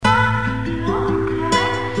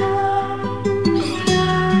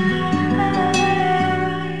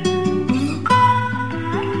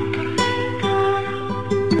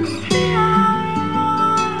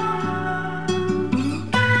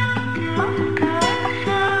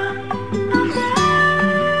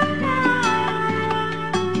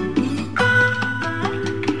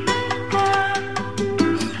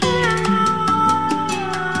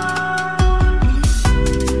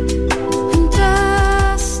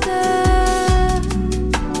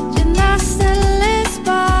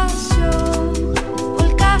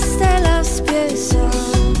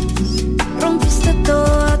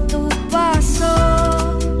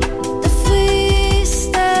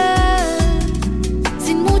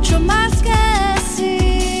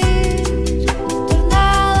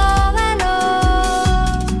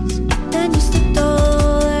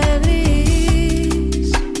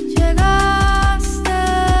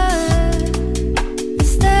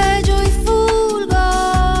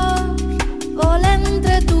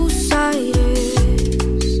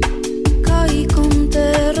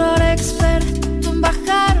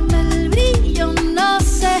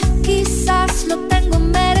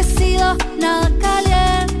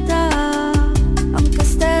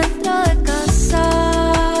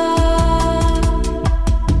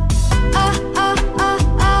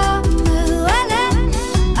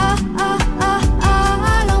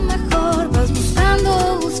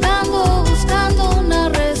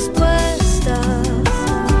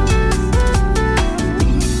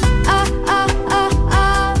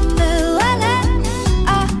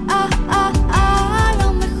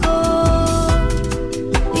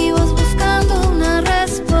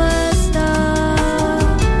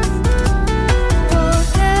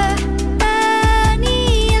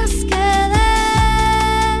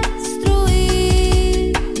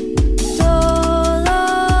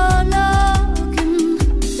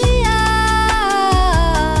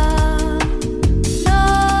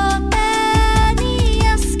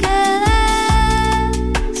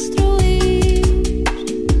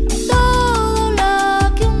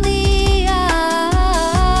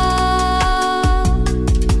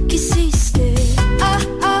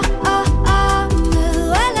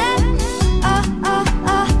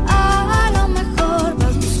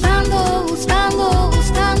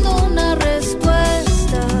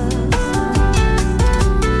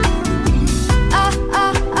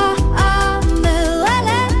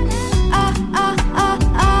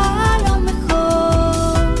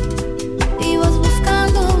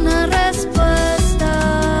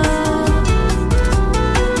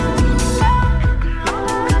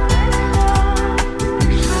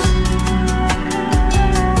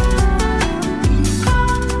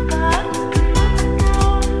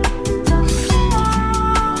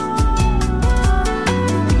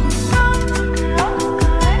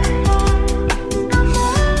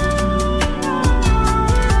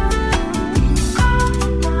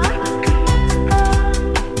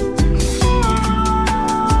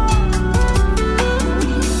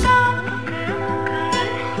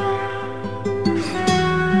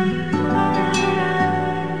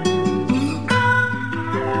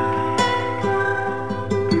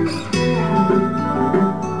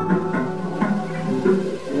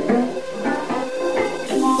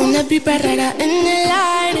vibra rara en el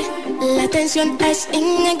aire, la tensión es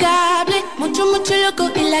innegable. Mucho, mucho loco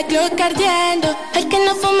y la cloaca ardiendo. El que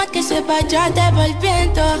no fuma que se vaya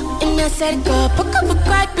devolviendo. Y me acerco poco a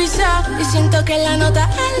poco al piso y siento que la nota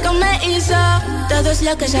algo me hizo. Todos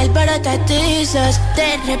locos alborotadizos.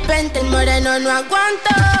 De repente el moreno no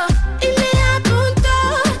aguantó y me apuntó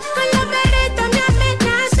con la pereta, me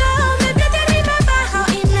amenazó. Me vio de arriba abajo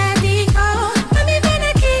y me dijo: mami, ven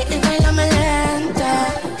aquí y bailame lento.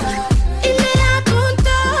 Y me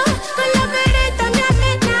apuntó con la pereta, me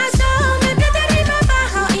amenazó. Me vio de arriba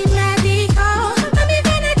abajo y me dijo: mami,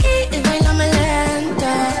 ven aquí y bailame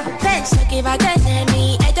lento. Pensé que iba a tener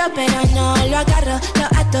miedo, pero no lo agarro, lo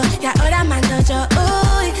ato y ahora mando yo.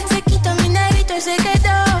 Uy, se quitó mi negrito y se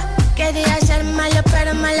quedó. Quería ser malo,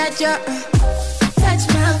 pero mala yo. Touch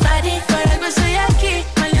my body, por algo estoy aquí.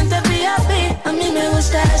 Maleante VIP, a mí me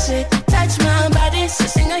gusta así. Touch my body, se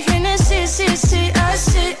singa Genesis, sí, sí,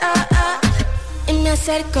 así, Y me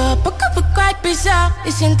acerco poco a poco al piso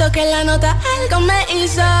y siento que la nota algo me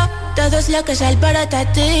hizo. Todos locos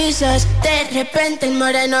alborotadizos. De repente el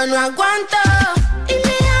moreno no aguantó y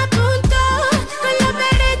me apuntó con la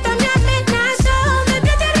pereta, me amenazó. Me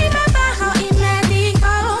vio de arriba abajo y me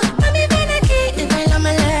dijo: mami, ven aquí y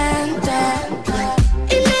bailame lento.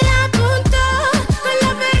 Y me apuntó con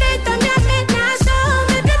la pereta, me amenazó.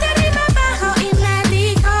 Me vio de arriba abajo y me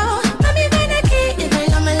dijo: mami, ven aquí y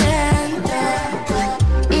bailame lento.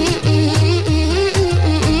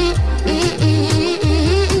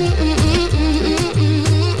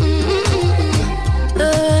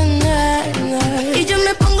 Y yo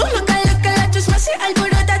me pongo loca, loca, la chusma se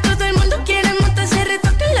alborota. Todo el mundo quiere montar, se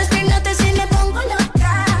retoca las piernotas y me pongo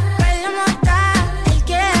loca. Baila mota, él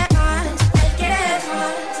quiere más, él quiere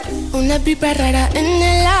más. Una vibra rara en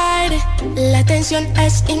el aire, la tensión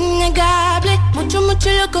es innegable. Mucho, mucho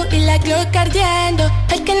loco y la cloaca ardiendo.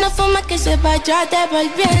 El que no fuma que se vaya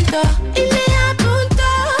devolviendo. Y me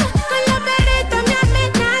apuntó con la pereta, me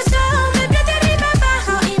amenazó. Me vio de arriba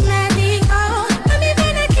abajo y me dijo: mami,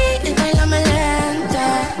 ven aquí y bailame lento.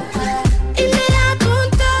 Y me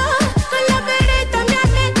apuntó con la pereta, me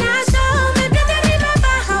amenazó. Me vio de arriba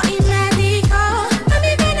abajo y me dijo: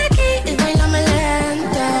 mami, ven aquí y bailame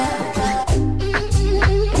lento.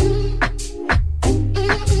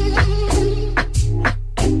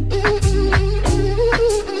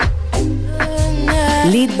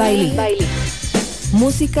 Lead by Lead.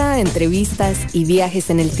 Música, entrevistas y viajes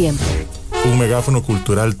en el tiempo. Un megáfono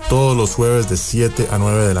cultural todos los jueves de 7 a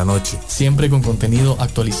 9 de la noche. Siempre con contenido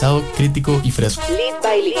actualizado, crítico y fresco. Lead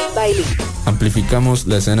by Lead. Amplificamos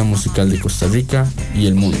la escena musical de Costa Rica y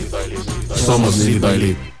el mundo. Somos Lead by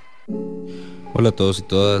Lead. Hola a todos y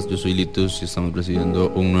todas, yo soy Litus y estamos recibiendo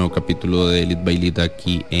un nuevo capítulo de Lead by Lead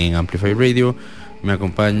aquí en Amplify Radio. Me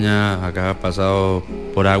acompaña, acá ha pasado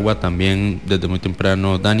por agua también desde muy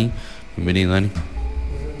temprano, Dani. Bienvenido, Dani.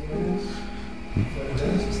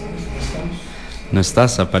 No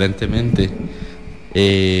estás, aparentemente. Sí,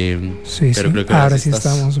 pero sí. creo que ahora sí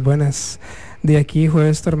estás. estamos. Buenas. De aquí,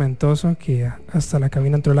 jueves tormentoso, que hasta la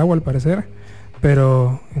cabina entró el agua al parecer.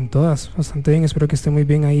 Pero en todas, bastante bien. Espero que esté muy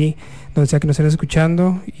bien ahí, donde sea que nos estén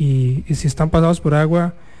escuchando. Y si están pasados por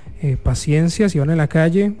agua, paciencia si van en la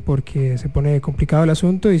calle, porque se pone complicado el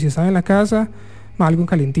asunto. Y si están en la casa, algo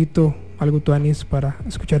calientito, algo tuanis para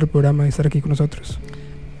escuchar el programa y estar aquí con nosotros.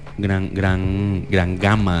 Gran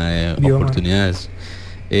gama de oportunidades.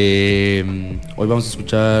 Hoy vamos a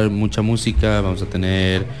escuchar mucha música, vamos a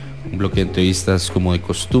tener un bloque de entrevistas como de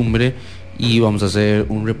costumbre y vamos a hacer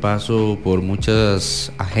un repaso por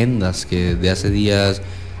muchas agendas que de hace días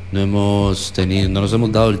no nos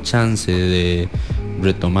hemos dado el chance de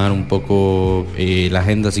retomar un poco la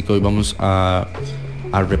agenda, así que hoy vamos a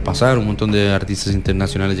repasar un montón de artistas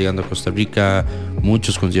internacionales llegando a Costa Rica,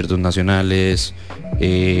 muchos conciertos nacionales.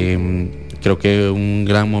 Creo que un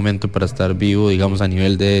gran momento para estar vivo, digamos, a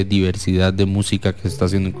nivel de diversidad de música que se está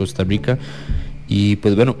haciendo en Costa Rica. Y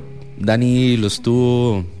pues bueno, Dani lo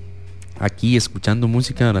estuvo aquí escuchando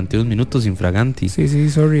música durante unos minutos infraganti. Sí,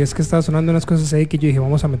 sorry, es que estaba sonando unas cosas ahí que yo dije,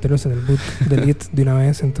 vamos a meterlos en el boot de Lead de una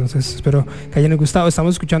vez. Entonces espero que hayan gustado.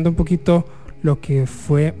 Estamos escuchando un poquito lo que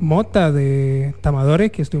fue Mota de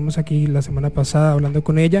Tamadore, que estuvimos aquí la semana pasada hablando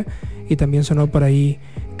con ella, y también sonó por ahí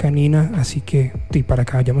Canina, así que y para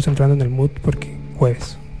que vayamos entrando en el mood porque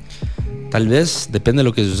jueves. Tal vez, depende de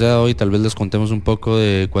lo que suceda hoy, tal vez les contemos un poco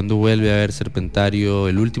de cuándo vuelve a haber Serpentario,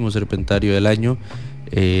 el último Serpentario del año.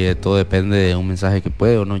 Todo depende de un mensaje que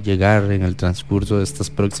puede o no llegar en el transcurso de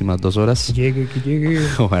estas próximas 2 horas. Que llegue.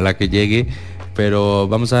 Ojalá que llegue. Pero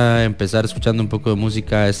vamos a empezar escuchando un poco de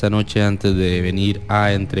música esta noche antes de venir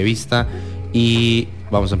a entrevista Y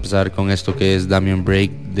vamos a empezar con esto que es Dame un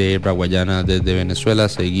Break de Raguayana desde Venezuela,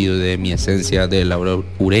 seguido de Mi Esencia de Laura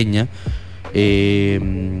Ureña.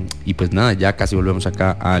 Y pues nada, ya casi volvemos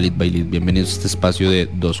acá a Lit by Lit. Bienvenidos a este espacio de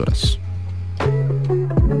 2 horas.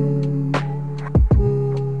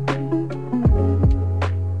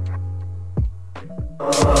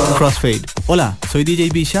 Crossfade. Hola, soy DJ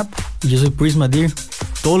Bishop. Y yo soy Prisma Deer.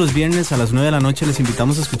 Todos los viernes a las 9 de la noche les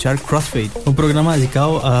invitamos a escuchar Crossfade, un programa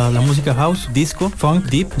dedicado a la música house, disco, funk,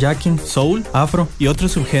 deep, jacking, soul, afro y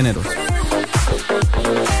otros subgéneros.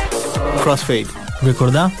 Crossfade.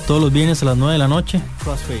 Recordá, todos los viernes a las 9 de la noche.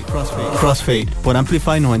 Crossfade por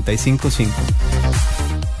Amplify 95.5.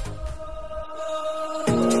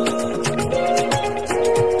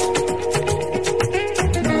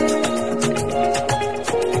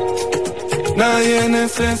 Nadie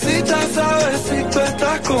necesita saber si tú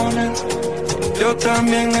estás con él. Yo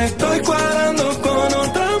también estoy cuadrando con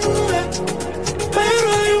otra mujer,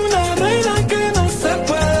 pero hay una regla que no se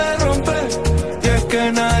puede romper, y es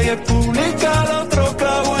que nadie publica el otro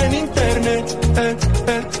clavo en internet.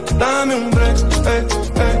 Dame un break,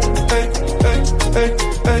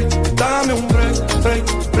 dame un break.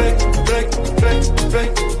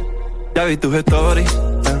 Ya vi tus stories.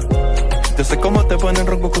 Yo sé cómo te ponen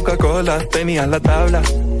ron con Coca-Cola. Tenías la tabla,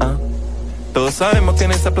 Todos sabemos que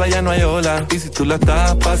en esa playa no hay ola. Y si tú la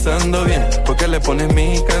estás pasando bien, ¿por qué le pones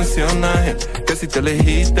mi canción a él? Que si te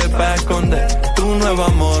elegiste para esconder tu nuevo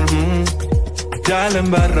amor, ya la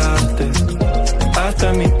embarraste.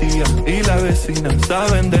 Hasta mi tía y la vecina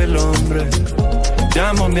saben del hombre.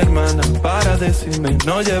 Llamo a mi hermana para decirme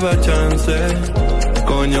no lleva chance.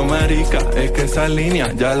 Coño marica, es que esa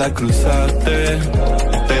línea ya la cruzaste.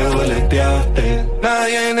 Te boleteaste.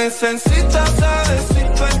 Nadie necesita saber si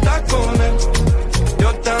tú estás con él.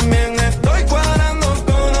 Yo también estoy cuadrando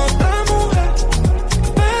con otra mujer,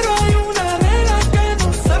 pero hay una regla que no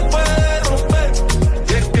se puede romper,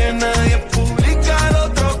 y es que nadie publica el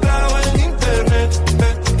otro clavo en internet.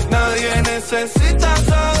 Nadie necesita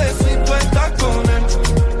saber si tú estás con él.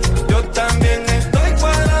 Yo también estoy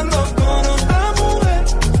cuadrando con otra mujer,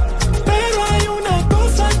 pero hay una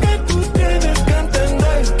cosa que tú tienes que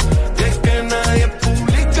entender, y es que nadie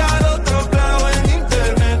publica el otro clavo en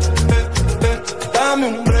internet. Dame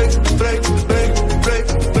un break.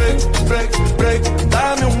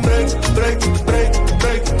 Dame un break.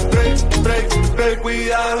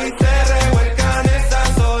 Cuidado y te revuelcan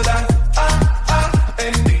esas olas.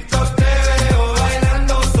 En TikTok te veo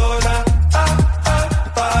bailando sola.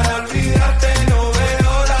 Para olvidarte no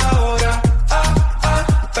veo la hora.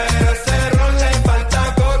 Pero ese ron le falta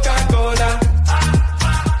Coca-Cola.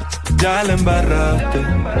 Ya la embarraste.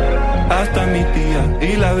 Hasta mi tía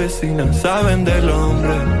y la vecina saben del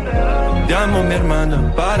hombre. Llamo a mi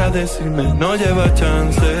hermana para decirme no lleva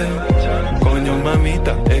chance. Coño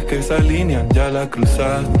mamita, es que esa línea ya la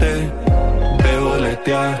cruzaste. Te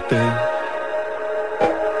boleteaste.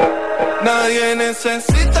 Nadie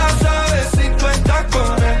necesita saber si tú estás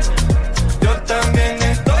con él. Yo también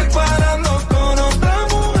estoy cuadrando con otra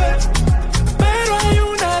mujer, pero hay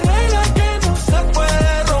una regla que no se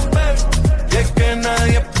puede romper, y es que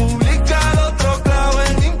nadie publica el otro clavo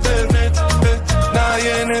en internet.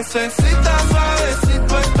 Nadie necesita saber si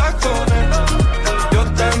tú estás con él. Yo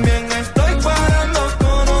también estoy cuadrando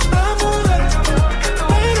con otra mujer,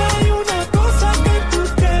 pero hay una cosa que tú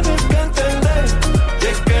tienes que entender, y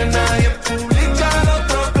es que nadie publica el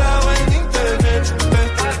otro clavo en internet.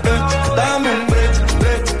 Dame un break.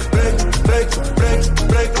 Dame un break.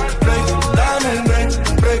 Dame un break. Dame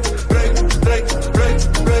un break.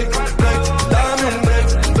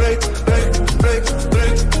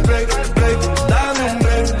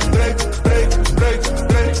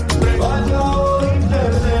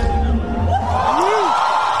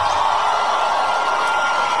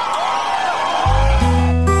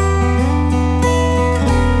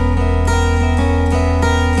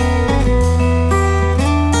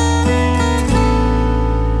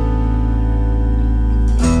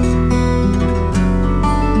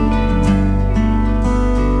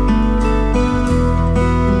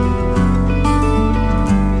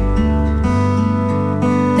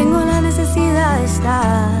 Tengo la necesidad de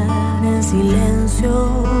estar en silencio,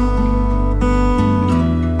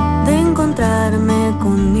 de encontrarme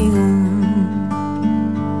conmigo,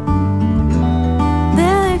 de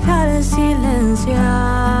dejar de silenciar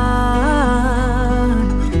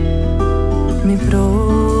mi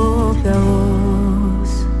propia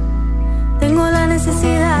voz. Tengo la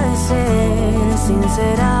necesidad de ser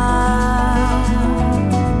sincera,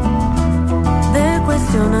 de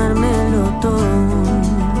cuestionármelo todo,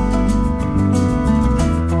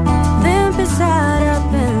 de empezar a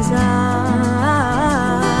pensar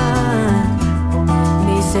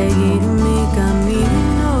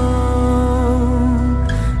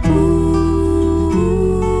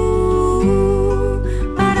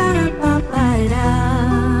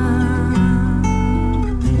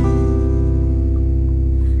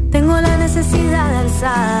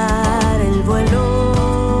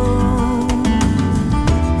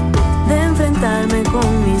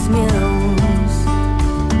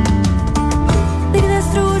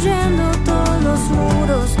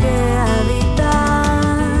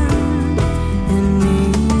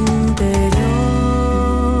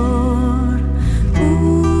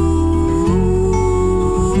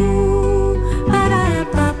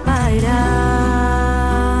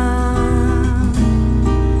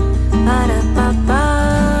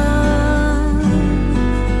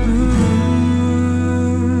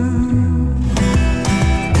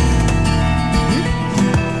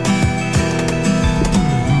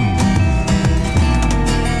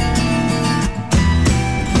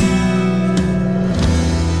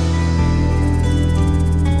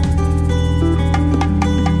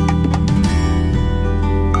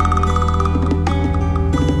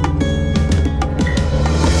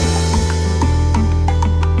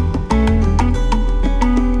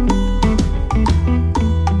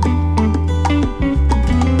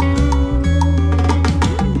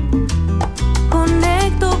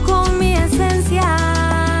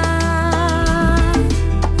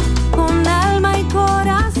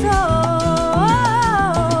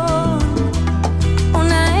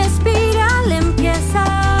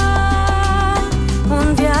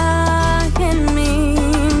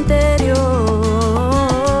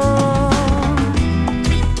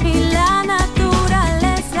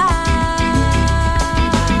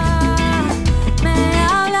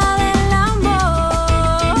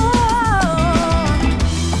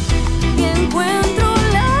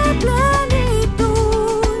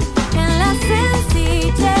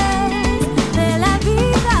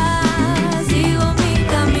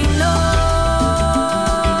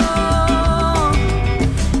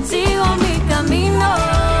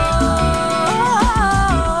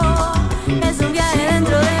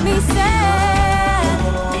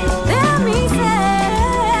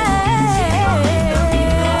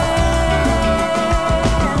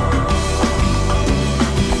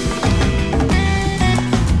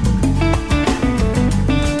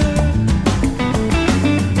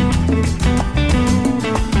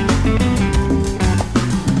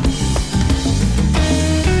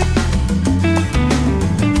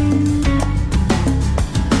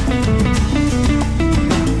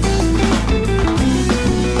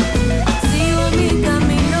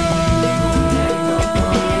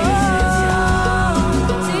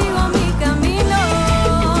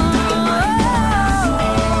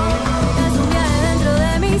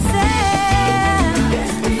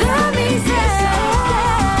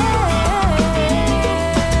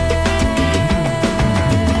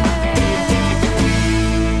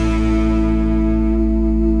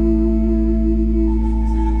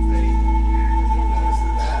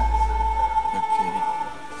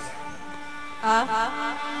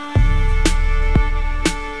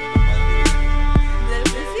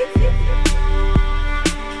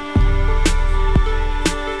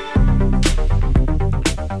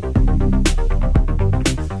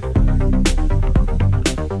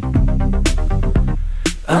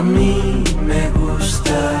A mí me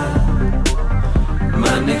gusta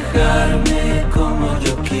manejarme como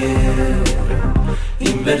yo quiero,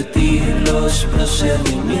 invertir los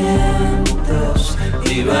procedimientos,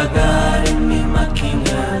 divagar en mi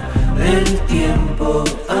máquina del tiempo.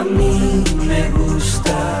 A mí me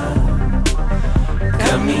gusta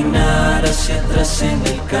caminar hacia atrás en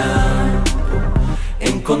el campo,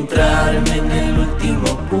 encontrarme en el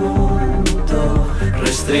último punto,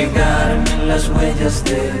 restregarme en las huellas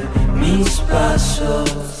de mis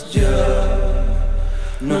pasos. Yo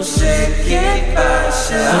no sé qué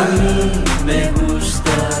pasa. A mí me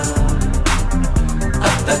gusta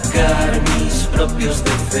atacar mis propios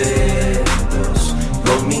defectos,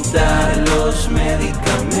 vomitar los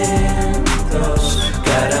medicamentos,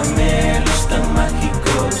 caramelos tan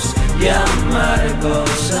mágicos y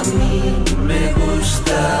amargos. A mí me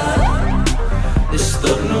gusta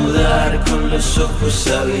estornudar con los ojos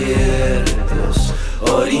abiertos,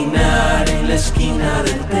 orinar en la esquina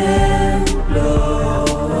del templo.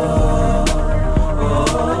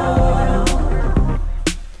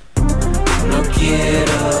 No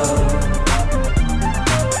quiero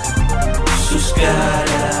sus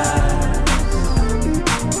caras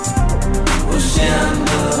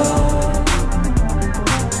buceando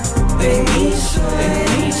de mis sueños.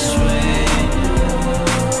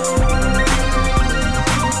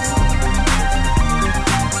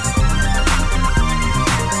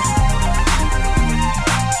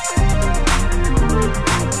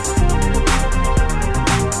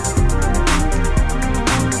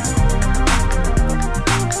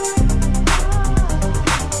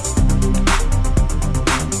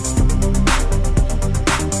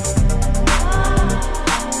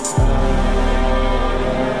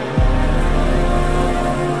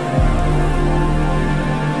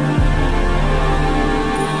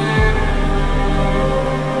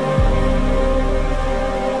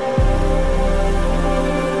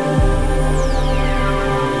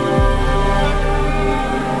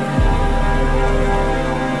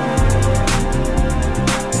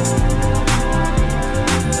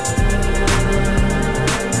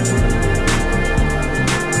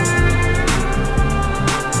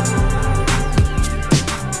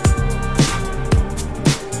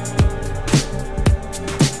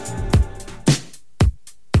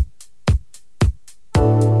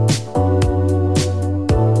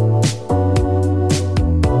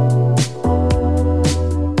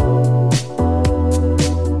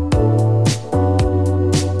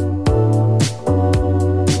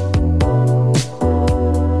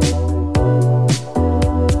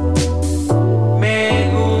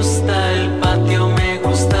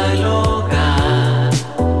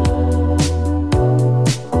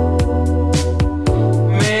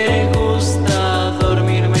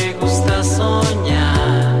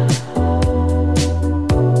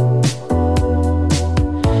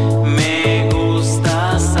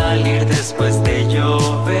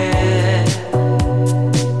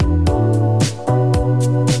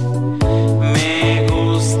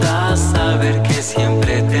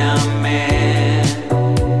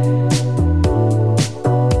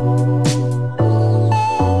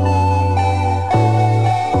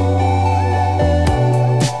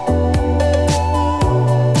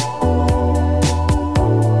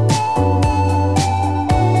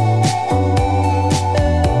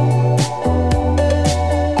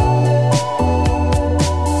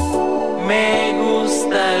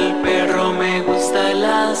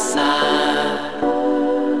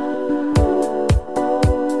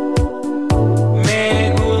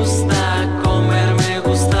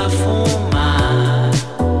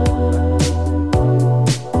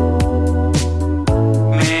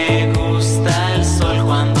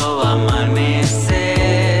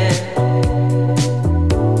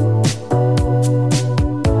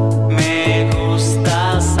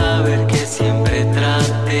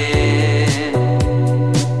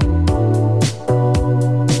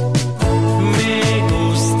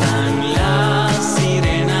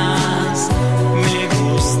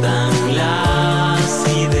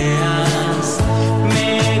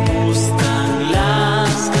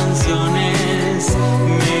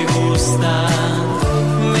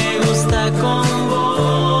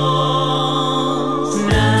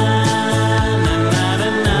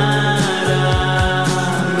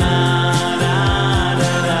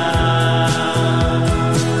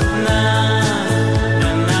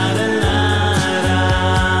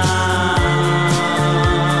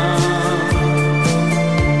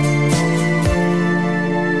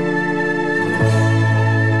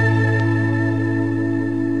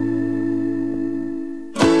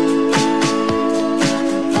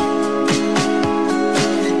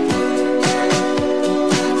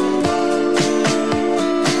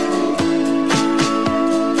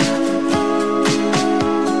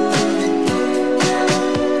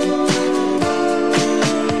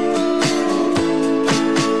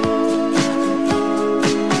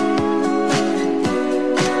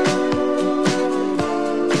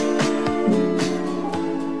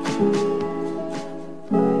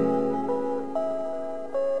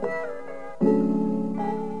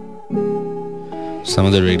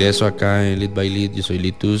 Estamos de regreso acá en Lead by Lead. Yo soy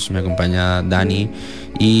Litus, me acompaña Dani.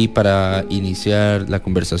 Y para iniciar la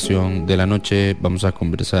conversación de la noche, vamos a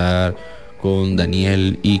conversar con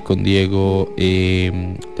Daniel y con Diego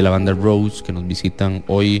de la banda Rose, que nos visitan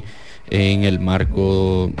hoy en el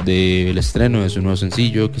marco del estreno de su nuevo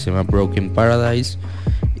sencillo que se llama Broken Paradise.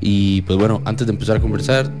 Y pues bueno, antes de empezar a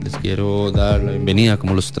conversar, les quiero dar la bienvenida.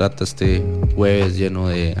 ¿Cómo los trata este jueves lleno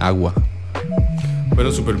de agua? Bueno,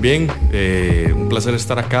 súper bien. Un placer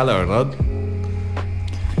estar acá, la verdad.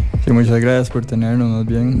 Sí, muchas gracias por tenernos, más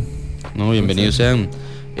bien. No, bienvenidos sean.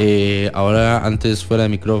 Ahora, antes, fuera de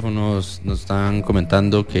micrófonos, nos están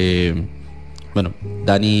comentando que, bueno,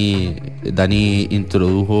 Dani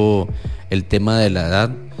introdujo el tema de la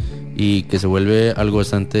edad y que se vuelve algo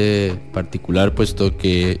bastante particular, puesto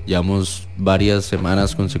que llevamos varias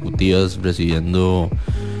semanas consecutivas recibiendo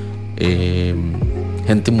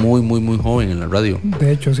gente muy joven en la radio.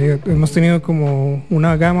 De hecho, sí, hemos tenido como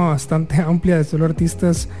una gama bastante amplia de solo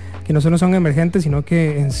artistas que no solo son emergentes, sino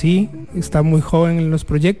que en sí están muy joven en los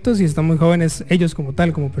proyectos y están muy jóvenes ellos como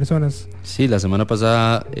tal, como personas. Sí, la semana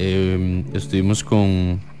pasada estuvimos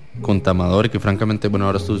con Tamador, que francamente, bueno,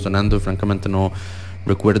 ahora estuvo sonando, francamente no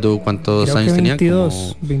recuerdo cuántos creo años que tenía.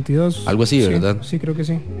 22. Algo así, sí, ¿verdad? Sí, creo que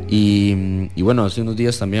sí. Y bueno, hace unos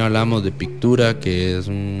días también hablamos de Pictura, que es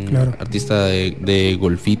un artista de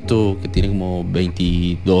golfito que tiene como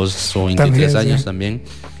 22 o 23 también, años sí. también.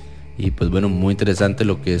 Y pues bueno, muy interesante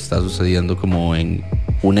lo que está sucediendo como en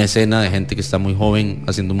una escena de gente que está muy joven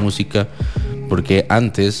haciendo música, porque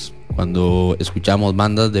antes, cuando escuchamos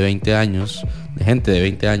bandas de 20 años, de gente de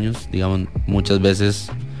 20 años, digamos, muchas veces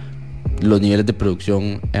los niveles de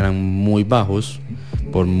producción eran muy bajos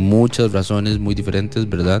por muchas razones muy diferentes,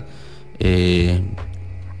 ¿verdad?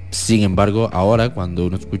 Sin embargo, ahora cuando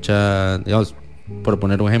uno escucha, digamos, por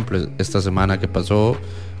poner un ejemplo, esta semana que pasó,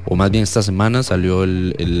 o más bien esta semana salió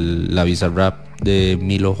la Bizarrap de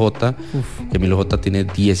Milo J, que Milo J tiene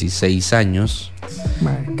 16 años.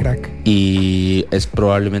 Madre, crack. Y es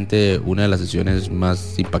probablemente una de las sesiones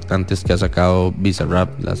más impactantes que ha sacado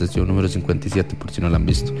Bizarrap, la sesión número 57, por si no la han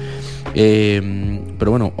visto. Pero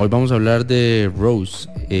bueno, hoy vamos a hablar de Rose.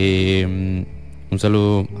 Un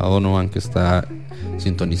saludo a Donovan, que está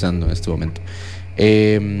sintonizando en este momento.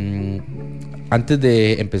 Antes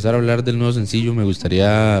de empezar a hablar del nuevo sencillo, me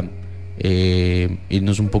gustaría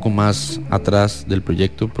irnos un poco más atrás del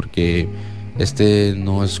proyecto, porque este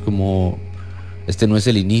no es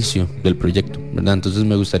el inicio del proyecto, ¿verdad? Entonces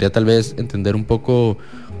me gustaría tal vez entender un poco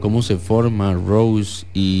cómo se forma Rose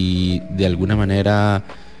y de alguna manera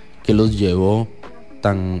qué los llevó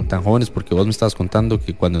tan jóvenes, porque vos me estabas contando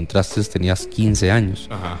que cuando entraste tenías 15 años.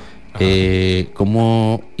 Ajá.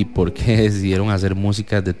 ¿Cómo y por qué decidieron hacer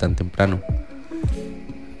música desde tan temprano?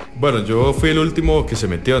 Bueno, yo fui el último que se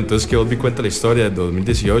metió, entonces que vos me cuenta la historia del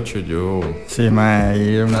 2018. Sí,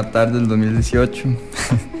 ahí era una tarde del 2018.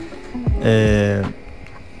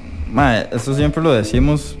 Esto siempre lo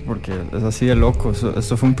decimos porque es así de loco.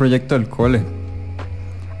 Esto fue un proyecto del cole.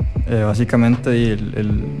 Básicamente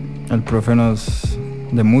el profe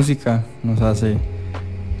de música nos hace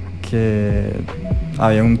que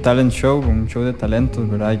había un talent show, un show de talentos,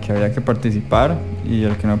 ¿verdad? Y que había que participar, y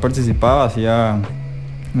el que no participaba hacía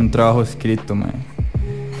un trabajo escrito,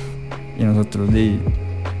 y nosotros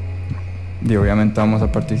obviamente vamos a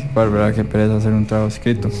participar, ¿verdad? Qué pereza hacer un trabajo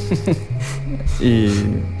escrito. Y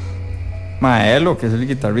Maelo, que es el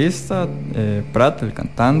guitarrista, Prat, el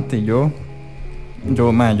cantante, y yo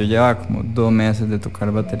llevaba como 2 meses de tocar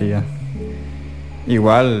batería.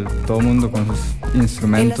 Igual todo el mundo con sus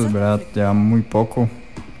instrumentos, ¿verdad? Lleva muy poco,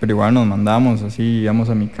 pero igual nos mandamos, así íbamos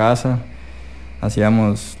a mi casa,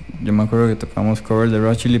 yo me acuerdo que tocamos covers de Red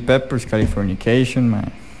Hot Chili Peppers, Californication,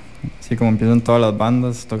 así como empiezan todas las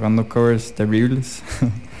bandas, tocando covers terribles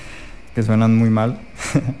que suenan muy mal.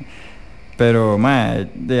 Pero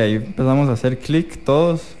de ahí empezamos a hacer click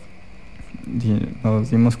todos y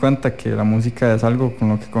nos dimos cuenta que la música es algo con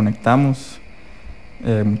lo que conectamos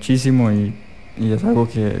muchísimo, y es algo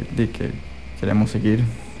que queremos seguir.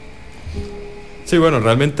 Sí, bueno,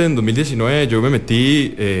 realmente en 2019 yo me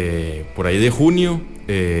metí por ahí de junio.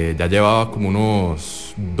 Ya llevaba como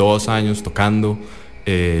unos 2 años tocando.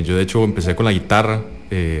 Yo de hecho empecé con la guitarra,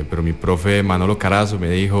 pero mi profe Manolo Carazo me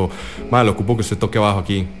dijo: lo ocupo que usted toque bajo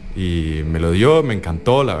aquí. Y me lo dio, me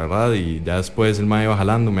encantó, la verdad. Y ya después el mae iba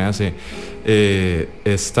jalando, me hace: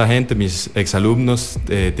 esta gente, mis exalumnos,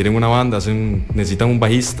 tienen una banda, necesitan un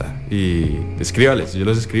bajista, y escríbales. Yo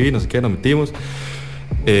los escribí, no sé qué, nos metimos.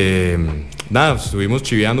 Estuvimos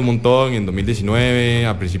chiveando un montón en 2019,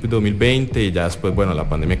 a principios de 2020, y ya después, bueno, la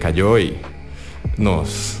pandemia cayó y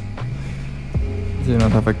nos Sí,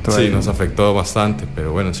 nos afectó. Sí, nos afectó bastante,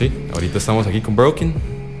 pero bueno, sí, ahorita estamos aquí con Broken.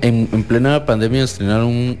 En plena pandemia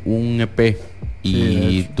estrenaron un EP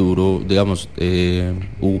y duró, digamos,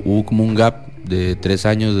 hubo como un gap de 3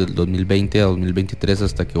 años, del 2020 a 2023,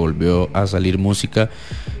 hasta que volvió a salir música.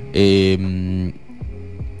 Y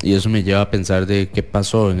eso me lleva a pensar de qué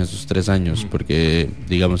pasó en esos 3 años, porque,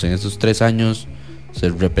 digamos, en esos 3 años se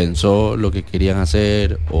repensó lo que querían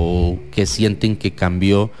hacer, o qué sienten que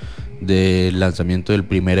cambió del lanzamiento del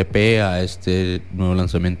primer EP a este nuevo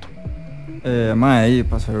lanzamiento. Ahí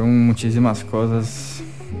pasaron muchísimas cosas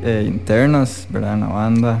internas, ¿verdad? En la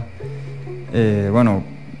banda. Bueno,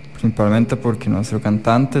 principalmente porque nuestro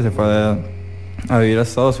cantante se fue a vivir a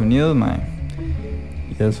Estados Unidos,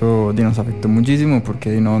 y eso nos afectó muchísimo, porque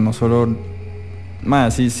no solo,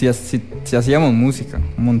 sí hacíamos música,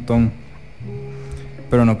 un montón,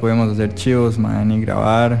 pero no podíamos hacer chivos, ni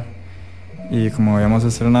grabar, y como habíamos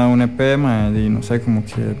estrenado un EP, y no sé, como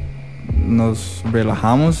que nos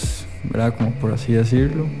relajamos, ¿verdad? Como por así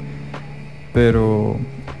decirlo, pero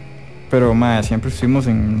siempre estuvimos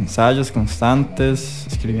en ensayos constantes,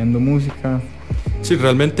 escribiendo música. Sí,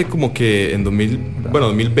 realmente como que en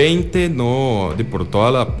 2020, no, por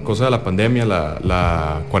toda la cosa de la pandemia,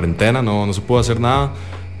 la cuarentena, no se pudo hacer nada.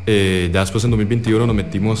 Ya después en 2021 nos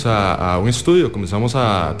metimos a un estudio, comenzamos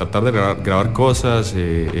a tratar de grabar cosas,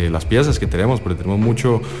 las piezas que tenemos, porque tenemos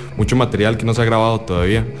mucho material que no se ha grabado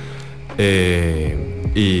todavía.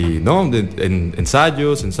 Y no, en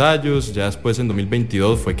ensayos, ya después en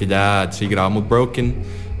 2022 fue que ya sí grabamos Broken.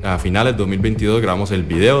 A finales de 2022 grabamos el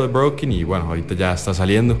video de Broken y bueno, ahorita ya está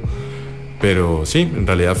saliendo. Pero sí, en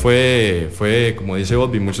realidad fue como dice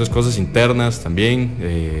Bobby, muchas cosas internas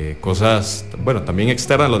también, cosas, bueno, también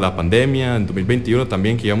externas, lo de la pandemia. En 2021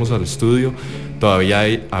 también, que íbamos al estudio, todavía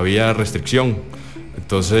había restricción.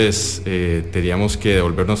 Entonces teníamos que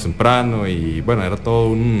devolvernos temprano y bueno, era todo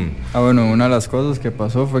un... una de las cosas que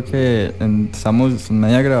pasó fue que estamos en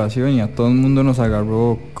media grabación y a todo el mundo nos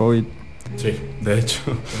agarró COVID. Sí, de hecho.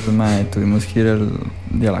 Entonces, tuvimos que ir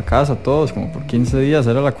a la casa todos, como por 15 días,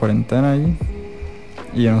 era la cuarentena ahí.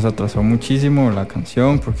 Y nos atrasó muchísimo la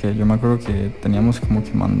canción, porque yo me acuerdo que teníamos como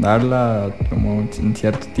que mandarla como en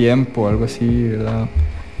cierto tiempo, algo así, ¿verdad?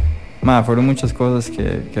 Fueron muchas cosas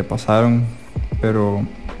que pasaron, pero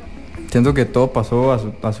siento que todo pasó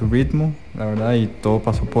a su ritmo, la verdad, y todo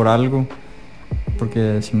pasó por algo,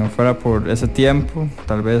 porque si no fuera por ese tiempo,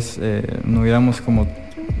 tal vez no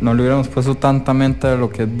le hubiéramos puesto tanta mente a lo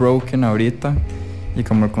que es Broken ahorita, y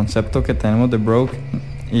como el concepto que tenemos de Broken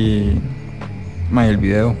y el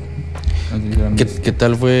video. ¿Qué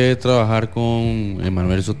tal fue trabajar con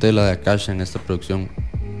Emanuel Sotela de Akasha en esta producción?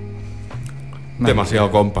 Demasiado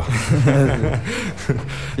compa.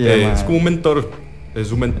 Es como un mentor.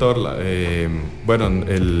 Es un mentor.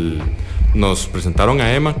 Nos presentaron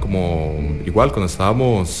a Emma como igual cuando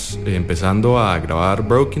estábamos empezando a grabar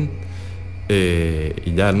Broken.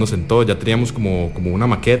 Y ya él nos sentó, ya teníamos como una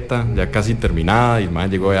maqueta ya casi terminada, y el man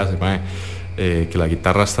llegó y hace que la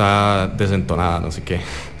guitarra está desentonada, no sé qué.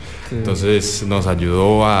 Sí. Entonces nos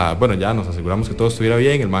ayudó ya nos aseguramos que todo estuviera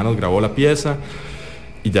bien, el man nos grabó la pieza.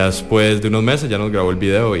 Y ya después de unos meses ya nos grabó el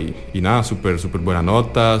video y nada, súper buena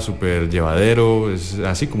nota, súper llevadero, es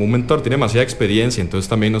así como un mentor, tiene demasiada experiencia. Entonces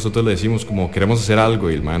también nosotros le decimos como queremos hacer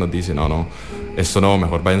algo y el man nos dice no, esto no,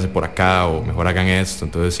 mejor váyanse por acá o mejor hagan esto.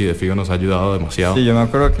 Entonces sí, de fijo nos ha ayudado demasiado. Sí, yo me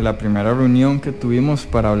acuerdo que la primera reunión que tuvimos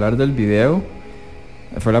para hablar del video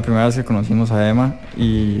fue la primera vez que conocimos a Emma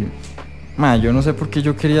y yo no sé por qué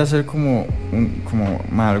yo quería hacer como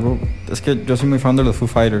algo, es que yo soy muy fan de los Foo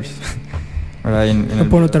Fighters. No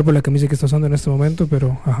puedo notar por la camisa que está usando en este momento,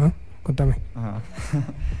 pero contame.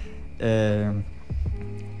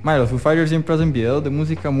 Los Foo Fighters siempre hacen videos de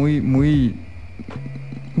música muy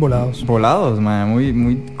volados,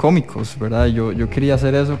 muy cómicos, ¿verdad? Yo quería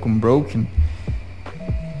hacer eso con Broken,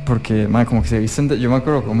 porque como que se visten yo me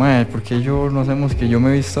acuerdo como porque yo no hacemos que yo me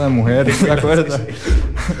he visto de mujer, ¿te acuerdas?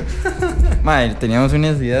 Teníamos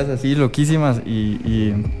unas ideas así loquísimas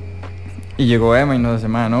y llegó Emma y nos dice,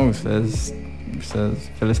 no, ustedes,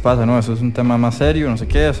 ¿qué les pasa? No, eso es un tema más serio, no sé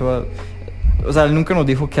qué, él nunca nos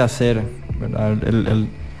dijo qué hacer, ¿verdad? Él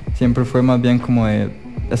siempre fue más bien como de,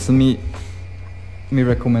 esta es mi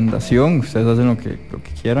recomendación, ustedes hacen lo que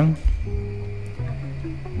quieran.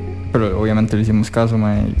 Pero obviamente le hicimos caso,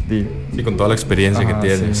 y con toda la experiencia que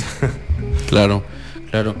tienes. Sí. Claro.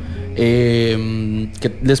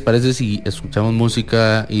 ¿Qué les parece si escuchamos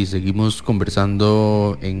música y seguimos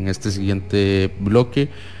conversando en este siguiente bloque?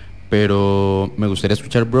 Pero me gustaría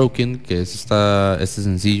escuchar Broken, que es este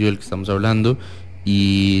sencillo del que estamos hablando,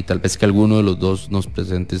 y tal vez que alguno de los dos nos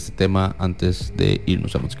presente este tema antes de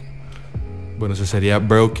irnos a música. Bueno, eso sería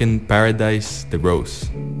Broken Paradise de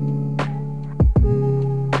Rose.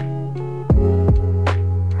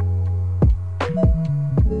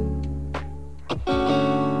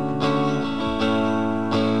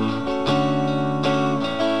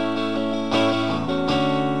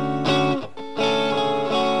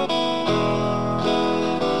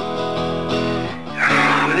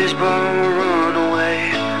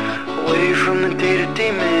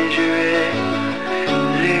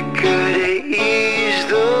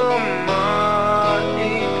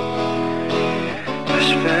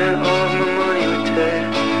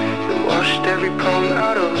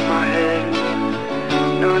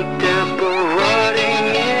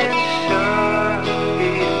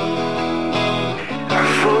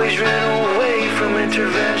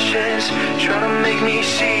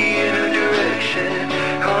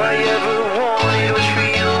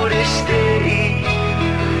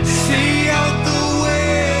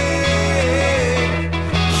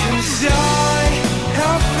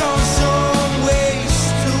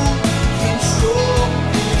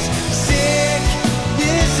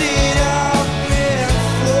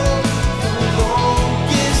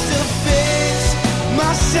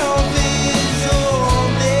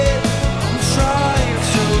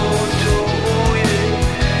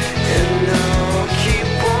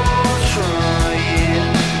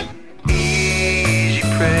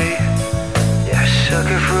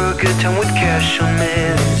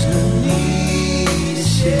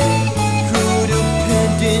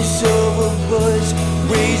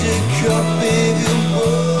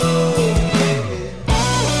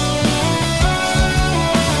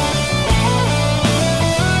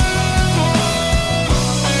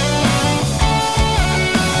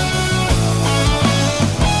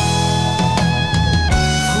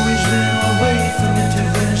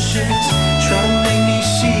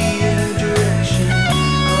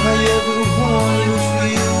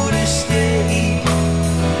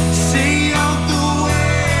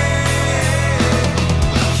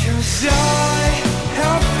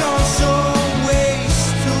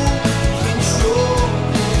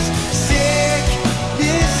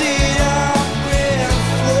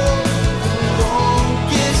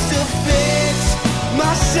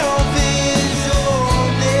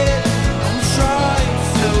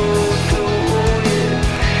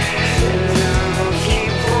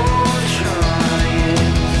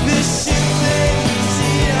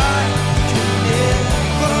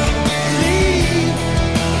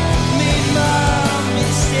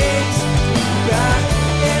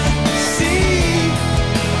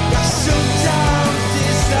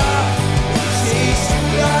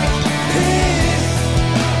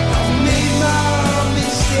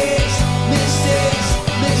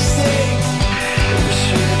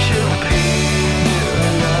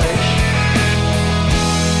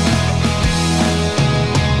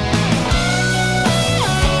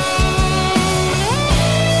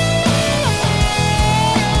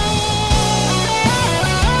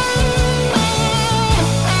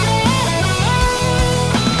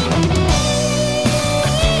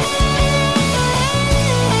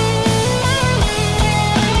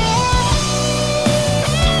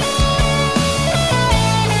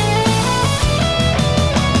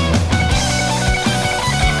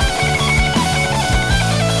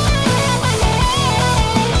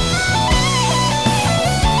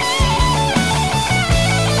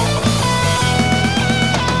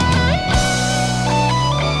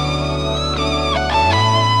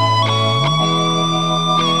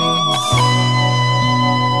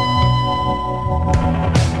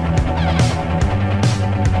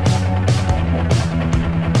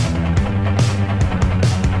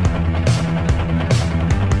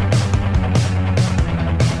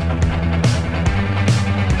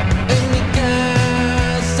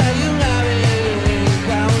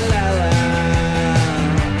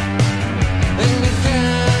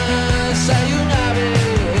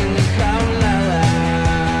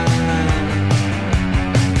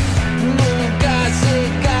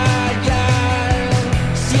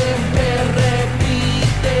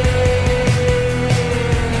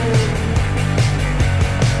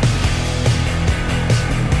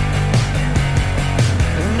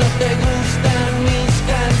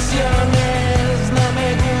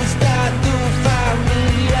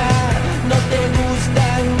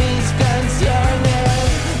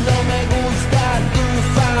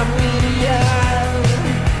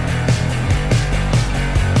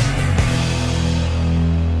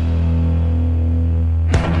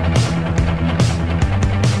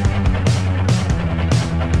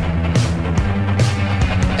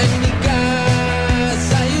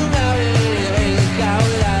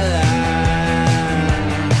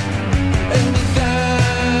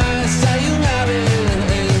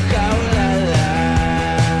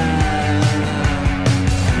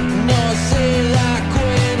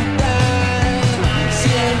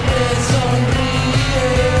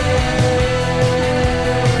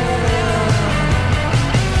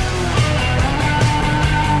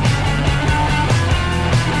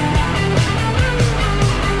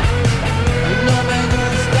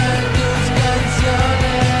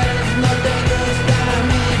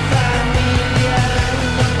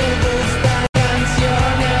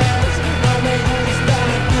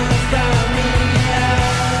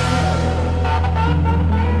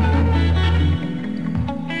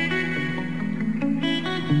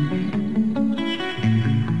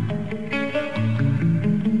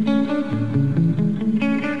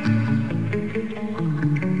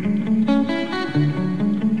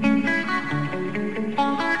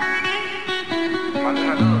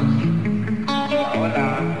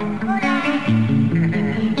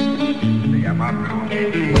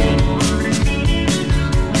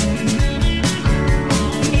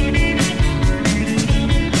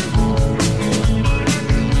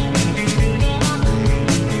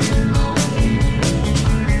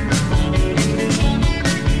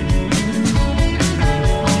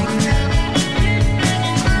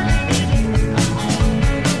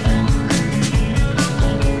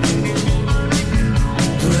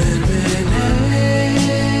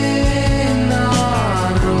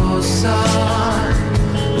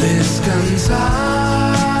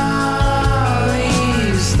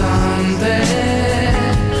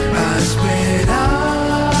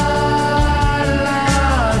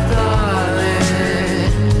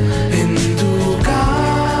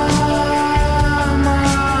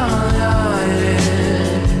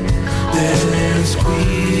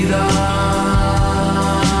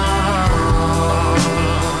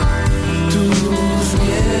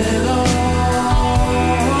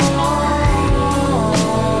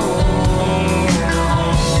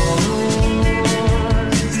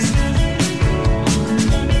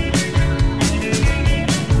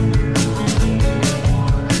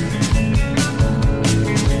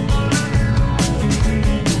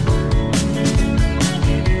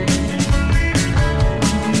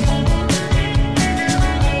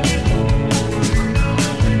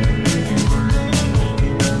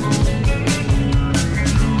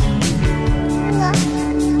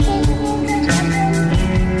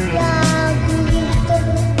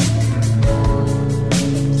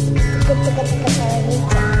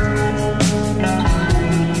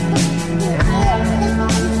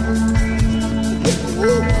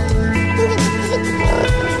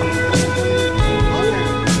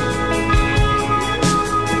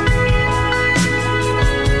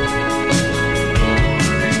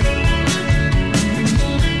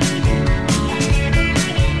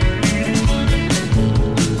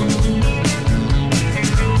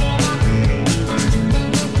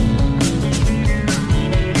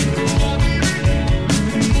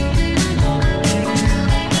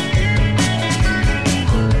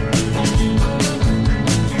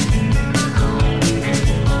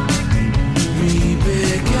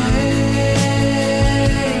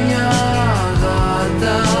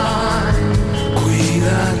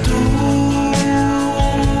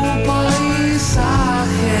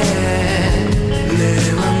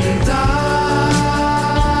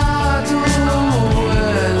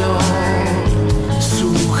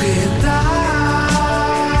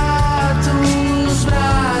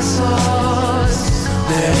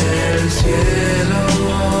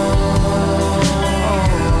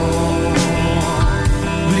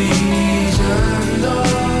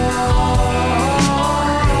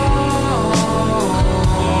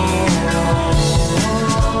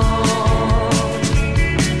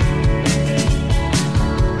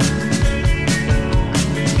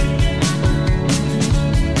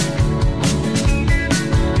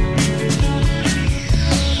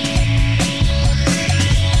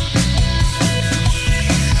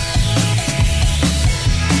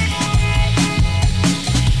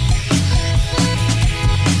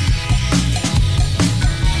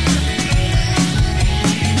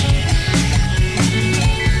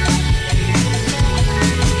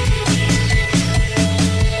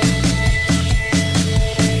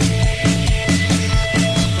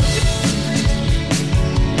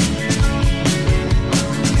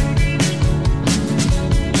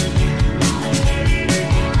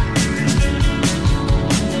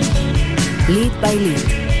 Lead by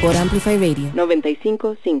Lead por Amplify Radio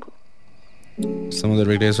 95.5. Estamos de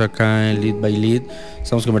regreso acá en Lead by Lead.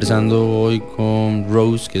 Estamos conversando hoy con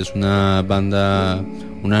Rose, que es una banda,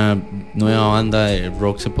 una nueva banda de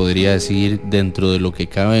rock, se podría decir, dentro de lo que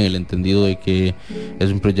cabe, en el entendido de que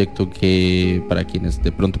es un proyecto que, para quienes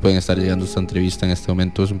de pronto pueden estar llegando a esta entrevista en este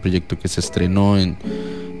momento, es un proyecto que se estrenó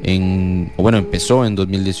empezó en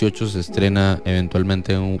 2018, se estrena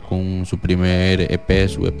eventualmente con su primer EP,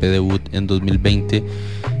 su EP debut en 2020,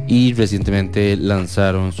 y recientemente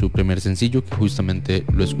lanzaron su primer sencillo, que justamente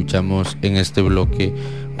lo escuchamos en este bloque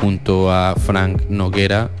junto a Frank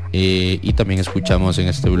Noguera, y también escuchamos en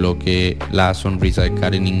este bloque La Sonrisa de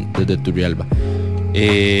Karenin desde Turrialba.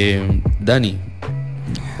 Dani.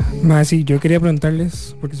 Sí, yo quería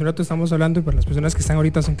preguntarles, porque hace un rato estamos hablando, y para las personas que están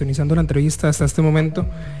ahorita sintonizando la entrevista hasta este momento,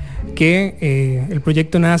 que el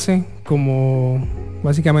proyecto nace como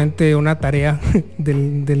básicamente una tarea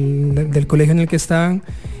del colegio en el que estaban,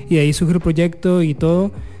 y de ahí surge el proyecto y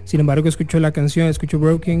todo. Sin embargo, escucho la canción, escucho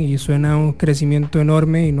Broken y suena un crecimiento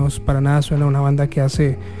enorme, y no para nada suena una banda que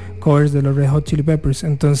hace covers de los Red Hot Chili Peppers.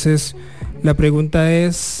 Entonces la pregunta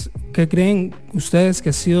es, ¿qué creen ustedes que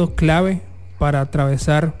ha sido clave para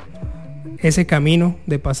atravesar ese camino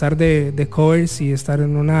de pasar de covers y estar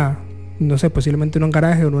en una, no sé, posiblemente en un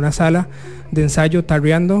garaje o en una sala de ensayo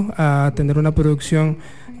tarreando, a tener una producción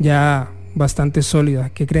ya bastante sólida?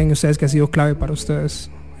 ¿Qué creen ustedes que ha sido clave para ustedes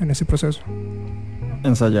en ese proceso?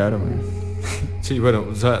 Ensayar, güey. Sí, bueno,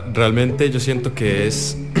 o sea, realmente yo siento que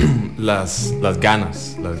es las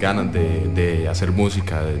ganas de hacer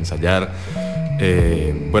música, de ensayar.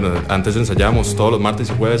 Antes ensayábamos todos los martes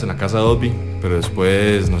y jueves en la casa de Dolby, pero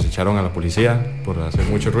después nos echaron a la policía por hacer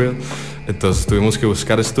mucho ruido, entonces tuvimos que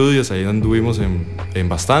buscar estudios. Ahí anduvimos en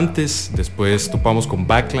bastantes, después topamos con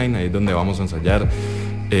Backline, ahí es donde vamos a ensayar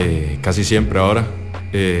casi siempre ahora.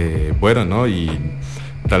 Y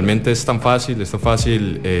realmente es tan fácil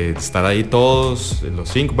estar ahí todos, los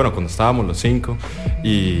 5, cuando estábamos los 5,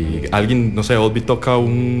 y alguien, no sé, Olby toca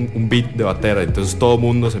un beat de batera, entonces todo el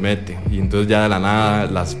mundo se mete, y entonces ya de la nada,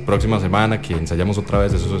 las próximas semanas que ensayamos otra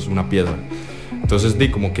vez, eso es una pieza. Entonces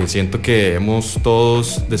como que siento que hemos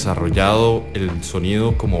todos desarrollado el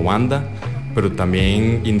sonido como banda, pero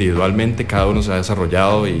también individualmente cada uno se ha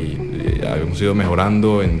desarrollado y hemos ido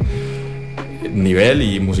mejorando en nivel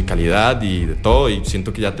y musicalidad y de todo, y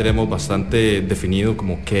siento que ya tenemos bastante definido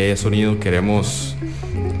como qué sonido queremos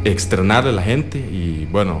externarle a la gente. Y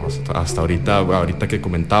bueno, hasta ahorita que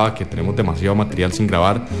comentaba que tenemos demasiado material sin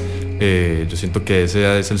grabar, yo siento que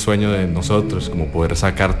ese es el sueño de nosotros, como poder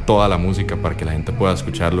sacar toda la música para que la gente pueda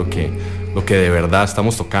escuchar lo que de verdad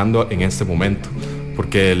estamos tocando en este momento,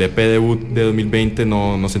 porque el EP debut de 2020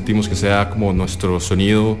 no sentimos que sea como nuestro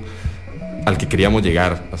sonido al que queríamos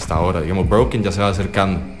llegar hasta ahora. Digamos, Broken ya se va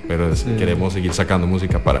acercando, pero queremos seguir sacando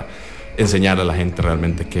música para enseñarle a la gente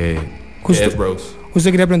realmente qué es Rose. Justo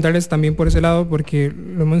quería preguntarles también por ese lado, porque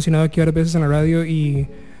lo he mencionado aquí varias veces en la radio, y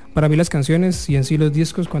para mí las canciones y en sí los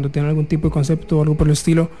discos, cuando tienen algún tipo de concepto o algo por el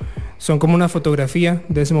estilo, son como una fotografía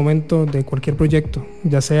de ese momento de cualquier proyecto,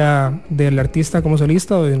 ya sea del artista como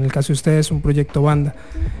solista o, en el caso de ustedes, un proyecto banda.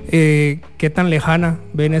 ¿Qué tan lejana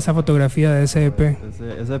ven esa fotografía de ese EP?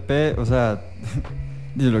 Ese EP, o sea,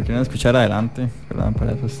 si lo quieren escuchar adelante, ¿verdad?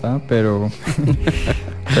 Para eso está, pero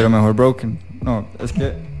mejor Broken. No, es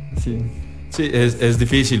que sí. Sí, es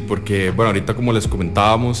difícil porque, ahorita como les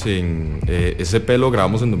comentábamos, ese EP lo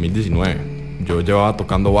grabamos en 2019. Yo llevaba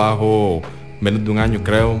tocando bajo menos de un año,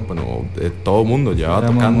 creo. Todo el mundo llevaba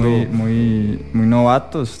tocando. Muy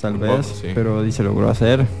novatos, tal vez, poco, sí. Pero se logró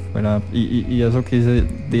hacer, ¿verdad? Y eso que dice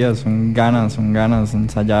Díaz, son ganas de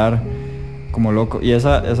ensayar como loco. Y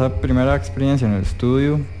esa primera experiencia en el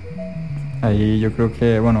estudio, ahí yo creo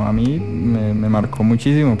que, a mí me marcó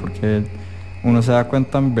muchísimo, porque uno se da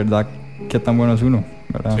cuenta, en verdad, qué tan bueno es uno,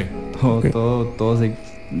 ¿verdad? Sí. Todo se,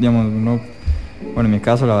 uno, en mi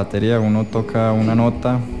caso la batería, uno toca una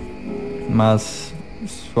nota más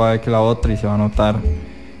suave que la otra y se va a notar,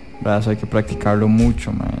 ¿verdad? Eso hay que practicarlo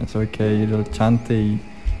mucho, man. Eso hay que ir al chante y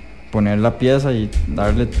poner la pieza y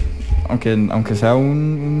darle, aunque sea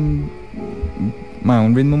un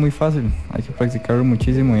ritmo muy fácil, hay que practicarlo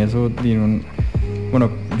muchísimo, y eso,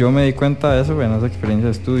 yo me di cuenta de eso en esa experiencia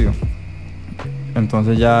de estudio.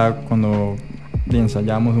 Entonces ya cuando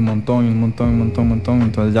ensayamos un montón,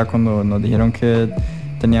 entonces ya cuando nos dijeron que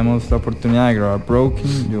teníamos la oportunidad de grabar Broken,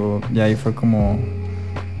 ya ahí fue como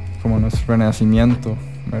nuestro renacimiento,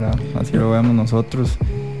 ¿verdad? Así lo vemos nosotros.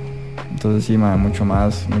 Entonces sí, mucho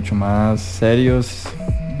más serios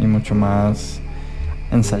y mucho más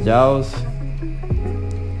ensayados,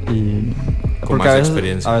 y con más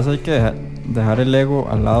experiencia. A veces hay que dejar el ego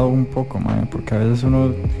al lado un poco, mae, porque a veces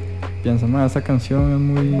uno piensa, mae, esta canción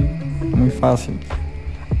es muy fácil.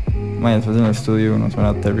 Mae, después en el estudio uno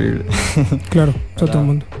suena terrible. Claro, todo el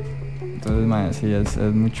mundo. Entonces, mae, sí, es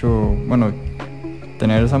mucho, bueno,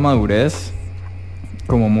 tener esa madurez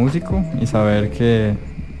como músico y saber que,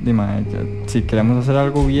 mae, que si queremos hacer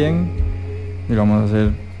algo bien, y lo vamos a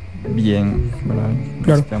hacer bien, ¿verdad?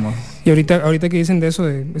 Claro. Esperamos. Y ahorita que dicen de eso,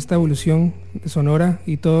 de esta evolución sonora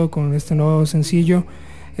y todo con este nuevo sencillo,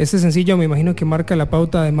 este sencillo me imagino que marca la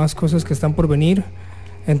pauta de más cosas que están por venir.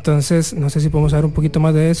 Entonces, no sé si podemos saber un poquito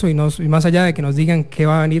más de eso y más allá de que nos digan qué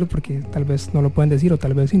va a venir, porque tal vez no lo pueden decir o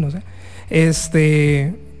tal vez sí, no sé.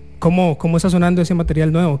 ¿Cómo está sonando ese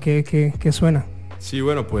material nuevo? ¿Qué suena? Sí,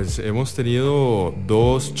 bueno, pues hemos tenido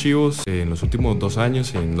 2 chivos en los últimos 2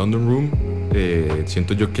 años en London Room.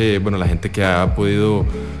 Siento yo que, bueno, la gente que ha podido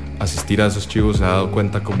asistir a esos chivos se ha dado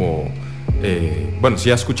cuenta como, bueno,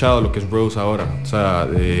 sí ha escuchado lo que es Rose ahora. O sea,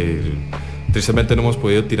 tristemente no hemos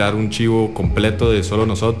podido tirar un chivo completo de solo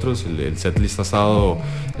nosotros. El setlist ha estado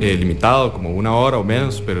limitado, como 1 hora o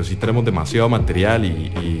menos, pero sí tenemos demasiado material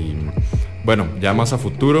y bueno, ya más a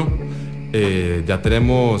futuro. Ya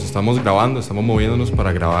estamos grabando, estamos moviéndonos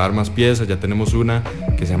para grabar más piezas. Ya tenemos una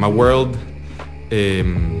que se llama World.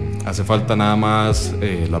 Hace falta nada más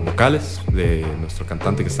las vocales de nuestro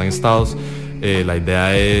cantante que está en Estados. La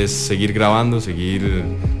idea es seguir grabando, seguir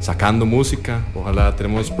sacando música. Ojalá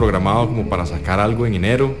tenemos programado como para sacar algo en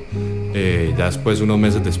enero. Ya después, unos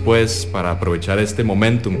meses después, para aprovechar este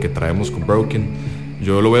momentum que traemos con Broken.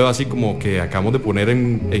 Yo lo veo así como que acabamos de poner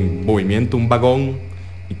en movimiento un vagón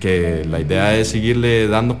y que la idea es seguirle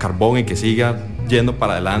dando carbón y que siga yendo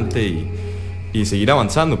para adelante y seguir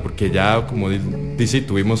avanzando, porque ya, como dice,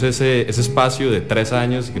 tuvimos ese espacio de 3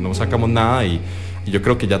 años que no sacamos nada y yo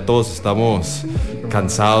creo que ya todos estamos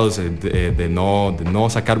cansados de no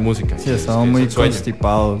sacar música. Sí, estamos muy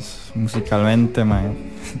constipados musicalmente, man.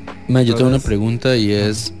 Yo tengo una pregunta y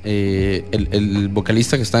es, el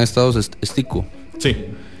vocalista que está en Estados es Tico. Sí.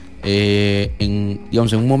 En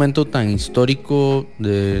un momento tan histórico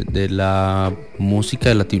de la música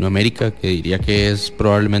de Latinoamérica, que diría que es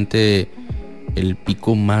probablemente el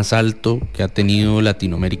pico más alto que ha tenido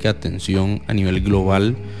Latinoamérica de atención a nivel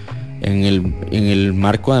global, en el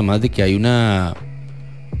marco además de que hay un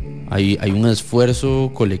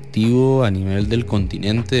esfuerzo colectivo a nivel del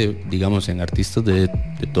continente, digamos, en artistas de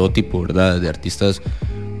todo tipo, ¿verdad? De artistas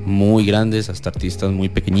muy grandes hasta artistas muy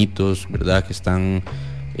pequeñitos, ¿verdad? Que están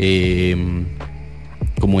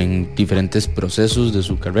como en diferentes procesos de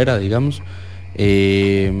su carrera, digamos.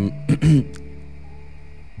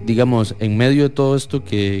 Digamos, en medio de todo esto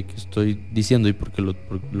que estoy diciendo y por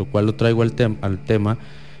lo cual lo traigo al tema,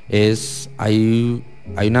 hay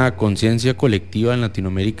una conciencia colectiva en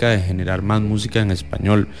Latinoamérica de generar más música en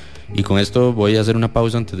español. Y con esto voy a hacer una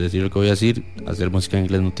pausa antes de decir lo que voy a decir. Hacer música en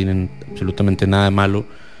inglés no tiene absolutamente nada de malo,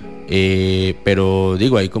 pero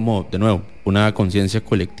digo, hay como, de nuevo, una conciencia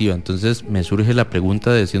colectiva. Entonces me surge la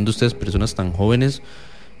pregunta de, siendo ustedes personas tan jóvenes,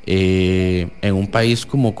 en un país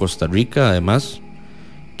como Costa Rica, además,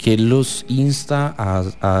 ¿qué los insta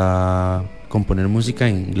a componer música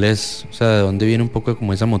en inglés? O sea, ¿de dónde viene un poco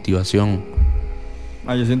como esa motivación?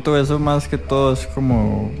 Yo siento eso más que todo es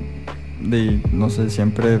como no sé,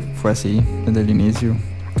 siempre fue así desde el inicio.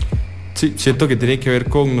 Sí, siento que tiene que ver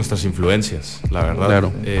con nuestras influencias, la verdad.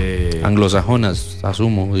 Claro. Anglosajonas,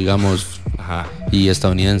 asumo, digamos. Ajá. Y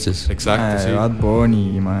estadounidenses. Exacto, sí. Bad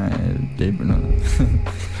Bunny,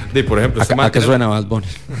 por ejemplo, acá suena Bad Bunny.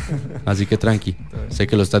 Así que tranqui. Sé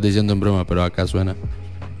que lo estás diciendo en broma, pero acá suena.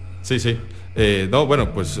 Sí. No,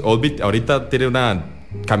 bueno, pues Oldbeat ahorita tiene una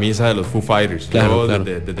camisa de los Foo Fighters. Claro, Yo claro.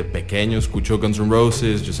 Desde pequeño escucho Guns N'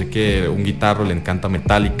 Roses. Yo sé que a un guitarro le encanta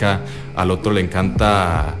Metallica, al otro le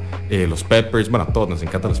encanta los Peppers. Bueno, a todos nos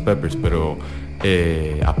encantan los Peppers, pero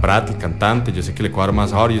a Pratt, el cantante, yo sé que le cuadra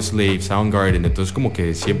más Audioslave, Soundgarden. Entonces como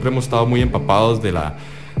que siempre hemos estado muy empapados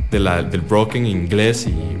del broken inglés.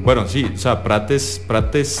 Y bueno, sí, o sea, Pratt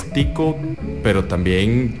es tico, pero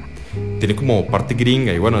también tiene como parte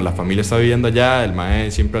gringa. Y bueno, la familia está viviendo allá. El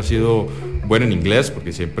mae siempre ha sido bueno en inglés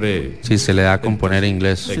porque siempre... Sí, se le da a componer en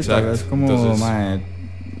inglés. Exacto. Es como,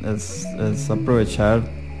 entonces, es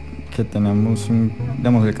aprovechar que tenemos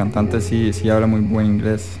digamos, el cantante sí habla muy buen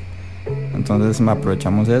inglés. Entonces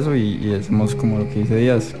aprovechamos eso y hacemos como lo que dice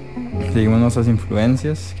Díaz. Seguimos nuestras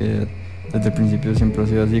influencias, que desde el principio siempre ha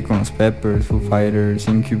sido así, con los Peppers, Foo Fighters,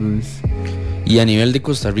 Incubus. Y a nivel de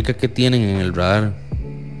Costa Rica, ¿qué tienen en el radar?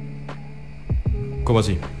 ¿Cómo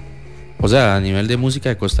así? O sea, a nivel de música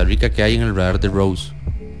de Costa Rica, ¿qué hay en el radar de Rose?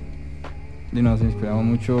 Y nos inspiramos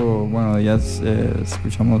mucho, bueno, ayer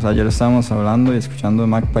estábamos hablando y escuchando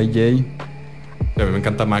Magpie J, A mí me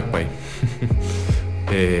encanta Magpie.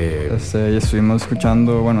 Y estuvimos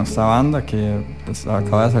escuchando, bueno, esta banda que pues,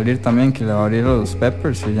 acaba de salir también, que le va a abrir a los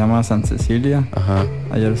Peppers, se llama San Cecilia. Ajá.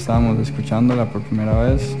 Ayer estábamos escuchándola por primera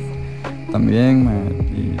vez también,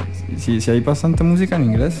 y sí hay bastante música en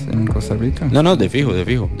inglés en Costa Rica. No, de fijo.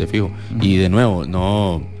 Y de nuevo,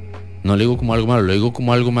 no lo digo como algo malo, lo digo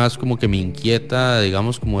como algo más como que me inquieta,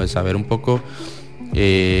 digamos, como de saber un poco,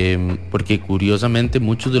 porque curiosamente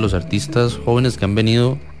muchos de los artistas jóvenes que han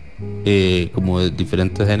venido, como de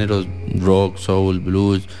diferentes géneros, rock, soul,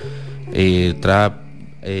 blues, trap,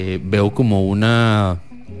 veo como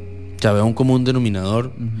veo un común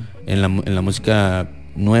denominador en la música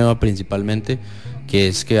nueva principalmente, que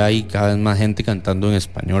es que hay cada vez más gente cantando en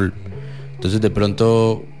español. Entonces de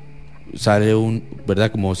pronto sale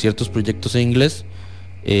 ¿verdad? Como ciertos proyectos en inglés,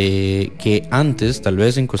 que antes, tal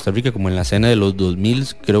vez en Costa Rica, como en la escena de los 2000,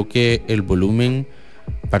 creo que el volumen,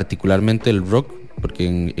 particularmente el rock, porque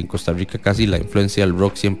en Costa Rica casi la influencia del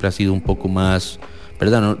rock siempre ha sido un poco más,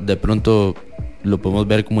 ¿verdad? ¿No? De pronto lo podemos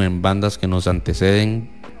ver como en bandas que nos anteceden,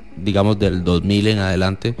 digamos del 2000 en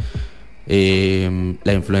adelante.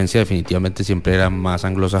 La influencia definitivamente siempre era más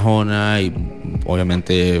anglosajona y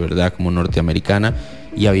obviamente, ¿verdad?, como norteamericana,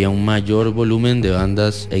 y había un mayor volumen de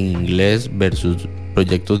bandas en inglés versus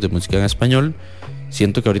proyectos de música en español.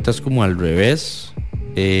 Siento que ahorita es como al revés,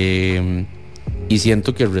 y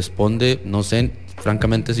siento que responde, no sé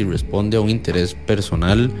francamente si responde a un interés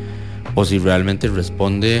personal o si realmente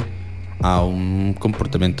responde a un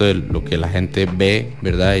comportamiento de lo que la gente ve,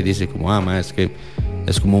 ¿verdad? Y dice como, es que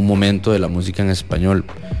es como un momento de la música en español.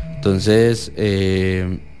 Entonces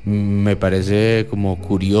me parece como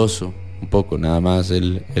curioso un poco nada más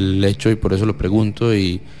el hecho, y por eso lo pregunto,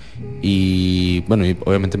 y bueno, y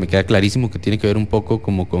obviamente me queda clarísimo que tiene que ver un poco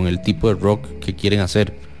como con el tipo de rock que quieren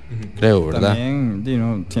hacer, creo, ¿verdad?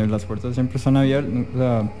 También, las puertas siempre están abiertas, o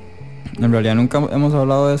sea, en realidad nunca hemos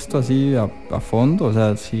hablado de esto así a fondo, o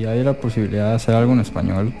sea, si hay la posibilidad de hacer algo en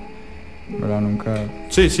español, ¿verdad? Nunca...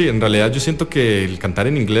 Sí, en realidad yo siento que el cantar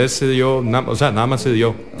en inglés se dio, nada más se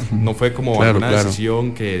dio. No fue como alguna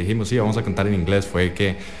decisión que dijimos, sí, vamos a cantar en inglés, fue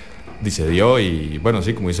que se dio. Y bueno,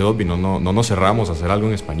 sí, como dice Osby, no nos cerramos a hacer algo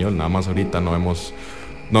en español, nada más ahorita no hemos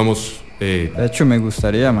de hecho, me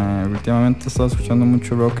gustaría, últimamente he estado escuchando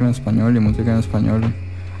mucho rock en español y música en español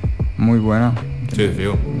muy buena. Sí,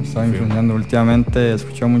 fijo. Me estaba influenciando. Últimamente he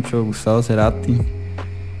escuchado mucho Gustavo Cerati.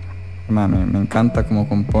 Me encanta cómo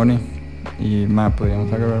compone. Y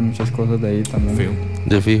podríamos agarrar muchas cosas de ahí también.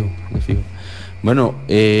 De fijo. Bueno,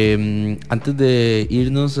 antes de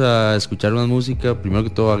irnos a escuchar más música, primero que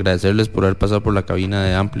todo agradecerles por haber pasado por la cabina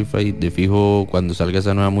de Amplify. De fijo, cuando salga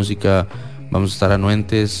esa nueva música vamos a estar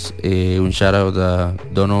anuentes. Un shout out a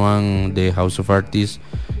Donovan de House of Artists,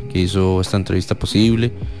 que hizo esta entrevista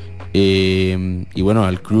posible. Y bueno,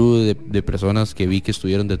 al crew de personas que vi que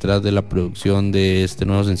estuvieron detrás de la producción de este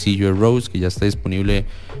nuevo sencillo de Rose, que ya está disponible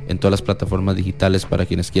en todas las plataformas digitales para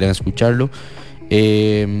quienes quieran escucharlo.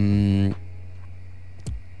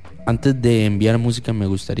 Antes de enviar música me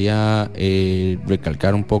gustaría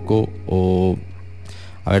recalcar un poco,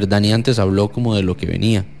 a ver, Dani antes habló como de lo que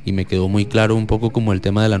venía y me quedó muy claro un poco como el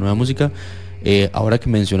tema de la nueva música. Ahora que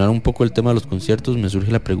mencionaron un poco el tema de los conciertos, me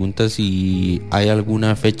surge la pregunta si hay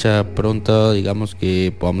alguna fecha pronta, digamos,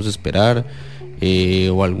 que podamos esperar,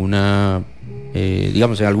 o alguna,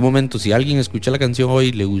 digamos, en algún momento, si alguien escucha la canción hoy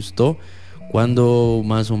y le gustó, ¿cuándo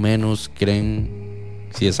más o menos creen,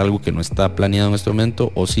 si es algo que no está planeado en este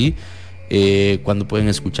momento, o sí, cuándo pueden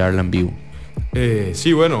escucharla en vivo?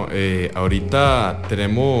 Sí, bueno, ahorita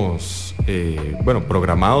tenemos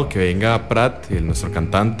programado que venga Prat, nuestro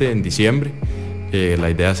cantante, en diciembre. La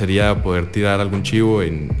idea sería poder tirar algún chivo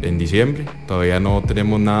en diciembre. Todavía no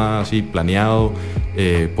tenemos nada así planeado,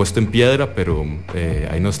 puesto en piedra, pero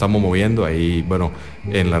ahí nos estamos moviendo. Ahí, bueno,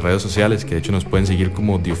 en las redes sociales, que de hecho nos pueden seguir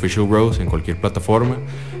como The Official Rose en cualquier plataforma.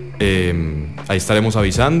 Ahí estaremos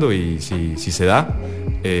avisando, y si se da,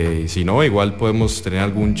 si no, igual podemos tener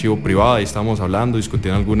algún chivo privado. Ahí estamos hablando,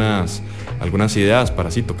 discutiendo algunas ideas para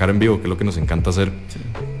así tocar en vivo, que es lo que nos encanta hacer.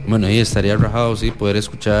 Bueno, ahí estaría rajado, sí, poder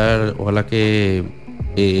escuchar. Ojalá que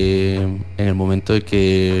en el momento de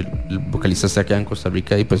que el vocalista esté acá en Costa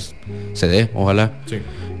Rica y pues se dé, ojalá. Sí.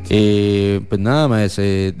 Pues nada más,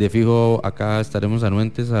 de fijo acá estaremos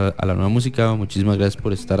anuentes a la nueva música. Muchísimas gracias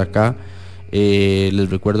por estar acá. Les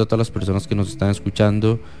recuerdo a todas las personas que nos están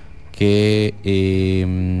escuchando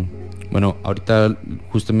que bueno, ahorita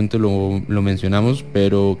justamente lo mencionamos,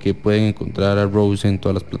 pero que pueden encontrar a Rose en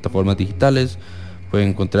todas las plataformas digitales. Pueden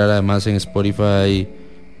encontrar además en Spotify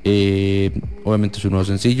Obviamente es un nuevo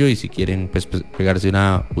sencillo, y si quieren pues, pegarse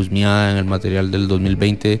una husmeada en el material del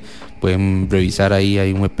 2020, pueden revisar ahí.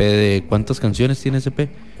 Hay un EP de... ¿Cuántas canciones tiene ese EP?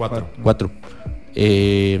 4.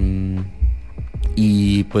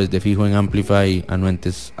 Y pues de fijo en Amplify,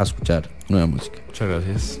 anuentes a escuchar nueva música. Muchas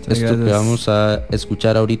gracias. Esto que vamos a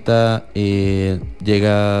escuchar ahorita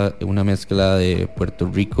llega una mezcla de Puerto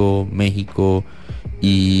Rico, México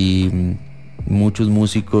y muchos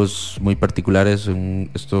músicos muy particulares.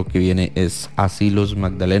 Esto que viene es Asilos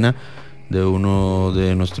Magdalena, de uno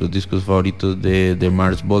de nuestros discos favoritos de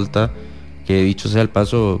Mars Volta, que dicho sea el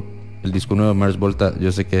paso, el disco nuevo de Mars Volta,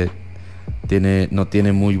 yo sé que no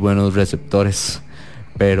tiene muy buenos receptores,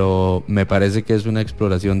 pero me parece que es una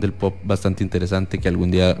exploración del pop bastante interesante, que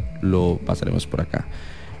algún día lo pasaremos por acá.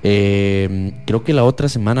 Creo que la otra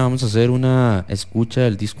semana vamos a hacer una escucha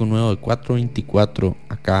del disco nuevo de 424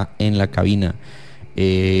 acá en la cabina.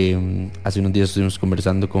 Hace unos días estuvimos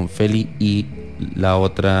conversando con Feli, y la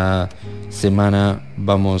otra semana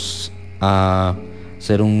vamos a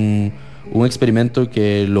hacer un experimento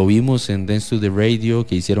que lo vimos en Dance to the Radio,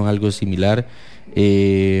 que hicieron algo similar,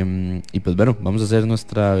 y pues bueno, vamos a hacer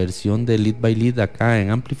nuestra versión de Lead by Lead acá en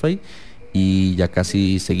Amplify, y ya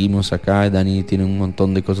casi seguimos acá. Dani tiene un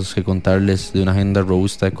montón de cosas que contarles, de una agenda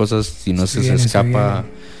robusta de cosas, si no se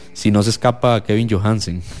escapa Kevin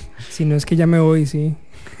Johansen. Si no es que ya me voy, sí.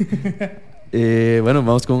 Bueno,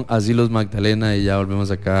 vamos con Asilos Magdalena y ya volvemos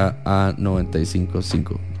acá a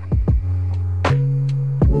 95.5.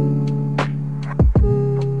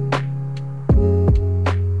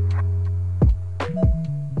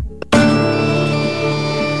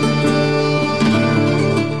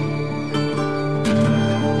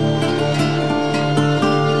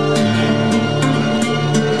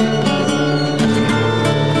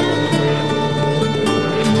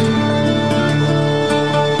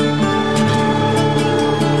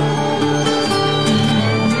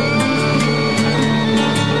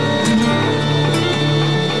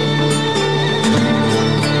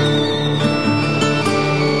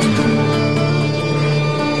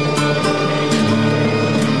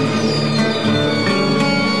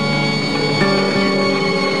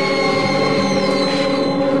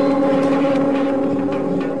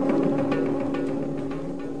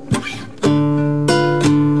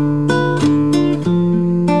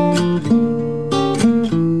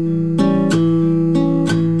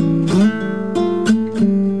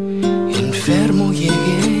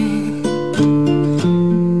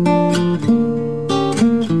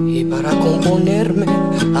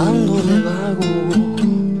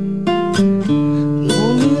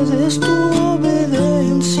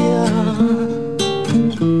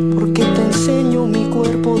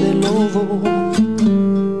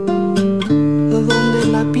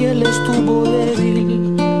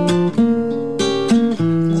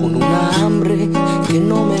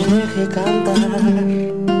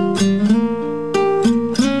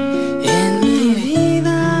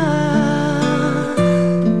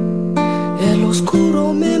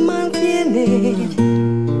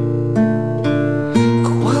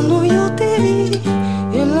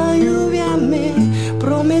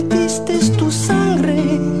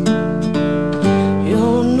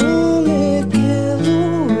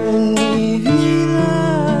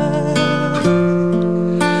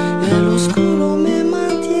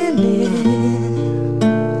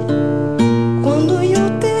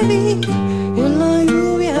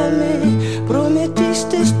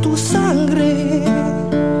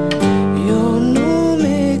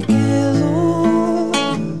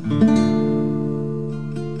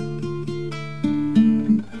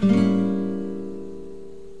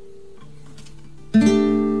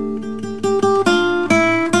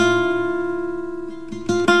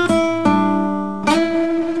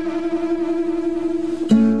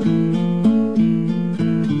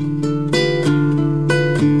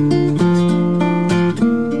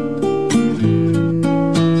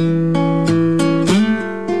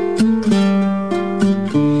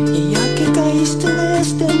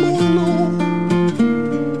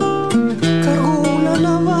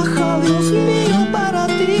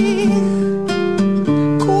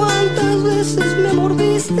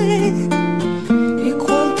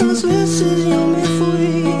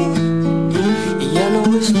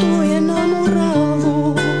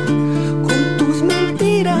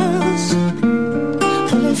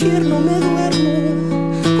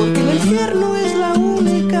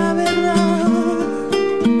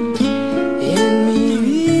 En mi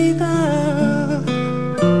vida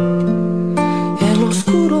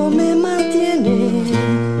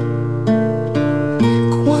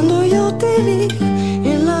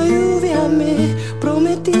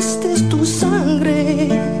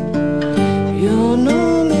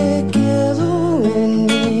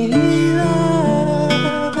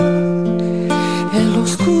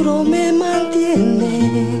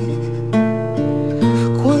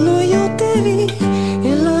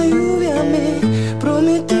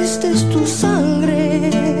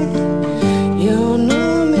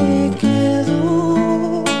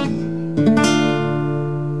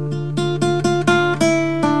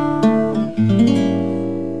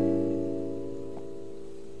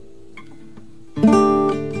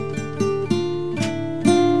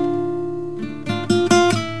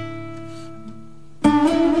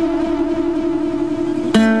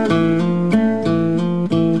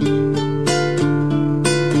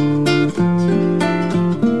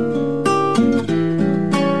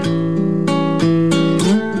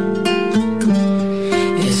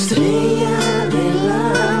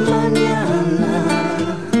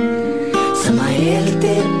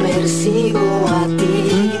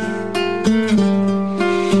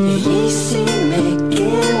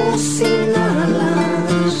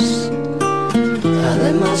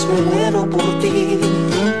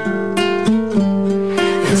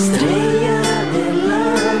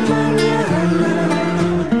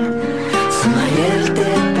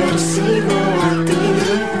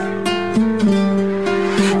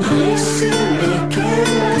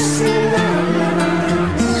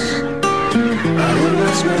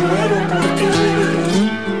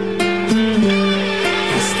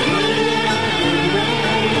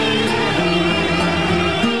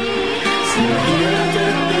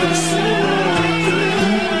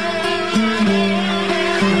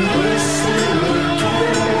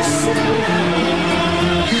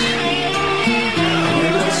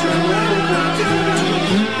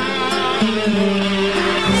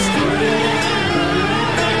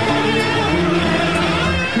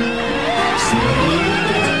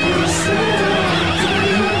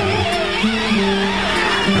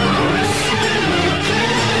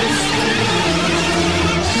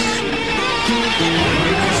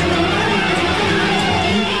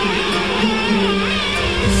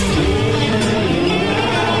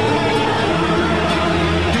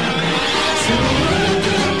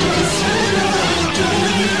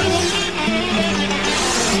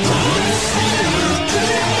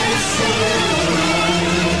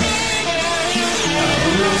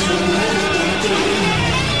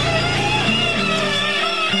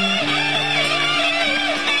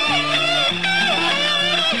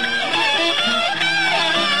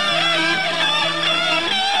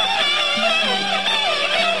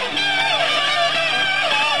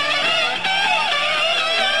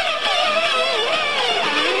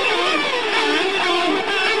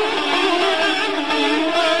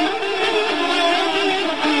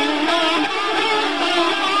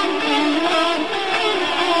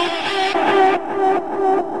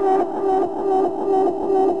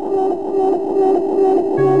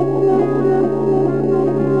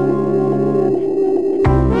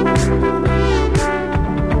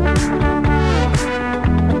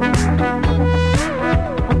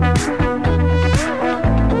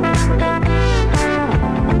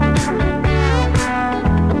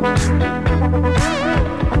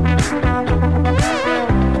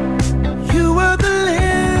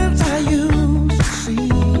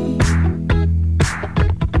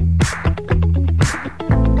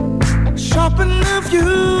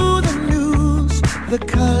the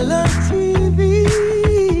color TV.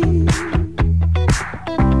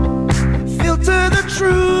 Filter the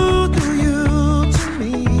truth of you to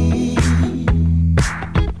me.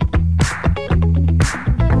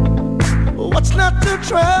 What's not to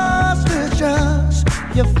trust is just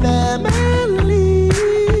your family.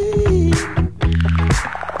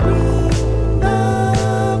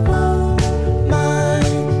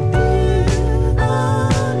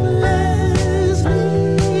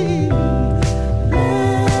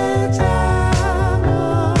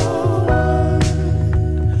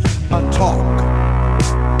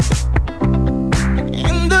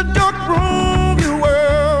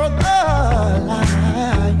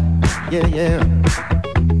 Yeah.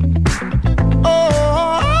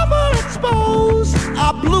 Oh, overexposed.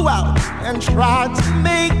 I blew out and tried to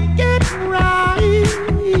make it right.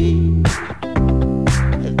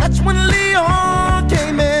 That's when Leon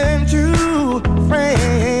came into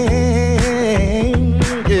frame.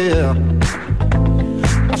 Yeah.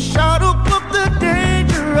 A shadow of the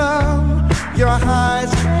danger of your high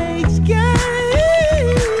stakes game.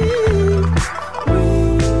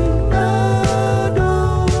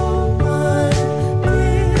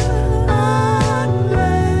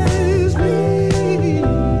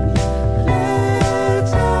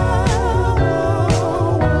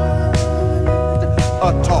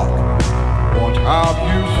 What have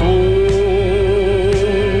you sown?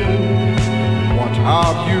 What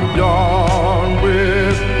have you done with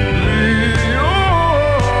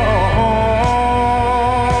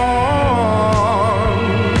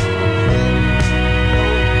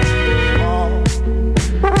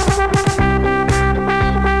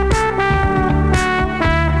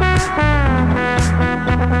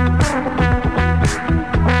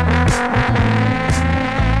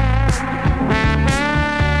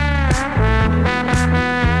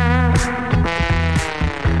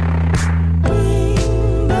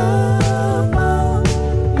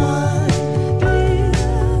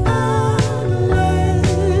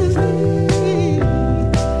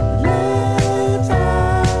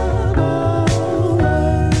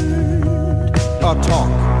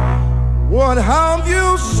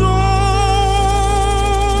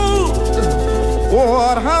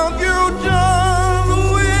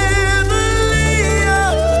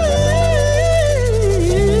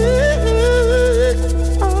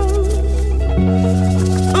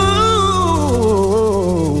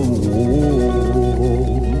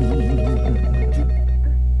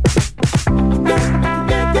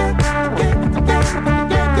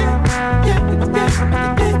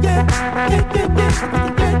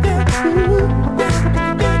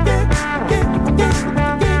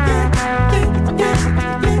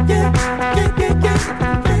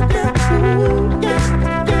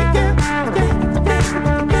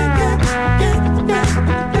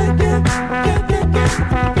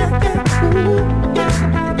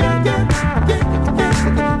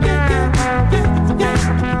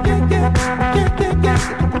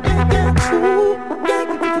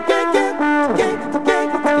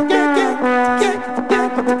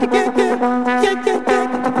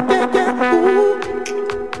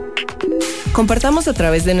Compartamos a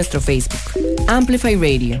través de nuestro Facebook, Amplify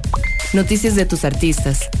Radio. Noticias de tus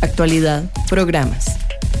artistas, actualidad, programas.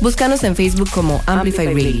 Búscanos en Facebook como Amplify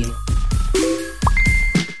Radio.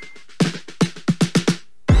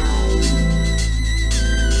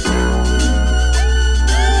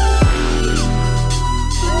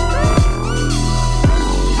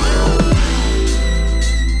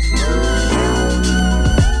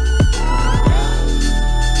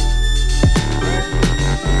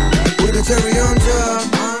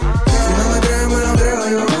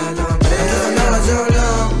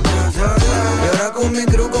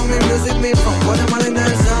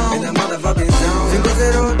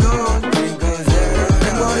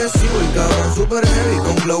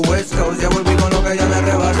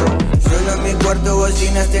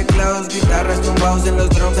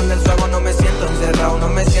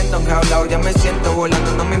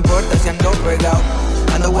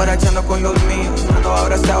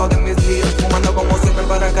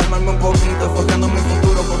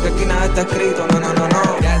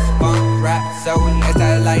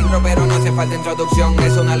 Introducción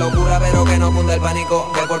es una locura, pero que no cunda el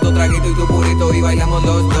pánico. Ve por tu traguito y tu purito y bailamos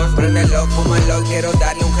los dos. Préndelo, fúmalo, quiero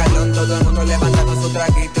darle un jalón. Todo el mundo levantando su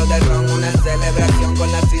traguito de ron. Una celebración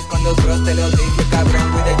con las cis, con los bros. Te lo dije,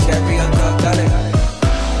 cabrón, with the cherry on top, dale.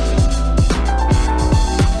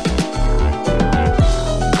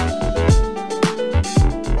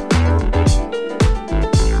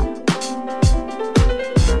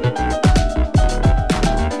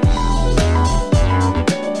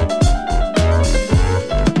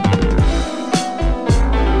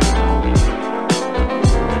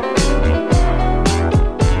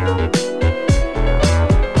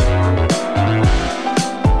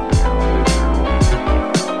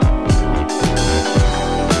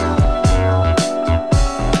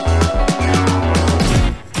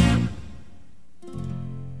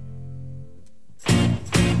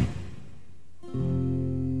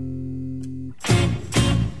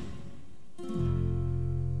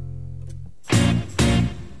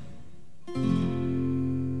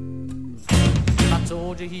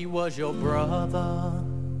 told you he was your brother,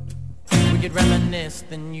 we could reminisce,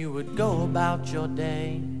 then you would go about your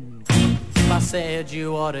day. If I said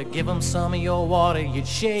you ought to give him some of your water, you'd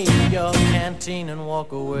shake your canteen and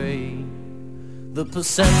walk away. The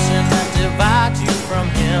perception that divides you from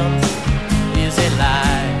him is a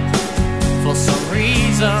lie. For some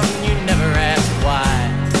reason you never ask why.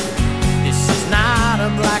 This is not a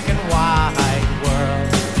black and white world.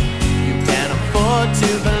 You can't afford to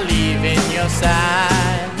believe in your side.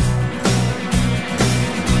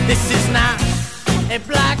 This is not a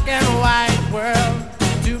black and white world.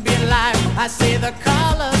 To be alive, I say the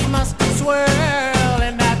colors must swirl,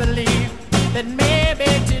 and I believe that maybe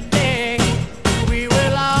today we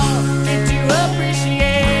will all get to appreciate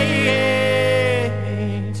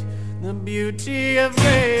the beauty of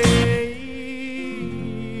grace.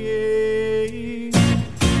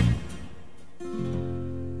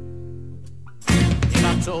 If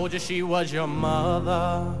I told you she was your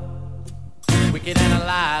mother, we could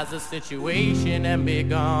analyze the situation and be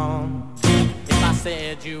gone. If I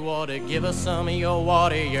said you ought to give her some of your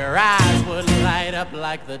water, your eyes would light up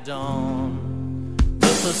like the dawn. The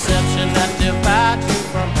perception that divides you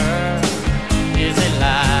from her is a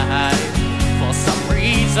lie. For some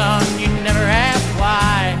reason you never ask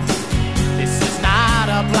why. This is not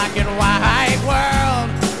a black and white world.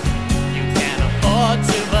 You can't afford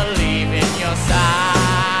to believe in your side.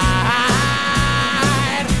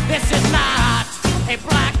 This is not a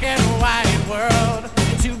black and white world.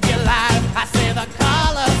 To be alive, I say the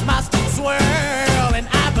colors must swirl, and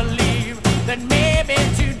I believe that maybe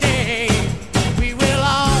today we will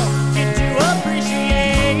all get to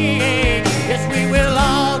appreciate. Yes, we will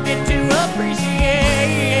all get to appreciate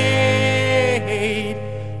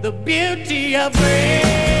the beauty of grace.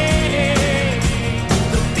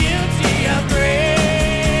 The beauty of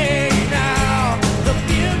grace now. The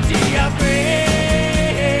beauty of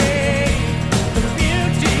grace. The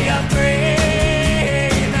beauty of grace.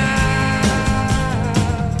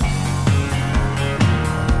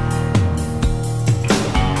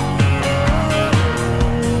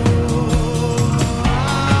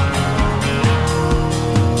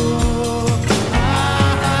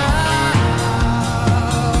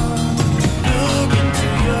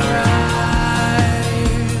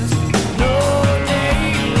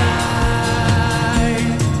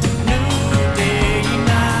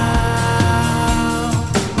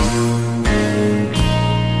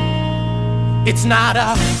 It's not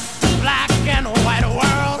a black and white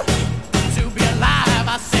world. To be alive,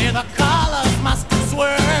 I say the colors must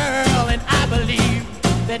swirl, and I believe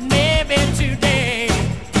that maybe today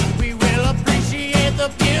we will appreciate the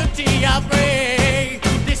beauty of gray.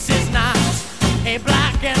 This is not a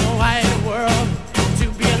black and white world. To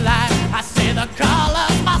be alive, I say the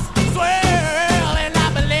colors must swirl, and I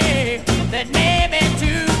believe that maybe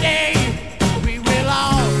today we will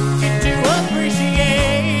all get to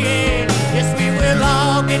appreciate. Yes, we will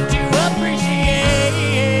all get to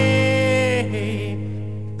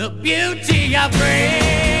appreciate the beauty of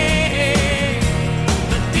grace.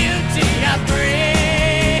 The beauty of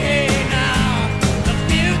grace now. The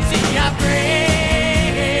beauty of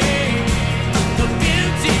grace. The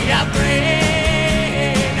beauty of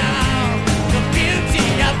grace now. The beauty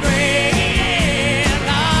of grace,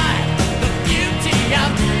 Lord. The beauty of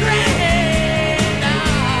grace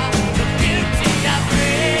now. The beauty of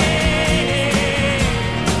grace.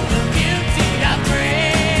 The beauty of grace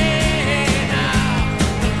now.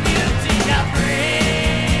 The beauty of grace.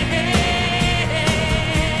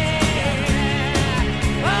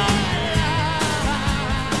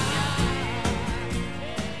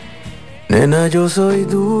 Nena, yo soy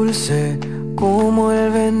dulce como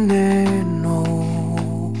el veneno,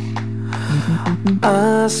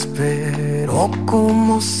 áspero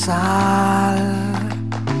como sal.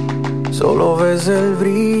 Solo ves el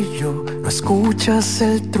brillo, no escuchas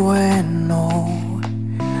el trueno.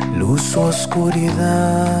 Luz o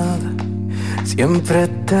oscuridad, siempre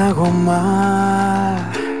te hago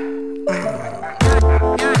mal.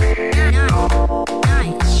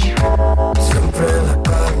 Siempre la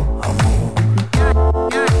cago, amor.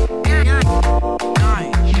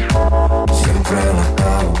 Siempre la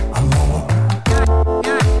cago, amor.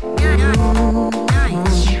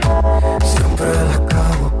 Siempre la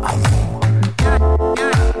cago, amor.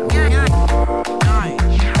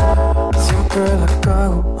 Siempre la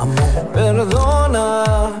cago, amor. Perdona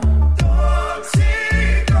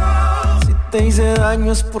si te hice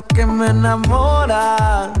daño es porque me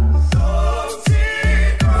enamoras.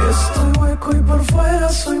 Estoy hueco y por fuera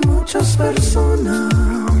soy muchas personas.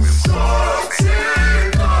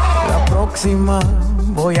 La próxima próxima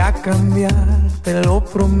voy a cambiar, te lo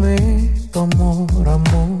prometo, amor,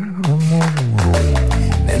 amor, amor.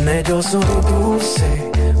 Nene, yo soy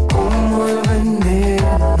dulce como el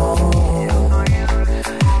veneno,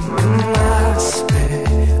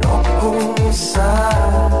 áspero como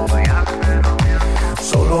sal.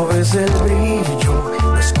 Solo ves el brillo,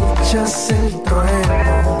 no escuchas el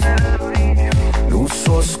trueno. Luz,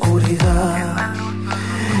 oscuridad,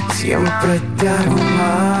 siempre te hago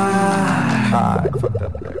mal.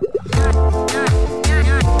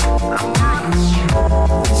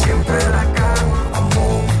 Siempre la cago,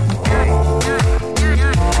 amor.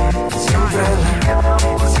 Siempre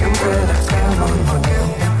la cago, amor.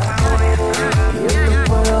 Yo te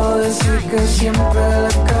puedo decir que siempre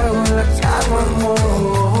la cago,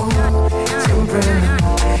 amor. Siempre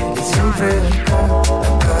la cago,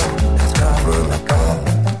 la cago.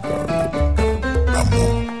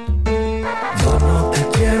 Yo no te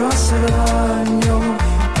quiero hacer daño,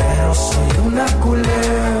 pero soy una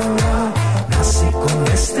culebra. Nací con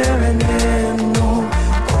este veneno,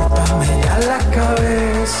 córtame ya la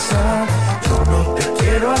cabeza. Yo no te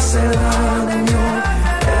quiero hacer daño,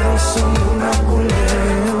 pero soy una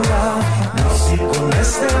culebra. Nací con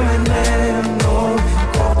este veneno,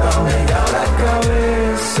 córtame ya la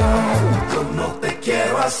cabeza. Yo no te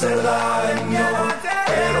quiero hacer daño,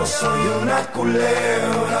 pero soy una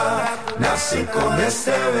culebra. Nací con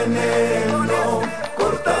este veneno,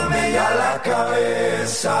 córtame ya la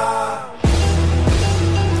cabeza.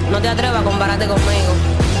 No te atrevas a compararte conmigo.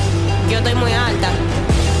 Yo estoy muy alta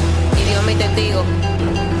y Dios es mi testigo.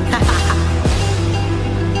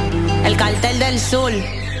 El cartel del sur.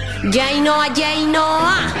 Jainoa,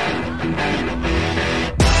 Jainoa.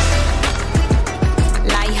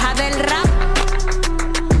 La hija del rap.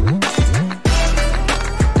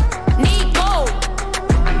 Nico.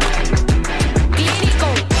 Clínico.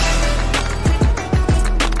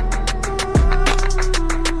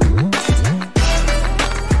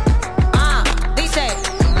 Dice.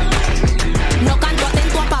 No canto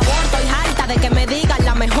atento a pavor, estoy harta de que me digan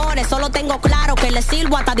las mejores. Solo tengo claro que les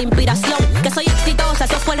sirvo hasta de inspiración. Que soy exitosa,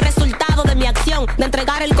 eso fue el resultado de mi acción. De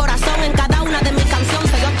entregar el corazón en cada una de mis canciones.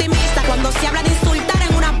 Soy optimista cuando se habla de insultar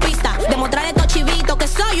en una pista. Demostrar a estos chivitos que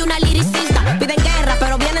soy una liricista. Piden guerra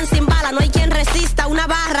pero vienen sin bala, no hay quien resista. Una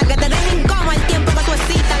barra que te deje en coma el tiempo que tú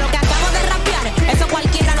existas. Lo que acabo de rapear, eso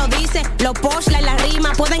cualquiera lo dice. Los punchlines, la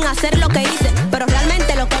rima pueden hacer lo que hice, pero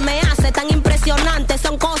realmente lo que me hace tan impresionante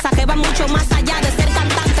son cosas que van mucho más allá de ser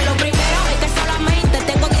cantante. Lo primero es que solamente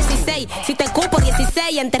tengo 16. Si te cupo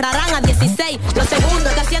 16, enterrarán a 16. Lo segundo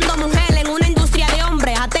es que siendo mujer en una industria de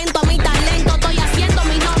hombres, atento a mi talento, estoy haciendo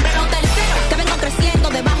mi nombre. Lo tercero, que vengo creciendo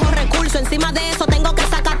de bajos recursos. Encima de eso tengo que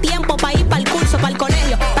sacar tiempo para ir para el curso, para el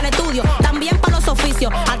colegio, para el estudio, también para los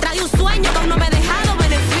oficios. Atrás de un sueño que aún no me he dejado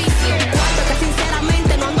beneficio. Cuarto, que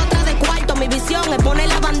sinceramente no ando atrás de cuarto. Mi visión es poner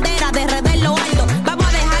la bandera de red en lo alto. Vamos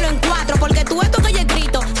a dejarlo en 4, porque tú esto que hay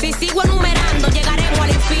escrito, si sigo enumerando llegaremos al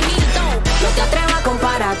infinito. No te atrevas a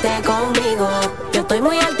compararte conmigo. Yo estoy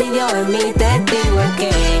muy alto y Dios es mi testigo. Es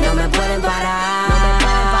que no me pueden parar. No me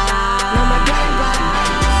pueden parar.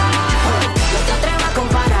 No te atrevas a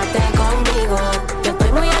compararte conmigo. Yo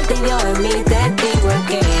estoy muy alto y Dios es mi testigo. Es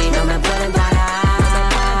que no me pueden parar.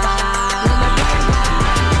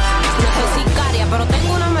 No soy sicaria, pero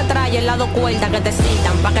tengo una metralla en lado cuerda que te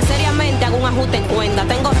citan. Pa' que seriamente haga un ajuste en cuenta.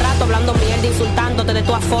 Tengo rato hablando mierda, insultándote de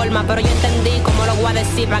todas formas, pero yo entendí cómo lo voy a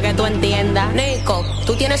decir para que tú entiendas. Nico,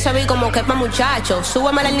 tú tienes ese beat como que pa' muchacho.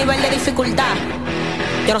 Súbeme el nivel de dificultad.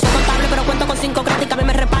 Yo no soy contable, pero cuento con 5 cráticas que a mí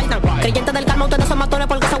me respaldan. Creyentes del karma, ustedes son matones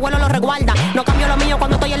porque ese abuelo los resguarda. No cambio lo mío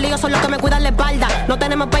cuando estoy en lío, son los que me cuidan la espalda. No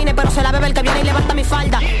tenemos peine, pero se la bebe el que viene y levanta mi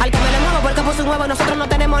falda. Al que me le muevo porque puso un huevo y nosotros no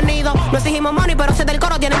tenemos nido. No exigimos money, pero si del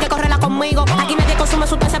coro tienen que correrla conmigo. Aquí nadie consume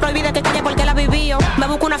sustancia prohibida que calle porque la vivió. Me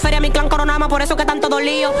busco una feria, mi clan coronamos, por eso que tanto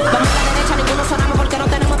dolío. Vamos a la derecha, ninguno sonamos porque no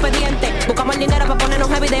tenemos expediente. Buscamos el dinero para ponernos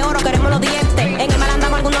heavy de oro, queremos los dientes. En el mal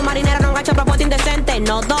andamos algunos marineros, no han hecho propuesta indecente.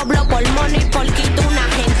 No doblo por money, por quito una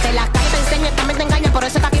gente. La calle te enseña, también te engaña, por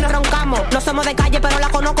eso es que aquí nos roncamos. No somos de calle, pero la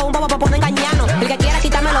conozco un bobo para poder engañarnos. El que quiera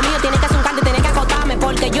quitarme lo mío tiene que hacer un canto y tiene que acotarme,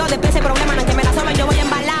 porque yo después ese problema en que me la soben yo voy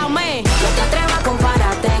embalado, me. No te atrevas a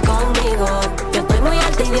compararte conmigo. Yo estoy muy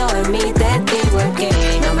alto y Dios es mi testigo. Es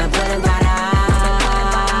que no me pueden parar.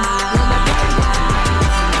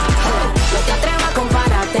 No te atrevas a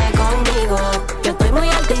compararte conmigo. Yo estoy muy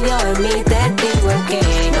alto y Dios es mi testigo.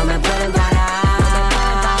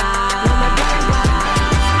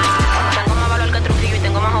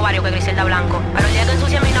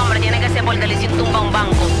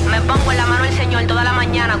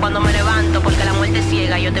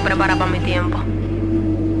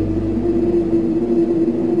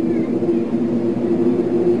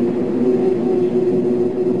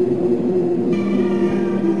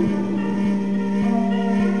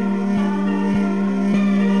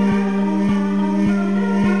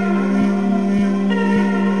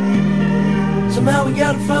 Somehow we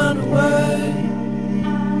gotta find a way.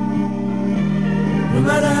 No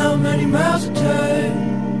matter how many miles it takes.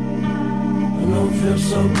 I know it feels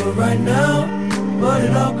so good right now, but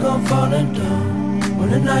it all come falling down.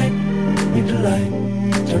 When the night meet the light,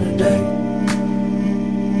 turn the day.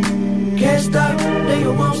 Can't stop, then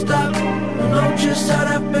you won't stop. I know just how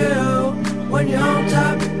that feel. When you're on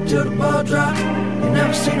top, till the ball drop. You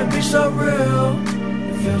never seen it be so real.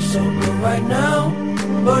 It feels so good right now,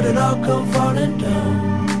 but it all come falling down.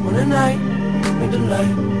 When the night meet the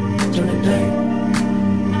light, turn the day.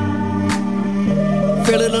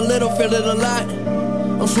 Feel it a little, feel it a lot.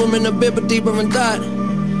 I'm swimming a bit, but deeper in thought.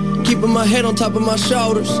 Keeping my head on top of my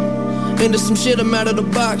shoulders. Into some shit, I'm out of the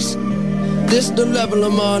box. This the level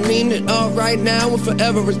I'm on, need it all right now and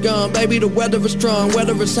forever is gone. Baby, the weather is strong,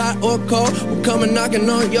 whether it's hot or cold, we're coming knocking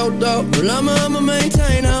on your door. Well, I'ma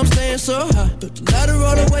maintain, I'm staying so high. Put the ladder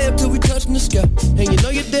all the way up till we touching the sky. And you know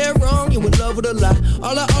you're dead wrong, you in love with a lie.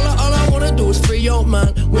 All I wanna do is free your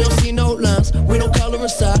mind. We don't see no lines, we don't color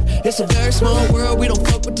inside. It's a very small world, we don't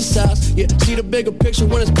fuck with the size. Yeah, see the bigger picture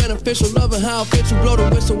when it's beneficial. Loving how it fits you, blow the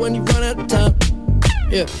whistle when you run out of time.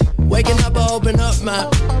 Yeah, waking up, I open up my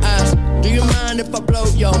eyes. Do you mind if I blow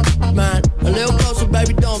your mind? A little closer,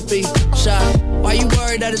 baby, don't be shy. Why you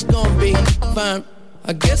worried that it's gonna be fine?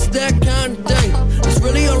 I guess that kind of day, that's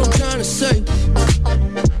really all I'm trying to say.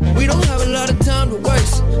 We don't have a lot of time to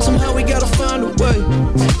waste. Somehow we gotta find a way.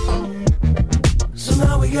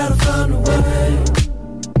 Somehow we gotta find a way.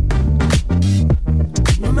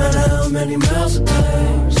 No matter how many miles it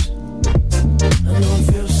takes. I know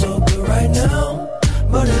it feels so good right now,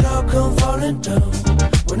 but it all come falling down.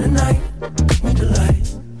 When the night meet the light,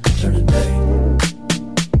 turn the day.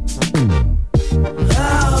 I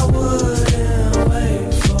wouldn't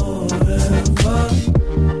wait forever.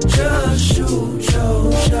 Just shoot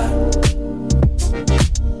your shot.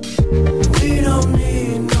 We don't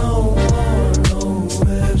need no more, no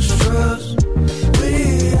extras. We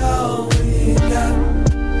all we got.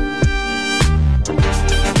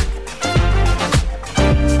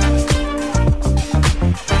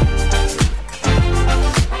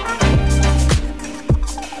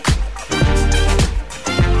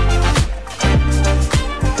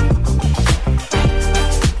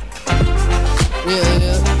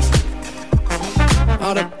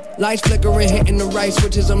 Lights flickering, hitting the right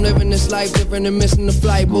switches. I'm living this life different and missing the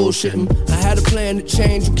flight, bullshitting. I had a plan to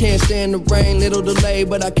change, you can't stand the rain. Little delay,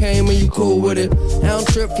 but I came and you cool with it. I don't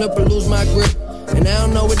trip, flip or lose my grip. And I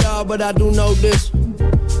don't know it all, but I do know this.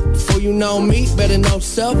 Before you know me, better know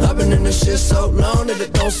self. I've been in this shit so long that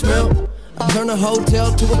it don't smell. I turn a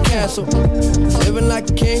hotel to a castle. Living like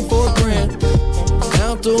a king for a grand. I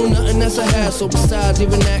don't do nothing that's a hassle. Besides,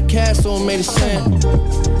 even that castle made of sand.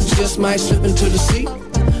 Just might slip into the sea.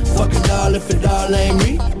 Fuck it all if it all ain't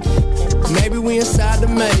me. Maybe we inside the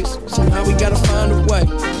maze. Somehow we gotta find a way.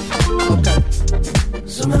 Okay.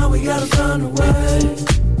 Somehow we gotta find a way.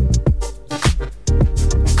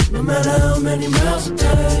 No matter how many miles it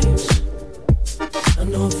takes. I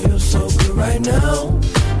know it feels so good right now,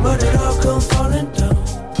 but it all come falling down.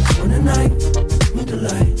 When the night meet the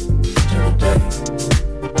light, turn the day.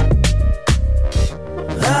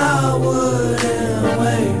 I wouldn't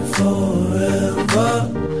wait forever.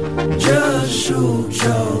 Just shoot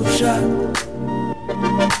your shot.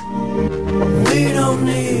 We don't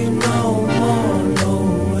need no more, no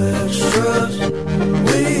extras.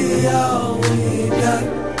 We all we got.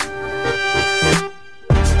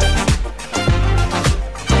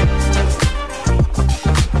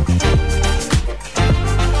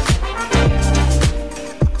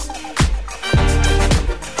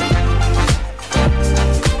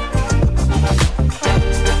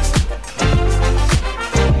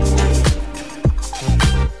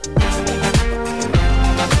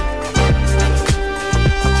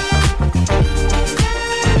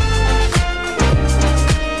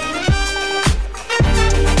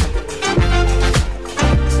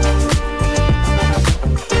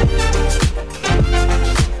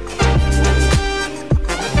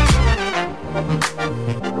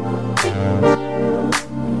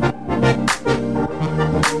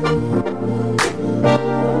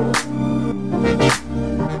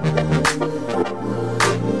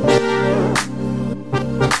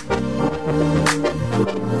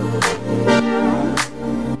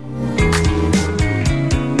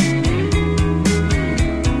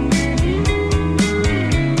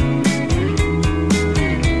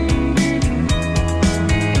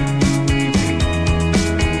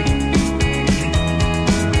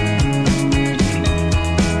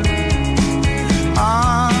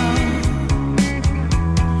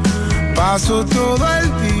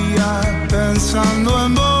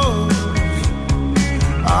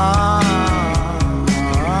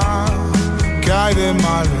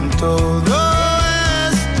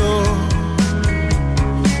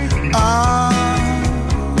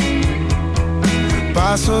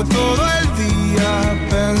 Paso todo el día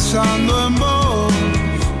pensando en vos.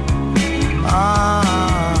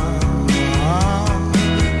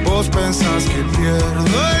 Vos pensás que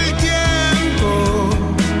pierdo el tiempo.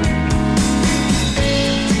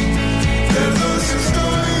 Perdón si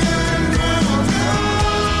estoy de nuevo acá.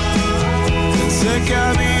 Pensé que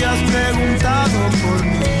habías preguntado por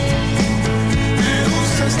mí. Me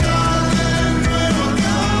gusta estar de nuevo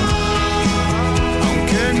acá.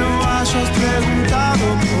 Aunque no hayas preguntado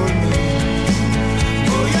por mí,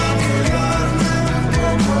 voy a quedarme un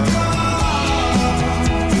poco acá.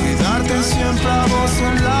 Cuidarte siempre a vos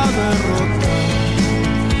en la derrota.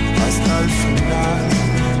 Hasta el final,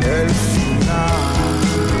 el final.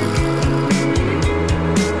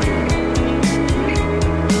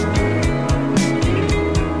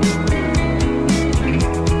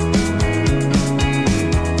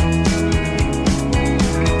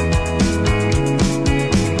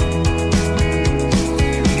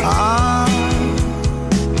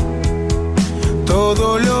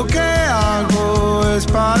 Todo lo que hago es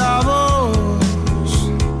para vos.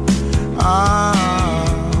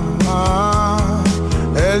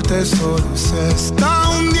 El tesoro se está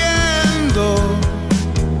hundiendo.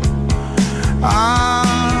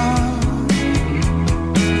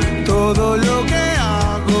 Todo lo que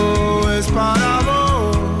hago es para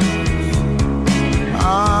vos.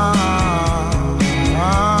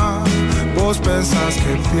 Vos pensás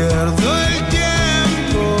que pierdo el tiempo.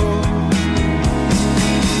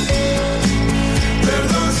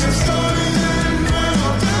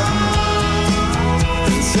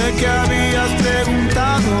 Sé que habías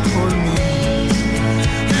preguntado por mí.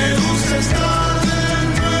 Me gusta estar de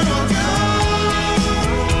nuevo acá.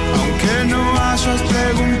 Aunque no hayas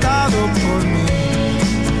preguntado por mí,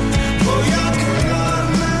 voy a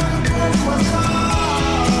quedarme un poco acá.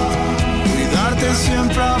 Cuidarte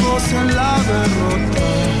siempre a vos en la derrota.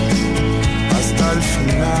 Hasta el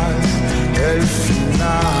final, el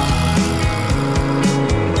final.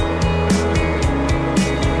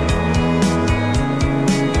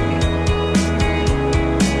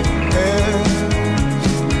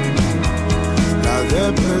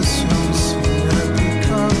 Depresión sin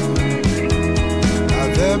réplica, la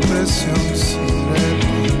depresión sin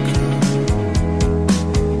réplica.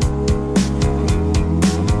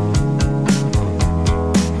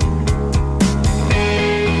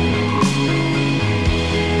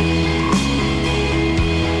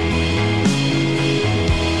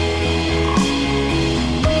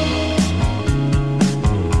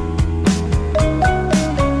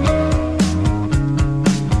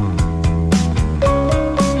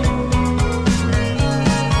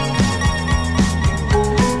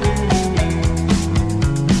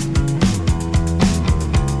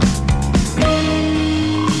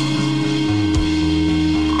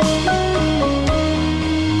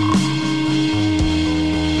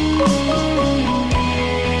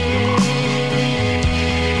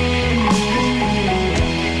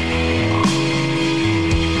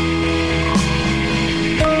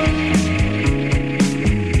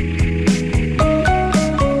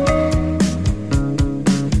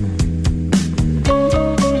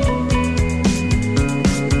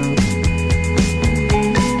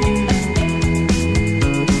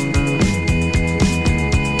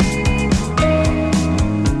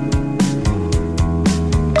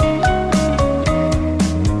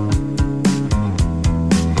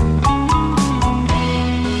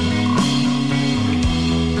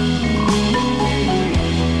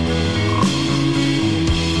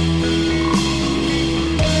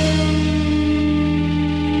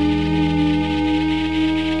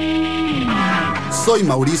 Soy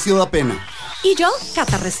Mauricio da Pena. Y yo,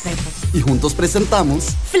 Cata Restrepo. Y juntos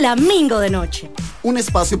presentamos Flamingo de Noche. Un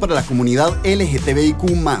espacio para la comunidad LGTBIQ+.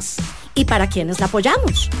 Y para quienes la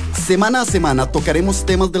apoyamos. Semana a semana tocaremos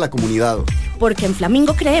temas de la comunidad. Porque en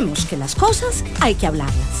Flamingo creemos que las cosas hay que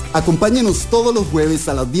hablarlas. Acompáñenos todos los jueves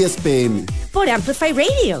a las 10 p.m. Por Amplify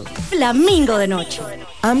Radio, Flamingo de Noche.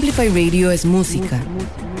 Amplify Radio es música,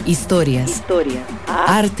 historias,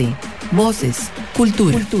 arte, voces,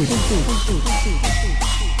 cultura.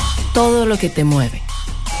 Todo lo que te mueve.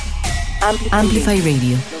 Amplify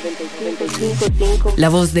Radio. La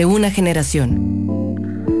voz de una generación.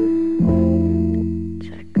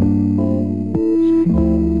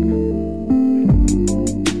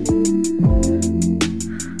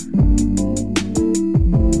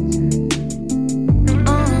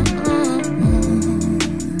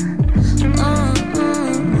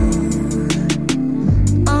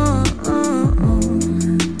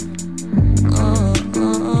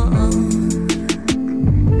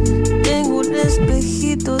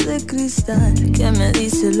 Que me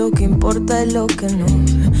dice lo que importa es lo creo que no.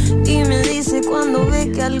 Y me dice cuando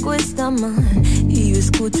ve que algo está mal. Y yo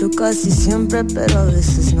escucho casi siempre, pero a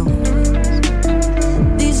veces no.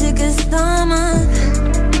 Dice que está mal.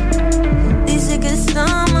 Dice que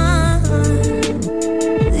está mal.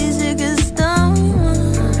 Dice que está mal.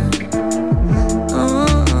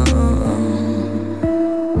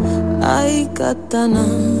 Ay, katana.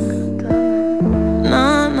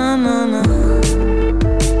 Na, na, na, na.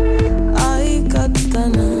 Ay,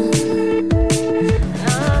 katana.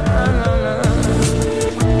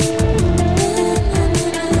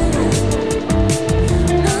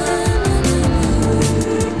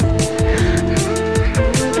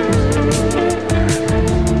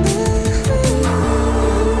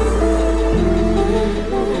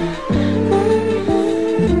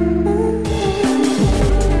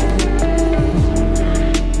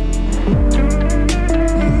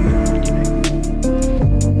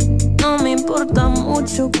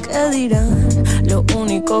 ¿Qué dirán? Lo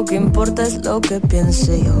único que importa es lo que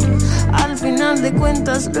piense yo. Al final de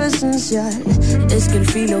cuentas lo esencial es que el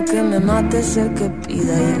filo que me mate es el que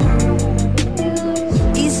pida yo.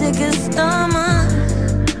 Y sé que está mal,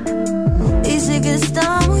 y sé que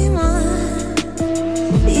está muy mal,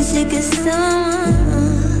 y sé que está mal,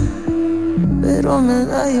 pero me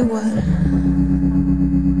da igual.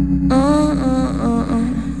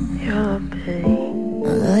 Yo lo pedí,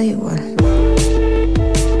 me da igual.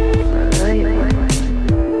 Ay,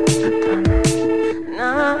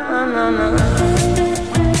 katana.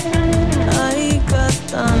 Ay,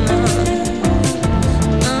 katana.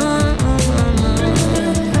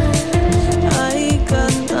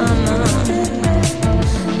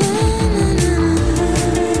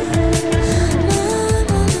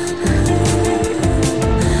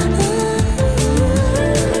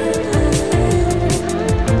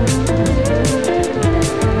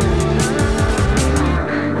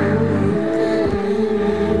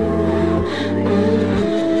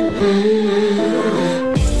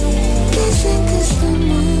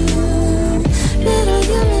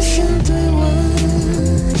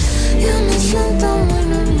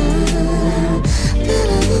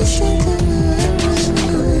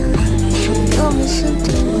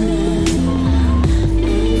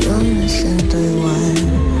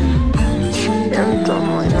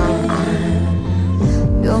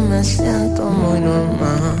 Me siento muy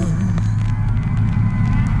normal.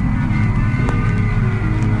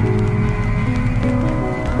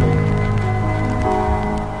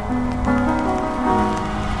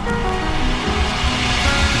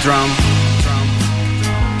 Drum.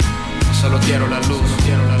 Solo quiero la luz.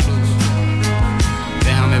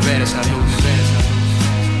 Déjame ver esa luz.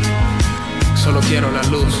 Solo quiero la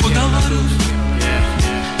luz.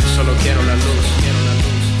 Solo quiero la luz.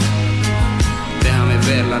 Déjame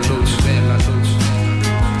ver la luz,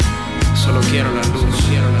 Solo quiero la luz,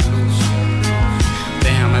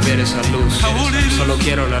 Déjame ver esa luz. Solo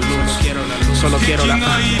quiero la luz, Solo quiero la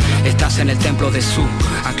paz. Estás en el templo de Su.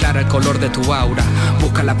 Aclara el color de tu aura.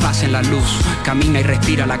 Busca la paz en la luz. Camina y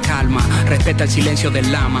respira la calma. Respeta el silencio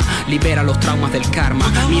del lama. Libera los traumas del karma.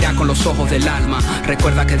 Mira con los ojos del alma.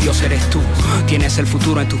 Recuerda que Dios eres tú. Tienes el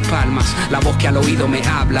futuro en tus palmas. La voz que al oído me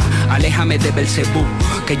habla. Aléjame de Belcebú,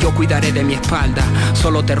 que yo cuidaré de mi espalda.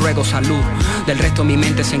 Solo te ruego salud. Del resto mi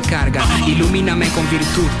mente se encarga. Ilumíname con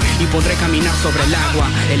virtud y podré caminar sobre el agua.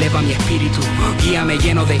 Eleva mi espíritu. Guíame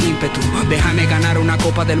lleno de ímpetu. Déjame ganar una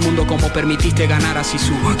copa del mundo como permitiste ganar a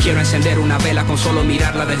Sisu. Quiero encender una vela con solo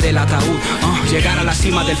mirarla desde el ataúd. Llegar a la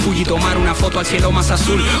cima del Fuji y tomar una foto al cielo más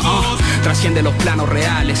azul. Trasciende los planos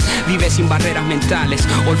reales. Vive sin barreras mentales.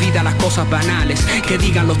 Olvida las cosas banales que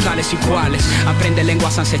digan los tales y cuales. Aprende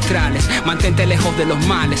lenguas ancestrales. Mantente lejos de los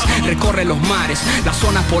males. Recorre los mares, las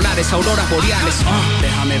zonas polares, auroras boreales.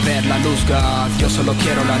 Déjame ver la luz, God. Yo solo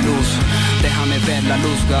quiero la luz. Déjame ver la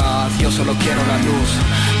luz, God. Yo solo quiero la luz.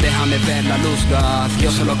 Déjame ver la luz, God.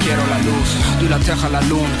 Yo solo quiero la luz. Du la teja la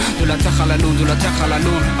luz, du la teja la luz, du la teja la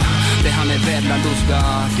luz. Déjame ver la luz,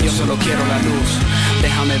 God. Yo solo quiero la luz.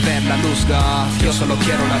 Déjame ver la luz, God. Yo solo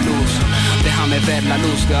quiero la luz. Déjame ver la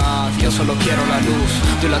luz, God. Yo solo quiero la luz.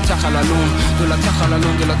 Du la teja la luz, du la teja la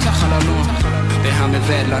luz, du la teja la luz. Déjame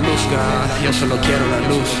ver la luz, God. Yo solo quiero la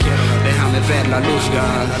luz. Déjame ver la luz,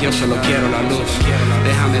 God. Yo solo quiero la luz.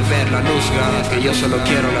 Déjame ver la luz, God. Que yo solo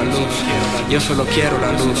quiero la luz. Yo solo quiero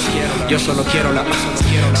la luz. Yo solo quiero la...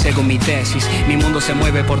 Según mi tesis, mi mundo se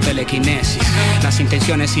mueve por telequinesis. Las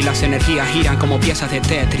intenciones y las energías giran como piezas de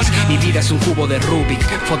Tetris. Mi vida es un cubo de Rubik.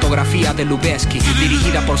 Fotografía de Lubeski,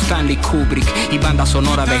 dirigida por Stanley Kubrick. Y banda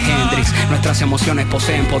sonora de Hendrix. Nuestras emociones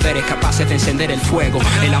poseen poderes capaces de encender el fuego.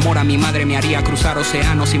 El amor a mi madre me haría cruzar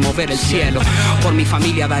océanos y mover el cielo. Por mi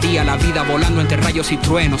familia daría la vida volando entre rayos y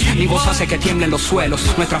truenos. Mi voz hace que tiemblen los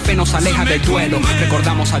suelos, nuestra fe nos aleja del duelo.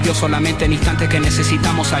 Recordamos a Dios solamente en instantes que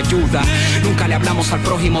necesitamos ayuda. Nunca le hablamos al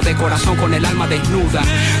prójimo de corazón con el alma desnuda.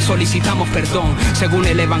 Solicitamos perdón según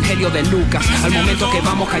el evangelio de Lucas. Al momento que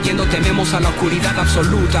vamos cayendo tememos a la oscuridad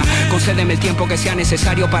absoluta. Concédeme el tiempo que sea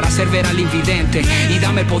necesario para hacer ver al invidente, y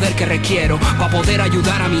dame el poder que requiero para poder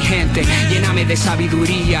ayudar a mi gente. Lléname de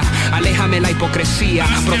sabiduría, aléjame la hipocresía,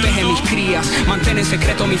 protege mis crías, mantén en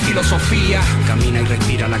secreto mi filosofía. Camina y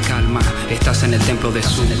respira la calma, estás en el templo de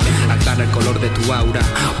Su. Aclara el color de tu aura,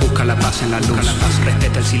 busca la paz en la luz.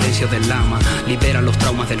 Respeta el silencio del lama, libera los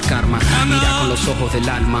traumas del karma. Mira con los ojos del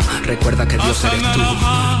alma, recuerda que Dios eres tú.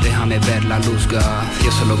 Déjame ver la luz, God,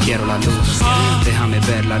 yo solo quiero la luz. Déjame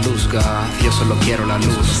ver la luz, God, yo solo quiero la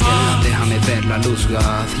luz. Déjame ver la luz,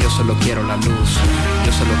 God, yo solo quiero la luz.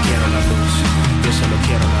 Yo solo quiero la luz, yo solo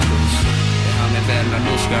quiero la luz. Déjame ver la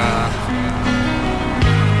luz, God.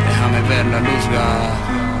 Déjame ver la luz, God.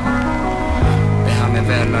 Déjame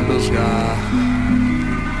ver la luz, God.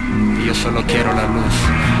 Y yo solo quiero la luz,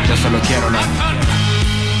 yo solo quiero la luz.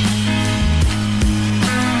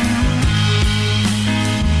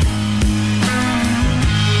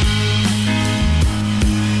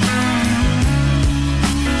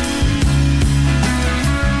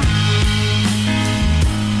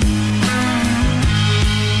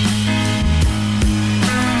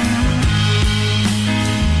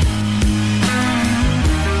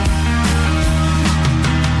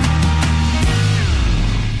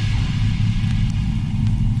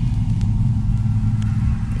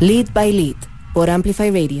 Lead by Lead, por Amplify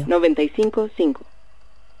Radio 95.5.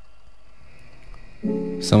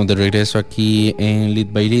 Estamos de regreso aquí en Lead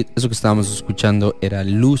by Lead. Eso que estábamos escuchando era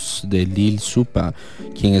Luz de Lil Supa,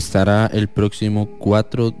 quien estará el próximo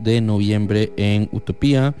 4 de noviembre en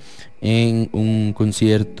Utopía, en un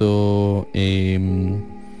concierto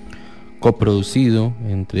coproducido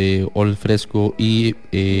entre All Fresco y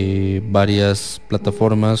varias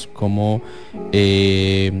plataformas como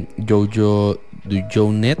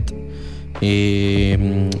JoJoNet.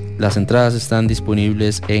 Las entradas están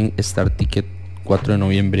disponibles en Star Ticket. 4 de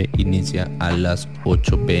noviembre inicia a las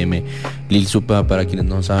 8 p.m. Lil Supa, para quienes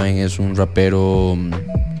no saben, es un rapero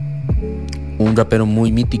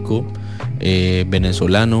muy mítico,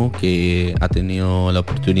 venezolano, que ha tenido la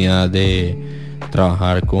oportunidad de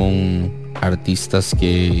trabajar con artistas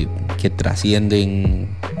que trascienden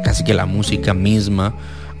casi que la música misma,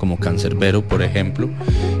 como Cancerbero, por ejemplo.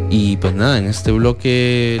 Y pues nada, en este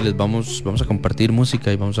bloque les vamos a compartir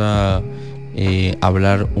música y vamos a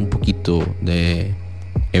hablar un poquito de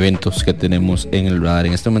eventos que tenemos en el radar.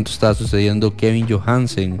 En este momento está sucediendo Kevin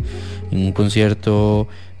Johansen en un concierto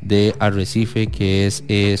de Arrecife que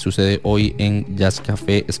sucede hoy en Jazz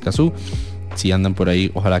Café Escazú. Si andan por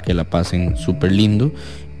ahí, ojalá que la pasen súper lindo.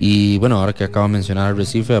 Y bueno, ahora que acabo de mencionar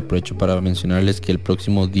Arrecife, aprovecho para mencionarles que el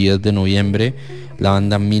próximo 10 de noviembre la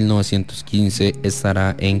banda 1915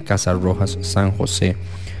 estará en Casa Rojas, San José.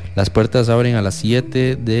 Las puertas abren a las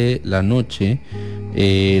 7 de la noche.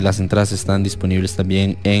 Las entradas están disponibles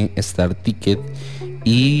también en Star Ticket.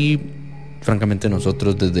 Y francamente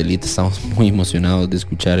nosotros desde Elite estamos muy emocionados de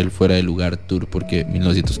escuchar el Fuera de Lugar Tour, porque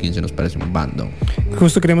 1915 nos parece un bandón.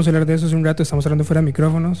 Justo queremos hablar de eso hace un rato, estamos hablando fuera de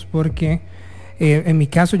micrófonos, porque en mi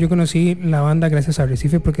caso yo conocí la banda gracias a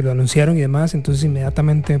Recife porque lo anunciaron y demás, entonces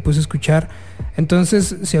inmediatamente me puse a escuchar.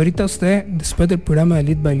 Entonces, si ahorita usted, después del programa de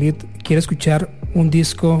Lead by Lead, quiere escuchar un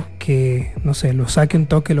disco que, no sé, lo saque un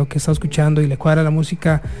toque lo que está escuchando y le cuadra la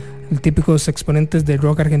música, el típicos exponentes del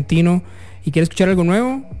rock argentino, y quiere escuchar algo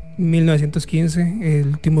nuevo, 1915, el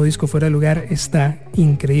último disco Fuera de Lugar, está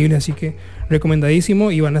increíble, así que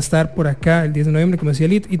recomendadísimo. Y van a estar por acá el 10 de noviembre, como decía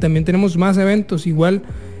Lead, y también tenemos más eventos igual,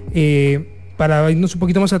 para irnos un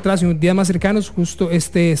poquito más atrás y un día más cercanos. Justo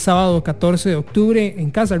este sábado 14 de octubre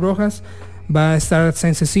en Casa Rojas va a estar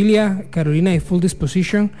Saint Cecilia, Carolina y Full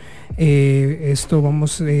Disposition. Esto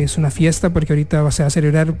es una fiesta porque ahorita se va a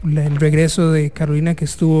celebrar el regreso de Carolina, que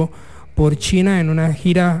estuvo por China en una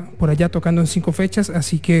gira por allá tocando en 5 fechas,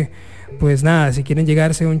 así que pues nada, si quieren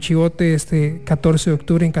llegarse a un chivote este 14 de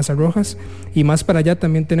octubre en Casa Rojas. Y más para allá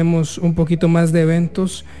también tenemos un poquito más de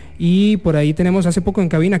eventos, y por ahí tenemos hace poco en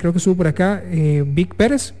cabina, creo que estuvo por acá Vic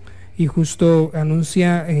Pérez, y justo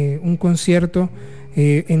anuncia un concierto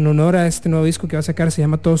en honor a este nuevo disco que va a sacar, se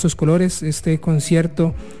llama Todos sus colores. Este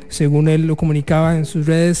concierto, según él lo comunicaba en sus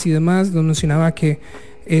redes y demás, nos mencionaba que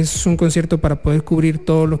es un concierto para poder cubrir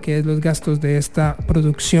todo lo que es los gastos de esta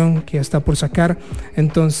producción que está por sacar.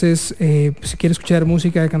 Entonces, si quiere escuchar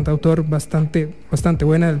música de cantautor bastante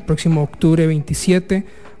buena, el próximo octubre 27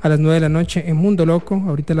 a las 9 de la noche en Mundo Loco.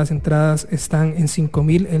 Ahorita las entradas están en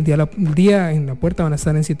 5,000, el día en la puerta van a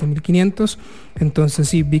estar en 7,500. Entonces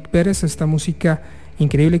sí, Vic Pérez, esta música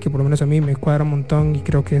increíble que por lo menos a mí me cuadra un montón y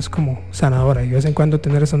creo que es como sanadora, y de vez en cuando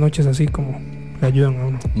tener esas noches así como le ayudan a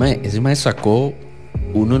uno. Ese mae sacó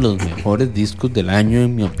uno de los mejores discos del año,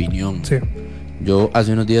 en mi opinión. Sí. Yo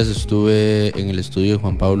hace unos días estuve en el estudio de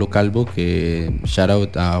Juan Pablo Calvo, que shout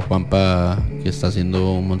out a Juanpa, que está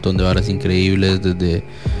haciendo un montón de varas increíbles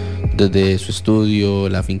desde su estudio,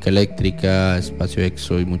 la finca eléctrica, Espacio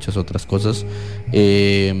Exo y muchas otras cosas.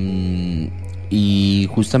 Y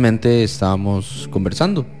justamente estábamos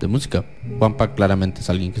conversando de música. Juanpa claramente es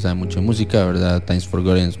alguien que sabe mucho de música, ¿verdad? Times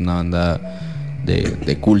Forgotten es una banda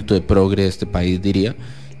de culto, de progre de este país, diría.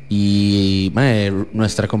 Y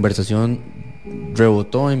nuestra conversación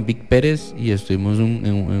rebotó en Vic Pérez y estuvimos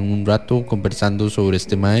en un rato conversando sobre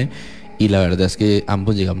este mae, y la verdad es que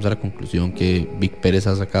ambos llegamos a la conclusión que Vic Pérez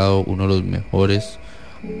ha sacado uno de los mejores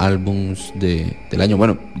álbums del año.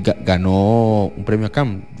 Bueno, ganó un premio a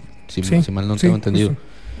Cam, si mal no tengo entendido. Justo.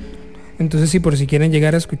 Entonces sí, por si quieren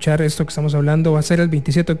llegar a escuchar esto que estamos hablando, va a ser el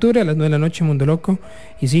 27 de octubre a las 9 de la noche en Mundo Loco.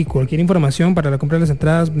 Y sí, cualquier información para la compra de las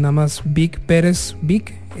entradas, nada más Vic Pérez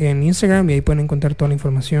Vic en Instagram, y ahí pueden encontrar toda la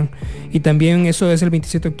información. Y también eso es el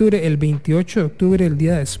 27 de octubre. El 28 de octubre, el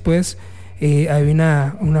día después, hay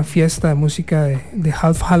una fiesta de música de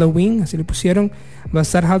Half Halloween, así le pusieron. Va a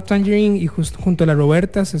estar Half Tangerine y justo junto a las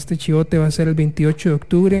Robertas. Este chivote va a ser el 28 de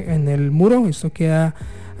octubre en el Muro. Esto queda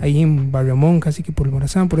ahí en Barriamón, casi que por el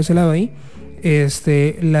Morazán, por ese lado ahí. Es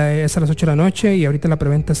a las 8 de la noche, y ahorita la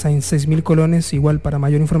preventa está en 6,000 colones. Igual, para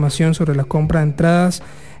mayor información sobre la compra de entradas,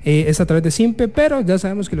 es a través de Simpe, pero ya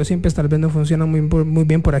sabemos que los Simpes tal vez no funcionan muy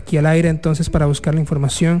bien por aquí al aire. Entonces, para buscar la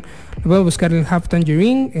información, lo voy a buscar el Half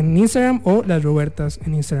Tangerine en Instagram o las Robertas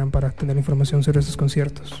en Instagram para tener información sobre estos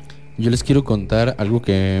conciertos. Yo les quiero contar algo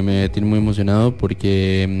que me tiene muy emocionado,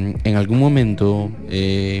 porque en algún momento,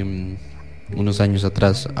 unos años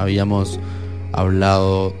atrás, habíamos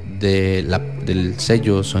hablado del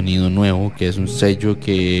sello Sonido Nuevo, que es un sello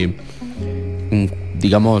que,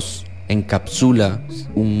 digamos, encapsula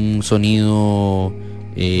un sonido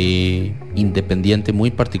independiente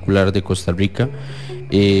muy particular de Costa Rica,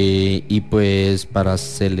 y pues para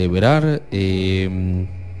celebrar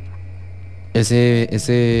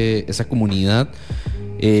esa comunidad,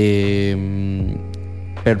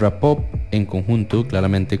 Perra Pop, en conjunto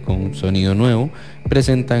claramente con Sonido Nuevo,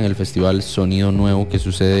 presentan el festival Sonido Nuevo, que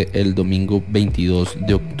sucede el domingo 22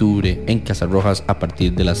 de octubre en Casarrojas a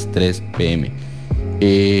partir de las 3 p.m.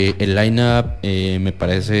 El line-up me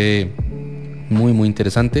parece muy muy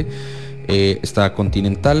interesante. Está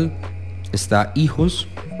Continental, está Hijos,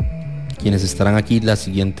 quienes estarán aquí la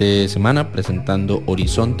siguiente semana presentando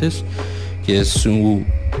Horizontes, que es su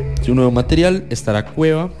nuevo material. Estará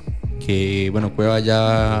Cueva, que bueno, Cueva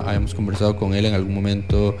ya habíamos conversado con él en algún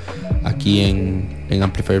momento aquí en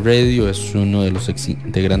Amplify Radio, es uno de los ex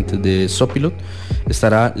integrantes de Sopilot.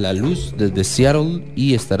 Estará La Luz desde Seattle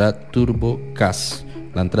y estará Turbo Cas.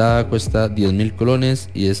 La entrada cuesta 10,000 colones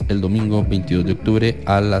y es el domingo 22 de octubre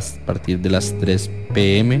a partir de las 3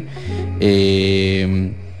 p.m.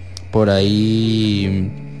 Por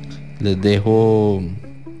ahí les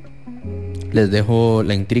dejo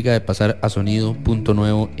la intriga de pasar a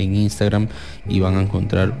Sonido.nuevo en Instagram, y van a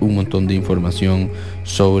encontrar un montón de información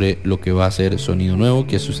sobre lo que va a ser Sonido Nuevo,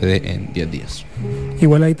 que sucede en 10 días.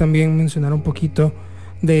 Igual ahí también mencionar un poquito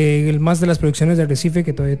de más de las producciones de Arrecife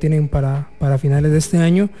que todavía tienen para finales de este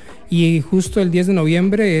año. Y justo el 10 de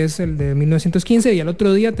noviembre es el de 1915, y al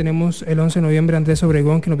otro día tenemos el 11 de noviembre Andrés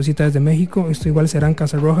Obregón, que nos visita desde México. Esto igual será en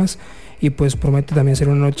Casarrojas y pues promete también ser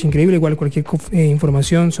una noche increíble. Igual cualquier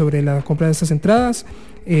información sobre la compra de estas entradas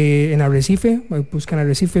en Arrecife, buscan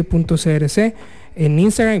arrecife.crc en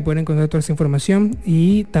Instagram y pueden encontrar toda esta información.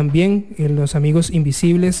 Y también los amigos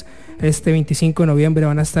Invisibles este 25 de noviembre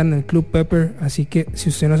van a estar en el Club Pepper, así que si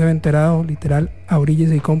usted no se había enterado, literal,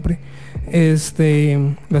 abríllese y compre.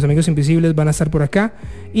 Los amigos Invisibles van a estar por acá.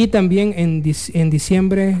 Y también en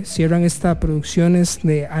diciembre cierran estas producciones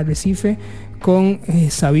de Arrecife con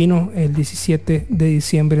Sabino el 17 de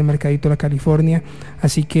diciembre en Mercadito La California.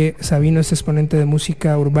 Así que Sabino es exponente de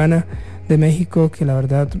música urbana de México, que la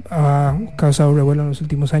verdad ha causado revuelo en los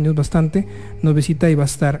últimos años bastante. Nos visita y va a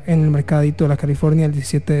estar en el Mercadito La California el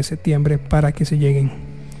 17 de septiembre para que se lleguen.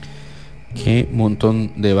 Qué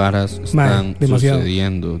montón de varas están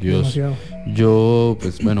sucediendo, Dios. Demasiado. Yo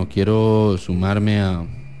pues bueno, quiero sumarme a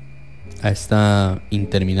esta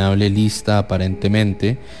interminable lista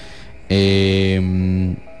aparentemente,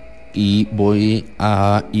 y voy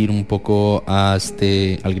a ir un poco al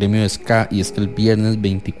gremio de ska, y es que el viernes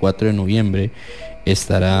 24 de noviembre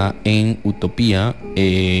estará en Utopía,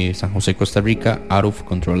 San José, Costa Rica, Out of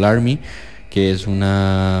Control Army, que es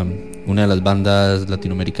una de las bandas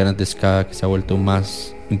latinoamericanas de ska que se ha vuelto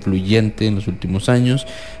más influyente en los últimos años.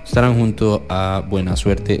 Estarán junto a Buena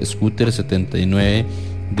Suerte Scooter 79,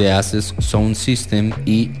 The Access Sound System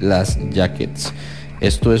y Las Jackets.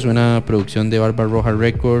 Esto es una producción de Barbarroja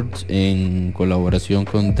Records en colaboración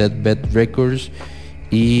con Deathbed Records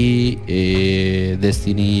y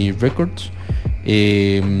Destiny Records.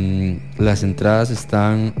 Las entradas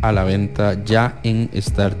están a la venta ya en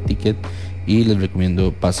Star Ticket y les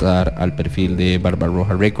recomiendo pasar al perfil de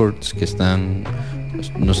Barbarroja Records, que están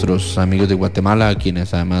nuestros amigos de Guatemala, a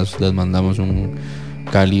quienes además les mandamos un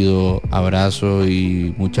cálido abrazo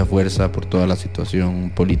y mucha fuerza por toda la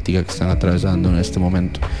situación política que están atravesando en este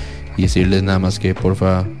momento, y decirles nada más que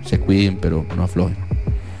porfa se cuiden pero no aflojen.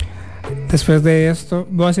 Después de esto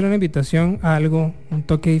voy a hacer una invitación a algo, un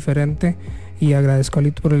toque diferente, y agradezco a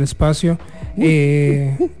Lito por el espacio.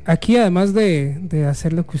 Aquí, además de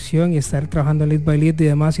hacer locución y estar trabajando lead by lead y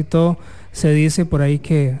demás y todo, se dice por ahí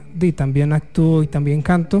que también actúo y también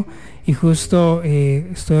canto, y justo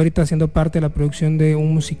estoy ahorita haciendo parte de la producción de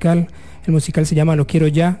un musical. El musical se llama Lo Quiero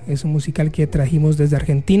Ya, es un musical que trajimos desde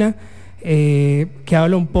Argentina, que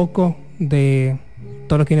habla un poco de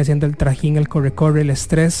todo lo que viene siendo el trajín, el corre-corre, el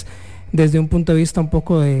estrés, desde un punto de vista un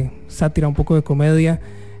poco de sátira, un poco de comedia,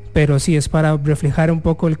 pero sí es para reflejar un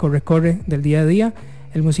poco el corre-corre del día a día.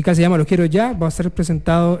 El musical se llama Lo Quiero Ya, va a estar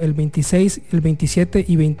presentado el 26, el 27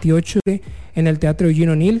 y 28 en el Teatro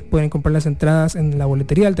Eugene O'Neill. Pueden comprar las entradas en la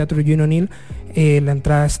boletería del Teatro Eugene O'Neill. La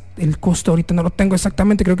entrada, el costo ahorita no lo tengo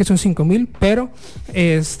exactamente, creo que son 5,000, pero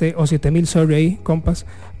o 7,000, sorry ahí, compas.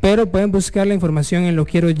 Pero pueden buscar la información en Lo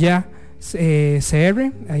Quiero Ya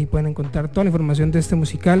CR, ahí pueden encontrar toda la información de este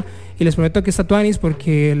musical, y les prometo que está tuanis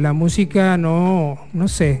porque la música no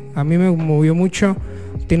sé, a mí me movió mucho,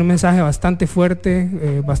 tiene un mensaje bastante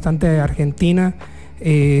fuerte, bastante argentina,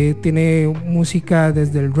 tiene música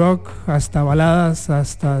desde el rock hasta baladas,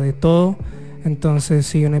 hasta de todo. Entonces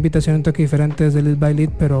sí, una invitación un toque diferente desde Lead by Lead,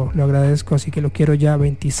 pero lo agradezco, así que Lo Quiero Ya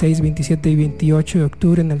 26, 27 y 28 de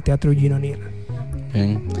octubre en el Teatro Eugene O'Neill.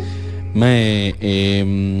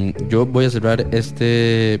 Yo voy a cerrar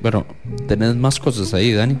bueno, ¿tenés más cosas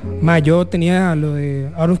ahí, Dani? Yo tenía lo de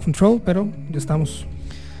Out of Control, pero ya estamos.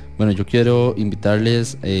 Bueno, yo quiero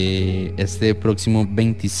invitarles este próximo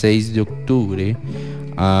 26 de octubre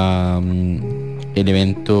a un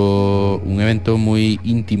evento muy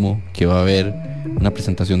íntimo que va a haber una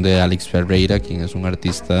presentación de Alex Ferreira, quien es un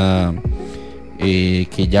artista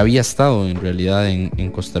que ya había estado en realidad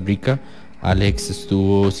en Costa Rica. Alex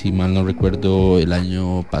estuvo, si mal no recuerdo, el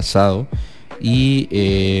año pasado, y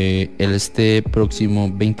este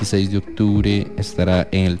próximo 26 de octubre estará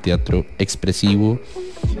en el Teatro Expresivo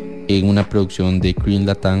en una producción de Cream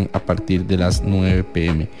Latam a partir de las 9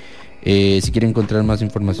 p.m. Si quieren encontrar más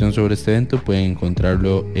información sobre este evento, pueden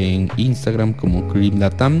encontrarlo en Instagram como Cream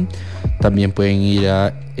Latam. También pueden ir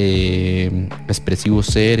a Expresivo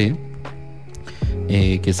CR,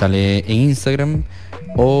 que sale en Instagram.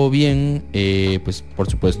 O bien, pues por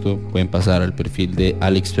supuesto, pueden pasar al perfil de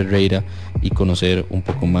Alex Ferreira y conocer un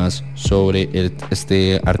poco más sobre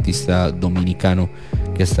este artista dominicano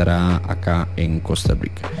que estará acá en Costa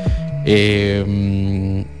Rica.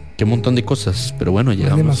 Qué montón de cosas, pero bueno,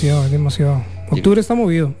 llegamos. Es demasiado. Octubre está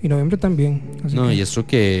movido y noviembre también. Y eso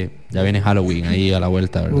que ya viene Halloween ahí a la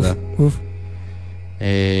vuelta, ¿verdad?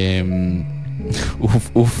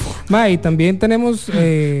 Y también tenemos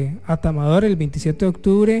a Tamador el 27 de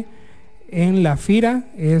octubre en La Fira.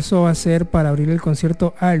 Eso va a ser para abrir el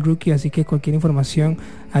concierto al Rookie, así que cualquier información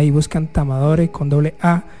ahí buscan Tamadore con doble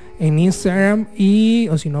A en Instagram,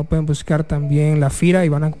 o si no pueden buscar también La Fira y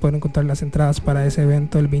van a poder encontrar las entradas para ese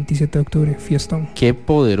evento el 27 de octubre, fiestón. Qué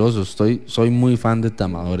poderoso, soy muy fan de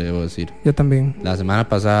Tamadore, debo decir. Yo también. La semana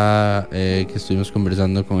pasada que estuvimos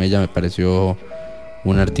conversando con ella, me pareció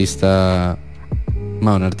una artista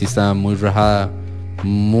muy rajada,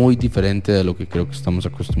 muy diferente de lo que creo que estamos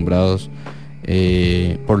acostumbrados,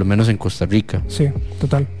 por lo menos en Costa Rica. Sí,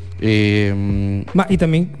 total. Y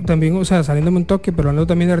también, o sea, saliéndome un toque, pero hablando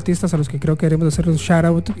también de artistas a los que creo que queremos hacer un shout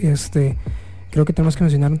out, creo que tenemos que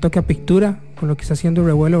mencionar un toque a Pictura, con lo que está haciendo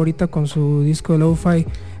Revuelo ahorita con su disco Lo-Fi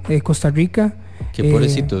Costa Rica. Qué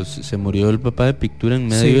pobrecito, se murió el papá de Pictura en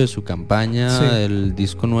medio de su campaña del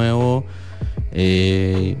disco nuevo.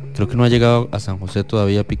 Creo que no ha llegado a San José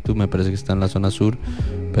todavía Pictu, me parece que está en la zona sur,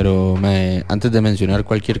 pero antes de mencionar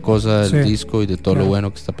cualquier cosa del disco y de todo lo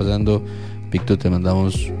bueno que está pasando, Pictu, te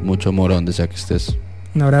mandamos mucho amor a donde sea que estés.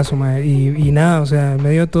 Un abrazo, y nada, o sea, en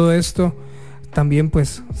medio de todo esto también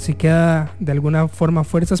pues si queda de alguna forma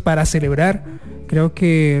fuerzas para celebrar. Creo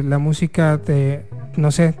que la música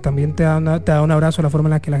también te da un abrazo a la forma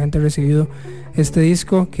en la que la gente ha recibido este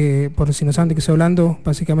disco, que por si no saben de qué estoy hablando,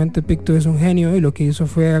 básicamente Picto es un genio y lo que hizo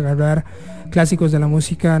fue agarrar clásicos de la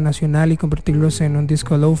música nacional y convertirlos en un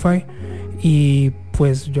disco lo-fi. Y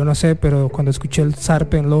pues yo no sé, pero cuando escuché el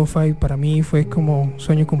zarpe en lo-fi, para mí fue como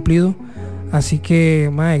sueño cumplido. Así que,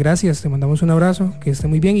 mae, gracias, te mandamos un abrazo, que esté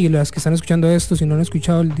muy bien. Y las que están escuchando esto, si no han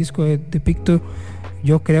escuchado el disco de Picto,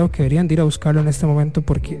 yo creo que deberían de ir a buscarlo en este momento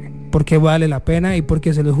porque vale la pena y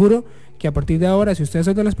porque se los juro que a partir de ahora, si ustedes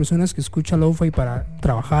son de las personas que escuchan lo-fi para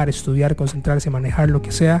trabajar, estudiar, concentrarse, manejar, lo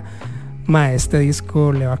que sea, este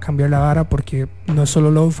disco le va a cambiar la vara, porque no es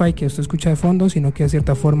solo lo-fi que usted escucha de fondo, sino que de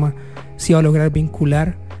cierta forma sí va a lograr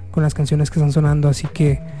vincular con las canciones que están sonando. Así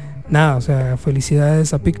que nada, o sea,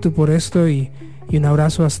 felicidades a Picto por esto y un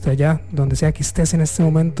abrazo hasta allá, donde sea que estés en este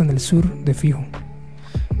momento, en el sur de fijo.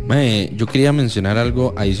 Yo quería mencionar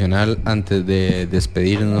algo adicional antes de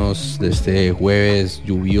despedirnos de este jueves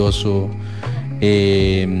lluvioso,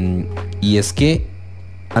 y es que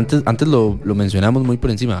antes lo mencionamos muy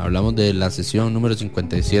por encima. Hablamos de la sesión número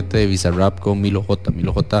 57 de Bizarrap con Milo J.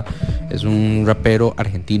 Milo J es un rapero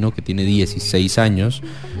argentino que tiene 16 años,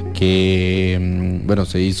 que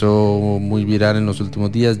se hizo muy viral en los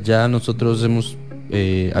últimos días. Ya nosotros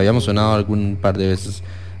habíamos sonado algún par de veces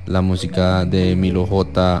la música de Milo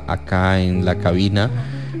J acá en la cabina,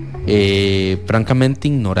 francamente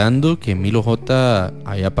ignorando que Milo J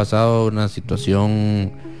había pasado una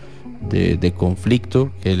situación de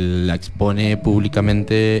conflicto, que la expone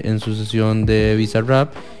públicamente en su sesión de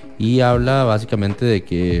Bizarrap, y habla básicamente de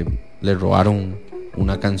que le robaron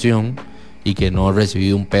una canción y que no ha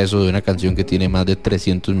recibido un peso de una canción que tiene más de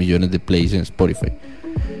 300 millones de plays en Spotify.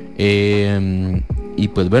 Y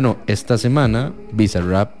pues bueno, esta semana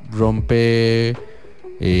Bizarrap rompe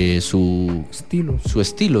su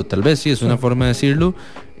estilo, tal vez, sí, es una forma de decirlo,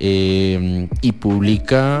 y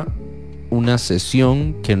publica una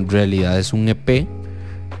sesión que en realidad es un EP,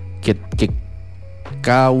 que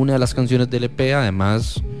cada una de las canciones del EP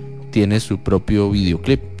además tiene su propio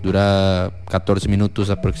videoclip, dura 14 minutos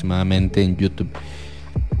aproximadamente en YouTube.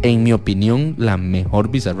 En mi opinión, la mejor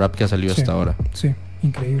Bizarrap que ha salido hasta ahora. Sí,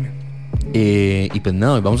 increíble. Y pues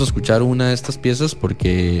nada, vamos a escuchar una de estas piezas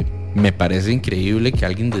porque me parece increíble que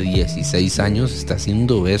alguien de 16 años esté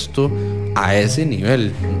haciendo esto a ese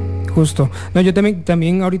nivel. Justo. No, yo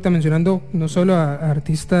también ahorita mencionando no solo a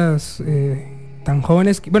artistas tan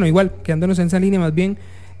jóvenes, igual quedándonos en esa línea, más bien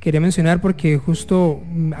quería mencionar porque justo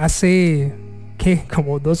hace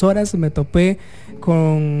como 2 horas me topé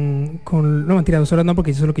con no, mentira, 2 horas no,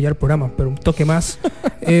 porque eso es lo que ya el programa, pero un toque más.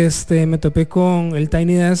 Me topé con el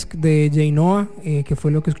Tiny Desk de Jay Noah, que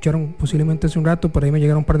fue lo que escucharon posiblemente hace un rato. Por ahí me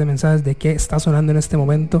llegaron un par de mensajes de qué está sonando en este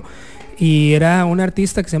momento, y era un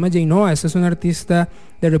artista que se llama Jay Noah. Este es un artista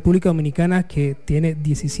de República Dominicana que tiene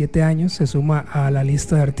 17 años, se suma a la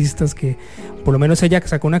lista de artistas que, por lo menos ella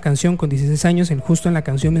sacó una canción con 16 años, justo en la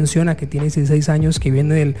canción menciona que tiene 16 años, que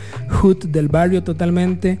viene del hood, del barrio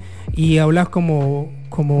totalmente, y habla como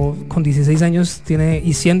con 16 años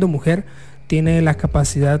y siendo mujer, tiene la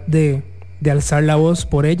capacidad de alzar la voz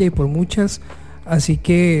por ella y por muchas. Así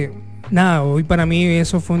que nada, hoy para mí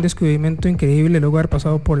eso fue un descubrimiento increíble, luego de haber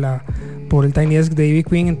pasado por el Tiny Desk de Ivy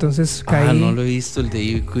Queen. Entonces caí. No lo he visto, el de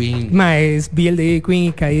Ivy Queen. Vi el de Ivy Queen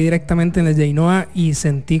y caí directamente en el Jay Noah y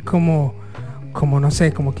sentí como no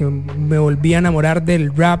sé, como que me volví a enamorar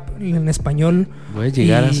del rap en español. Voy a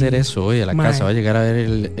llegar a hacer eso hoy a la casa, voy a llegar a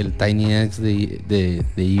ver el Tiny Desk de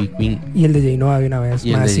Ivy Queen. Y el de Jay Noah de una vez,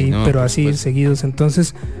 sí, pero así seguidos.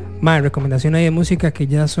 Entonces, recomendación ahí de música que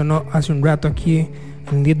ya sonó hace un rato aquí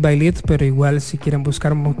en Lead by Lead, pero igual si quieren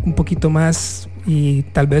buscar un poquito más y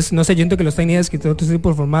tal vez, no sé, yo siento que los Tiny Desk y otros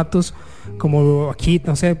tipos de formatos como aquí,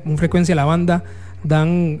 no sé, un Frecuencia la Banda,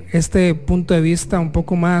 dan este punto de vista un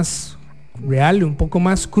poco más real, un poco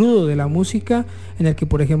más crudo de la música, en el que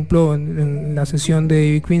por ejemplo en la sesión de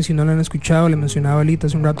Ivy Queen, si no lo han escuchado, le mencionaba ahorita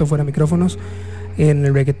hace un rato fuera de micrófonos, en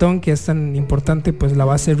el reggaetón, que es tan importante pues la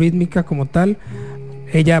base rítmica como tal,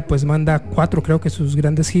 ella pues manda 4 creo que sus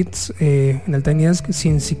grandes hits en el Tiny Desk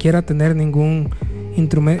sin siquiera tener ningún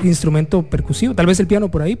instrumento percusivo, tal vez el piano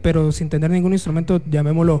por ahí, pero sin tener ningún instrumento,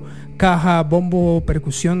 llamémoslo caja, bombo,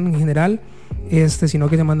 percusión en general, sino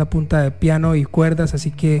que se manda punta de piano y cuerdas.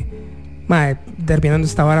 Así que terminando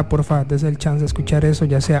esta vara, porfa, desde el chance de escuchar eso,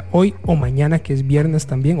 ya sea hoy o mañana, que es viernes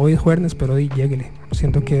también. Hoy es jueves, pero hoy lléguele.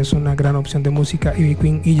 Siento que es una gran opción de música, Ivy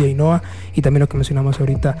Queen y Jay Noah, y también lo que mencionamos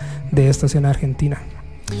ahorita de esta escena argentina.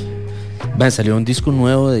 Salió un disco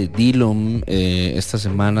nuevo de Dillom esta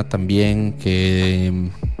semana también, que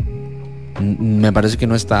Me parece que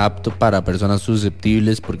no está apto para personas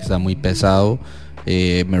susceptibles porque está muy pesado.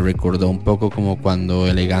 Me recordó un poco como cuando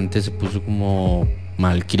Elegante se puso como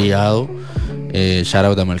malcriado. Shout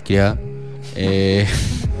out a malcriada.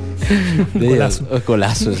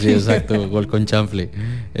 Golazo, sí, exacto, gol con chanfle.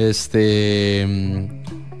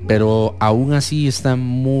 Pero aún así está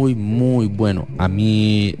muy muy bueno. A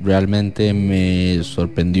mí realmente me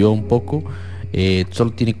sorprendió un poco.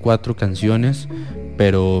 Solo tiene 4 canciones,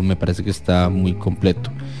 pero me parece que está muy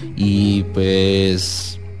completo. Y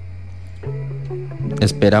pues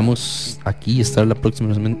esperamos aquí estar la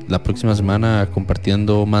próxima semana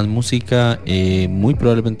compartiendo más música. Muy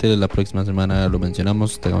probablemente la próxima semana lo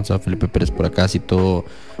mencionamos, tengamos a Felipe Pérez por acá si todo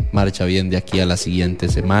marcha bien de aquí a la siguiente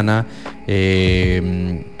semana.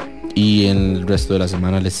 Y en el resto de la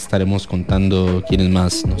semana les estaremos contando quiénes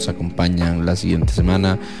más nos acompañan la siguiente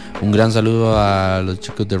semana. Un gran saludo a los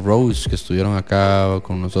chicos de Rose que estuvieron acá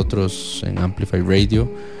con nosotros en Amplify Radio.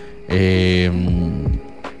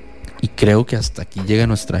 Y creo que hasta aquí llega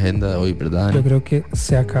nuestra agenda de hoy, ¿verdad? Yo creo que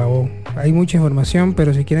se acabó. Hay mucha información,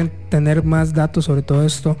 pero si quieren tener más datos sobre todo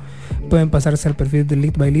esto, pueden pasarse al perfil de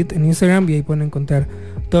Lead by Lead en Instagram y ahí pueden encontrar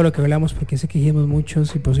todo lo que hablamos, porque sé que dijimos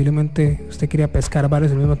muchos y posiblemente usted quería pescar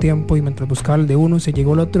varios al mismo tiempo y mientras buscaba el de uno se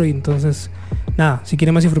llegó el otro, y entonces nada, si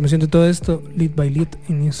quieren más información de todo esto, Lead by Lead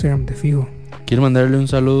en Instagram de fijo. Quiero mandarle un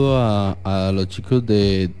saludo a los chicos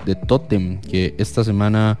de Totem, que esta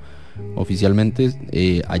semana oficialmente,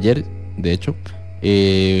 ayer de hecho,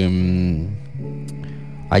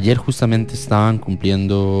 ayer justamente estaban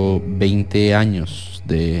cumpliendo 20 años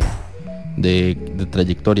de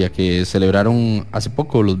trayectoria, que celebraron hace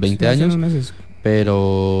poco los 20 años,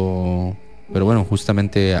 pero bueno,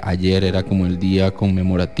 justamente ayer era como el día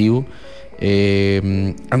conmemorativo.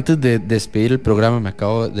 Antes de despedir el programa me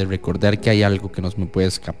acabo de recordar que hay algo que no se me puede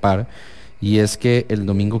escapar, y es que el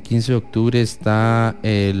domingo 15 de octubre está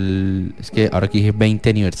es que ahora que dije 20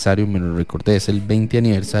 aniversario me lo recordé, es el 20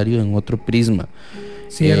 aniversario en Otro Prisma.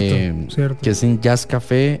 Cierto. Que es en Jazz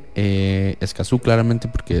Café Escazú, claramente,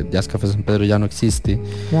 porque Jazz Café San Pedro ya no existe.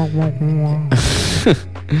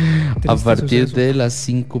 A partir de las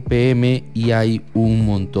 5 p.m. y hay un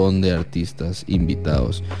montón de artistas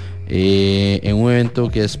invitados. En un evento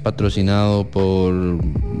que es patrocinado por,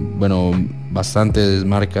 bueno, bastantes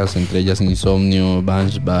marcas, entre ellas Insomnio,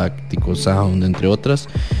 Banchback, Tico Sound, entre otras,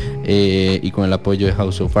 y con el apoyo de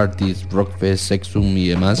House of Artists, Rockfest, Sexum y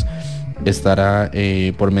demás. Estará,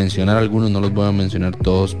 por mencionar algunos, no los voy a mencionar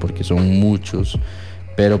todos porque son muchos,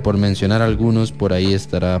 pero por mencionar algunos, por ahí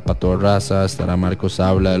estará Pato Raza, estará Marcos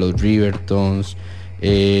Habla de los Rivertons,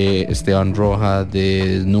 Esteban Roja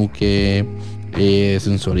de Snuque,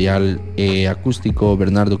 Sensorial Acústico,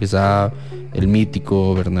 Bernardo Quesada, el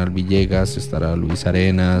mítico Bernal Villegas, estará Luis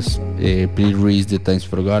Arenas, Bill Reese de Times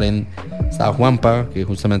Forgotten, está Juanpa, que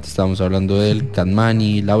justamente estábamos hablando de él,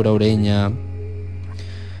 Canmani, Laura Ureña,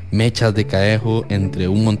 Mechas de Caejo, entre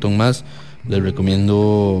un montón más. Les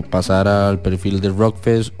recomiendo pasar al perfil de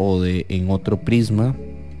Rockfest o de En Otro Prisma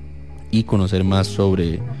y conocer más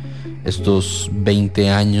sobre estos 20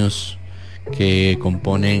 años que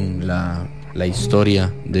componen la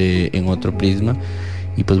historia de En Otro Prisma.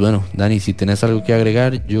 Y pues bueno, Dani, si tenés algo que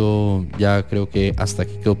agregar, yo ya creo que hasta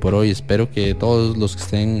aquí quedo por hoy. Espero que todos los que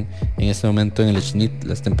estén en este momento en el SNIT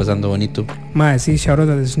la estén pasando bonito. Sí, shout out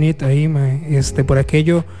al SNIT ahí, por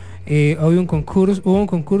aquello. Hubo un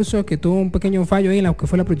concurso que tuvo un pequeño fallo ahí en lo que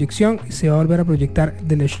fue la proyección, y se va a volver a proyectar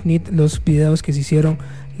del SNIT los videos que se hicieron,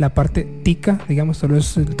 la parte tica, digamos,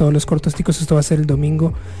 todos los cortos ticos. Esto va a ser el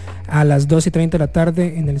domingo a las 2:30 de la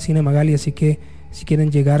tarde en el Cine Magali, así que si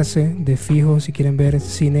quieren llegarse de fijo, si quieren ver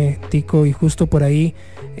cine tico, y justo por ahí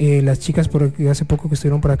las chicas hace poco que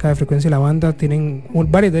estuvieron por acá de Frecuencia La Banda, tienen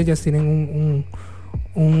varias de ellas tienen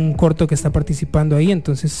un corto que está participando ahí,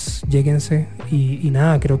 entonces lléguense y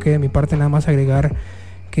nada, creo que de mi parte nada más agregar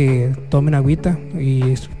que tomen agüita y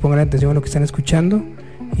pongan atención a lo que están escuchando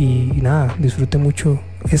y nada, disfruten mucho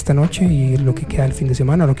esta noche y lo que queda el fin de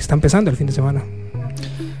semana, lo que está empezando el fin de semana.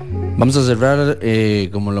 Vamos a cerrar,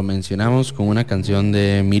 como lo mencionamos, con una canción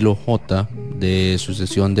de Milo J de su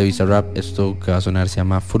sesión de Bizarrap. Esto que va a sonar se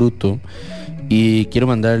llama Fruto, y quiero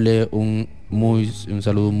mandarle un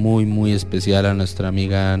saludo muy especial a nuestra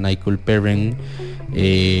amiga Nicole Perren,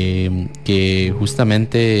 que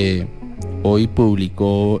justamente hoy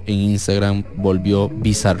publicó en Instagram, volvió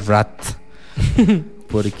Bizarrat,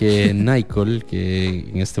 porque Nicole, que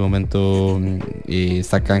en este momento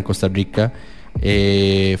está acá en Costa Rica,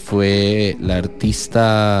 fue la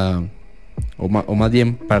artista, o más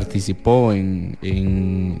bien participó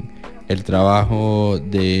en el trabajo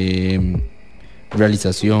de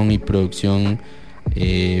realización y producción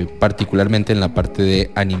particularmente en la parte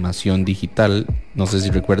de animación digital. No sé si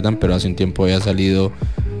recuerdan, pero hace un tiempo había salido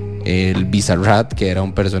el Bizarrap, que era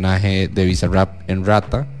un personaje de Bizarrap en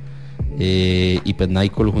Rata, y pues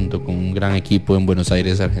Nicole junto con un gran equipo en Buenos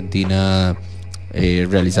Aires, Argentina,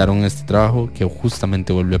 realizaron este trabajo que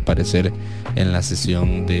justamente volvió a aparecer en la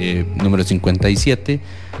sesión de número 57.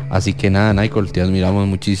 Así que nada, Nicole, te admiramos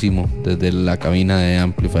muchísimo desde la cabina de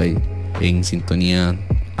Amplify, en sintonía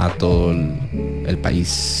a todo el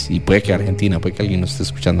país, y puede que Argentina, puede que alguien nos esté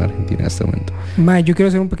escuchando en Argentina en este momento. Yo quiero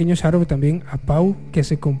hacer un pequeño shout también a Pau, que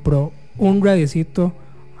se compró un radiecito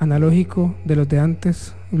analógico de los de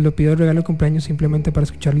antes, lo pidió de regalo de cumpleaños simplemente para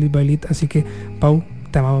escuchar Lit by Lit. Así que Pau,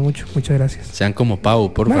 te amamos mucho, muchas gracias. Sean como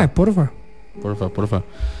Pau, porfa. Porfa.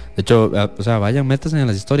 De hecho, o sea, vayan, métanse en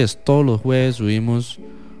las historias. Todos los jueves subimos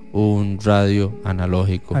un radio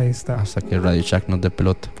analógico. Ahí está. Hasta que Radio Shack nos dé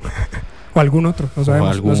pelota. O algún otro, no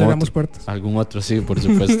sabemos, no cerramos puertas. Algún otro, sí, por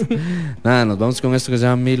supuesto. Nada, nos vamos con esto que se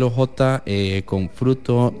llama Milo J, con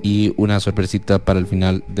Fruto, y una sorpresita para el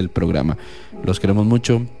final del programa. Los queremos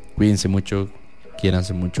mucho, cuídense mucho,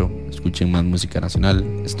 quiéranse mucho, escuchen más música nacional.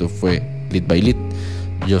 Esto fue Lit by Lit.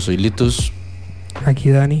 Yo soy Litus.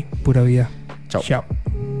 Aquí Dani, pura vida. Chao. Chao.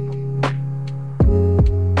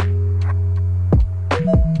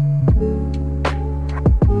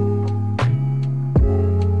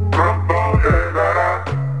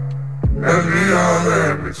 El día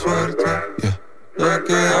de mi suerte, ya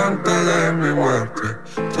que antes de mi muerte,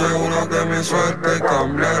 seguro que mi suerte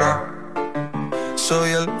cambiará.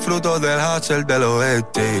 Soy el fruto del hustle del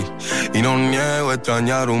oeste, y no niego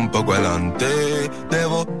extrañar un poco el antes.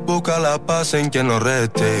 Debo buscar la paz en quien no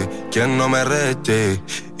reste, quien no me reste,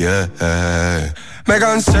 yeah. Me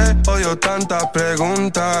cansé, odio tantas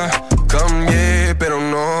preguntas. Cambié, pero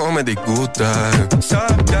no me disgusta.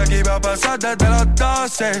 Sabía que iba a pasar desde los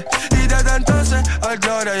 12, y desde entonces al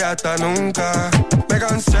gloria y hasta nunca. Me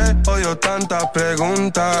cansé, odio tantas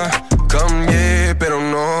preguntas. Cambié, pero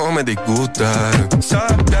no me disgusta.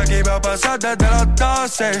 Sabía que iba a pasar desde los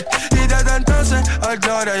 12, y desde entonces al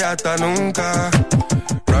gloria y hasta nunca.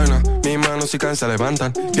 Mis manos y can se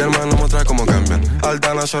levantan, y hermano mostrar cómo cambian.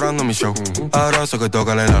 Altana llorando mi show, abrazo que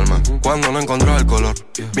tocan el alma. Cuando no encontró el color,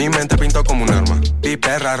 mi mente pintó como un arma. Y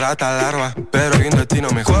perra, rata, larva, pero hay un destino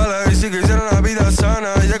mejor. ¿Cuál es? Y si quisiera una vida sana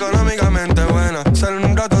y económicamente buena, salen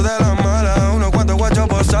un rato de la mala, unos cuantos guachos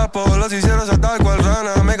por sapo, los hicieron saltar cual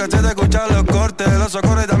rana. Me cansé de escuchar los cortes, los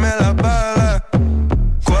socorros y también las balas.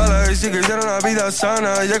 Y si quisiera una vida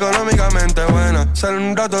sana y económicamente buena, salen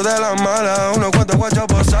un rato de la mala, unos cuantos guachos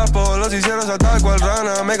por sapo, los hicieron saltar cual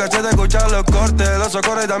rana. Me cansé de escuchar los cortes, los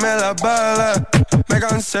socorros y también las balas. Me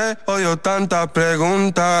cansé, odio tantas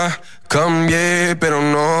preguntas. Cambié, pero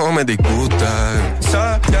no me disgusta.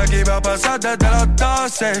 Sabía que iba a pasar desde los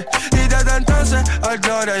 12, y desde entonces al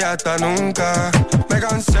gloria y hasta nunca. Me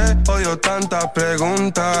cansé, odio tantas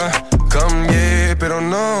preguntas. Cambié, pero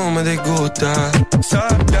no me disgusta.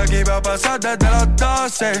 Sabía que iba a pasar desde los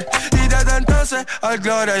 12, y desde entonces al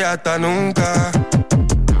gloria y hasta nunca.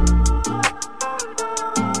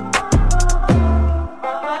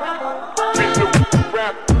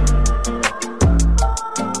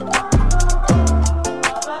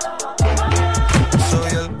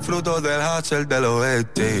 Del hustle del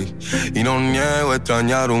oeste, y no niego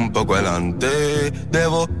extrañar un poco el antes.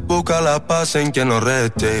 Debo buscar la paz en quien no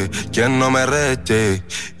reste, quien no me reste,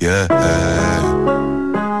 yeah.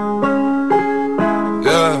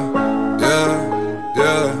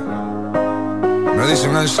 Me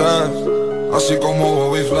dicen el chef, así como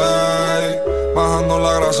Bobby Flay. Bajando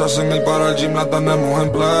las grasas en el para el gym, la tenemos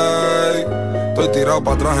en play. Estoy tirado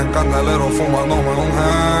para atrás en candelero, fumándome un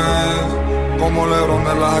head. Como Lebron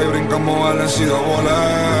de la high, brincamos Valencido volé.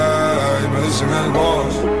 Me dicen el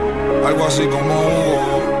boss, algo así como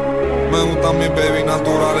Hugo. Me gustan mis baby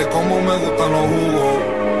naturales como me gustan los jugos.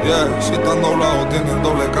 Yeah, si están doblados tienen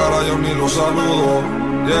doble cara, yo ni los saludo.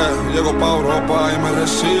 Yeah, llego pa' Europa y me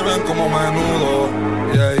reciben como menudo.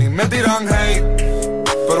 Yeah, y me tiran hate,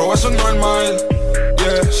 pero eso es normal.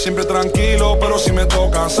 Yeah, siempre tranquilo, pero si me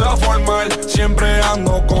tocan se va a formar. Siempre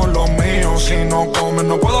ando con los míos, si no comen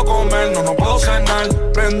no puedo comer, no puedo cenar.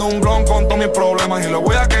 Prendo un blon con todos mis problemas y lo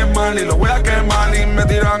voy a quemar, y lo voy a quemar. Y me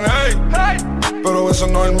tiran hey, pero eso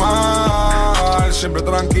es normal. Siempre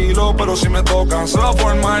tranquilo, pero si me tocan se va a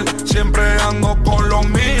formar. Siempre ando con los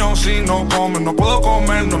míos, si no comen no puedo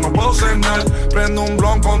comer, no puedo cenar. Prendo un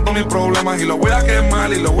blon con todos mis problemas y lo voy a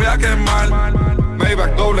quemar, y lo voy a quemar.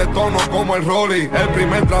 Maybach doble tono como el Rolly. El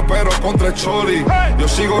primer trapero contra el Chori. Yo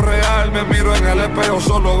sigo real, me miro en el espejo,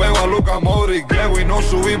 solo veo a Luka Modric. Llego y no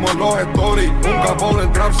subimos los stories. Un capo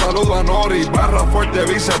del trap, saludo a Nori. Barra fuerte,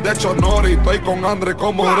 bíceps de Chonori. Estoy con Andre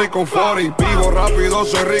como Rick con 40. Pigo rápido,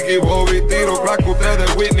 soy Ricky Bobby. Tiro crack,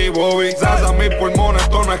 ustedes Whitney Bobby. Salsa mis pulmones,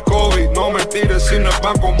 esto no es COVID. No me tires si no es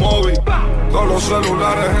banco móvil. Todos los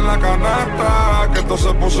celulares en la canasta, que esto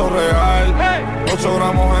se puso real. 8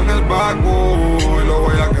 gramos en el baco y lo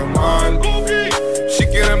voy a quemar. Si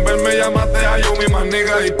quieren verme, llámate a yo, mi más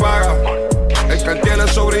nigga y paga. El cartier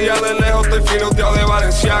eso brilla de lejos, estoy filoteado de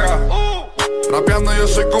Valenciaga. Rapeando yo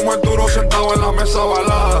soy como el duro sentado en la mesa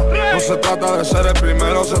balada. No se trata de ser el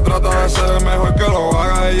primero, se trata de ser el mejor que lo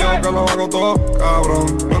haga. Y yo que lo hago todo,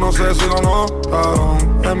 cabrón. Yo no sé si lo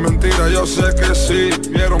notaron. Es mentira, yo sé que sí.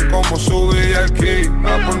 Vieron cómo subí el ki.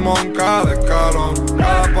 A pulmón cada escalón.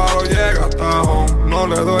 Cada palo llega hasta home. No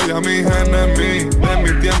le doy a mis enemigos. En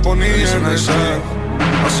mi tiempo ni en el set.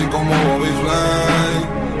 Así como Bobby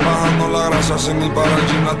Flay. Bajando la grasa sin ir para el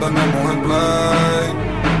gym, la tenemos en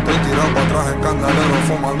play. Estoy tirado para atrás en candalero,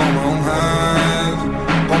 fumándome un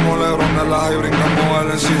haze. Como Lebron de la y brincamos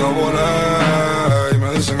el encido volé. Y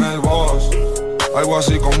me dicen el boss, algo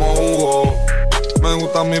así como Hugo. Me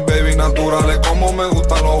gustan mis baby naturales como me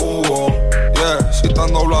gustan los jugos. Yeah, si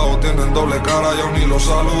están doblados tienen doble cara, yo ni los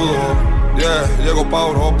saludo. Yeah, llego pa'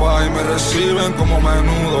 Europa y me reciben como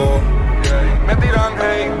menudo. Yeah, me tiran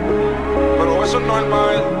hey, pero eso es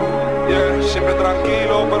normal. Yeah, siempre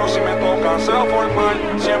tranquilo, pero si me tocan se va a formar.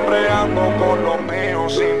 Siempre ando con los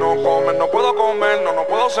míos. Si no comen, no puedo comer, no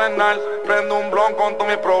puedo cenar. Prendo un blon con todos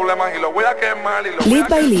mis problemas y lo voy a quemar. Lead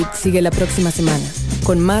by Lead sigue la próxima semana,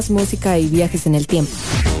 con más música y viajes en el tiempo.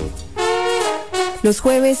 Los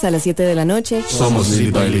jueves a las 7 de la noche somos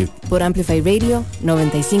Lead by Lead por Amplify Radio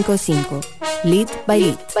 95.5. Lead by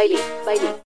Lead.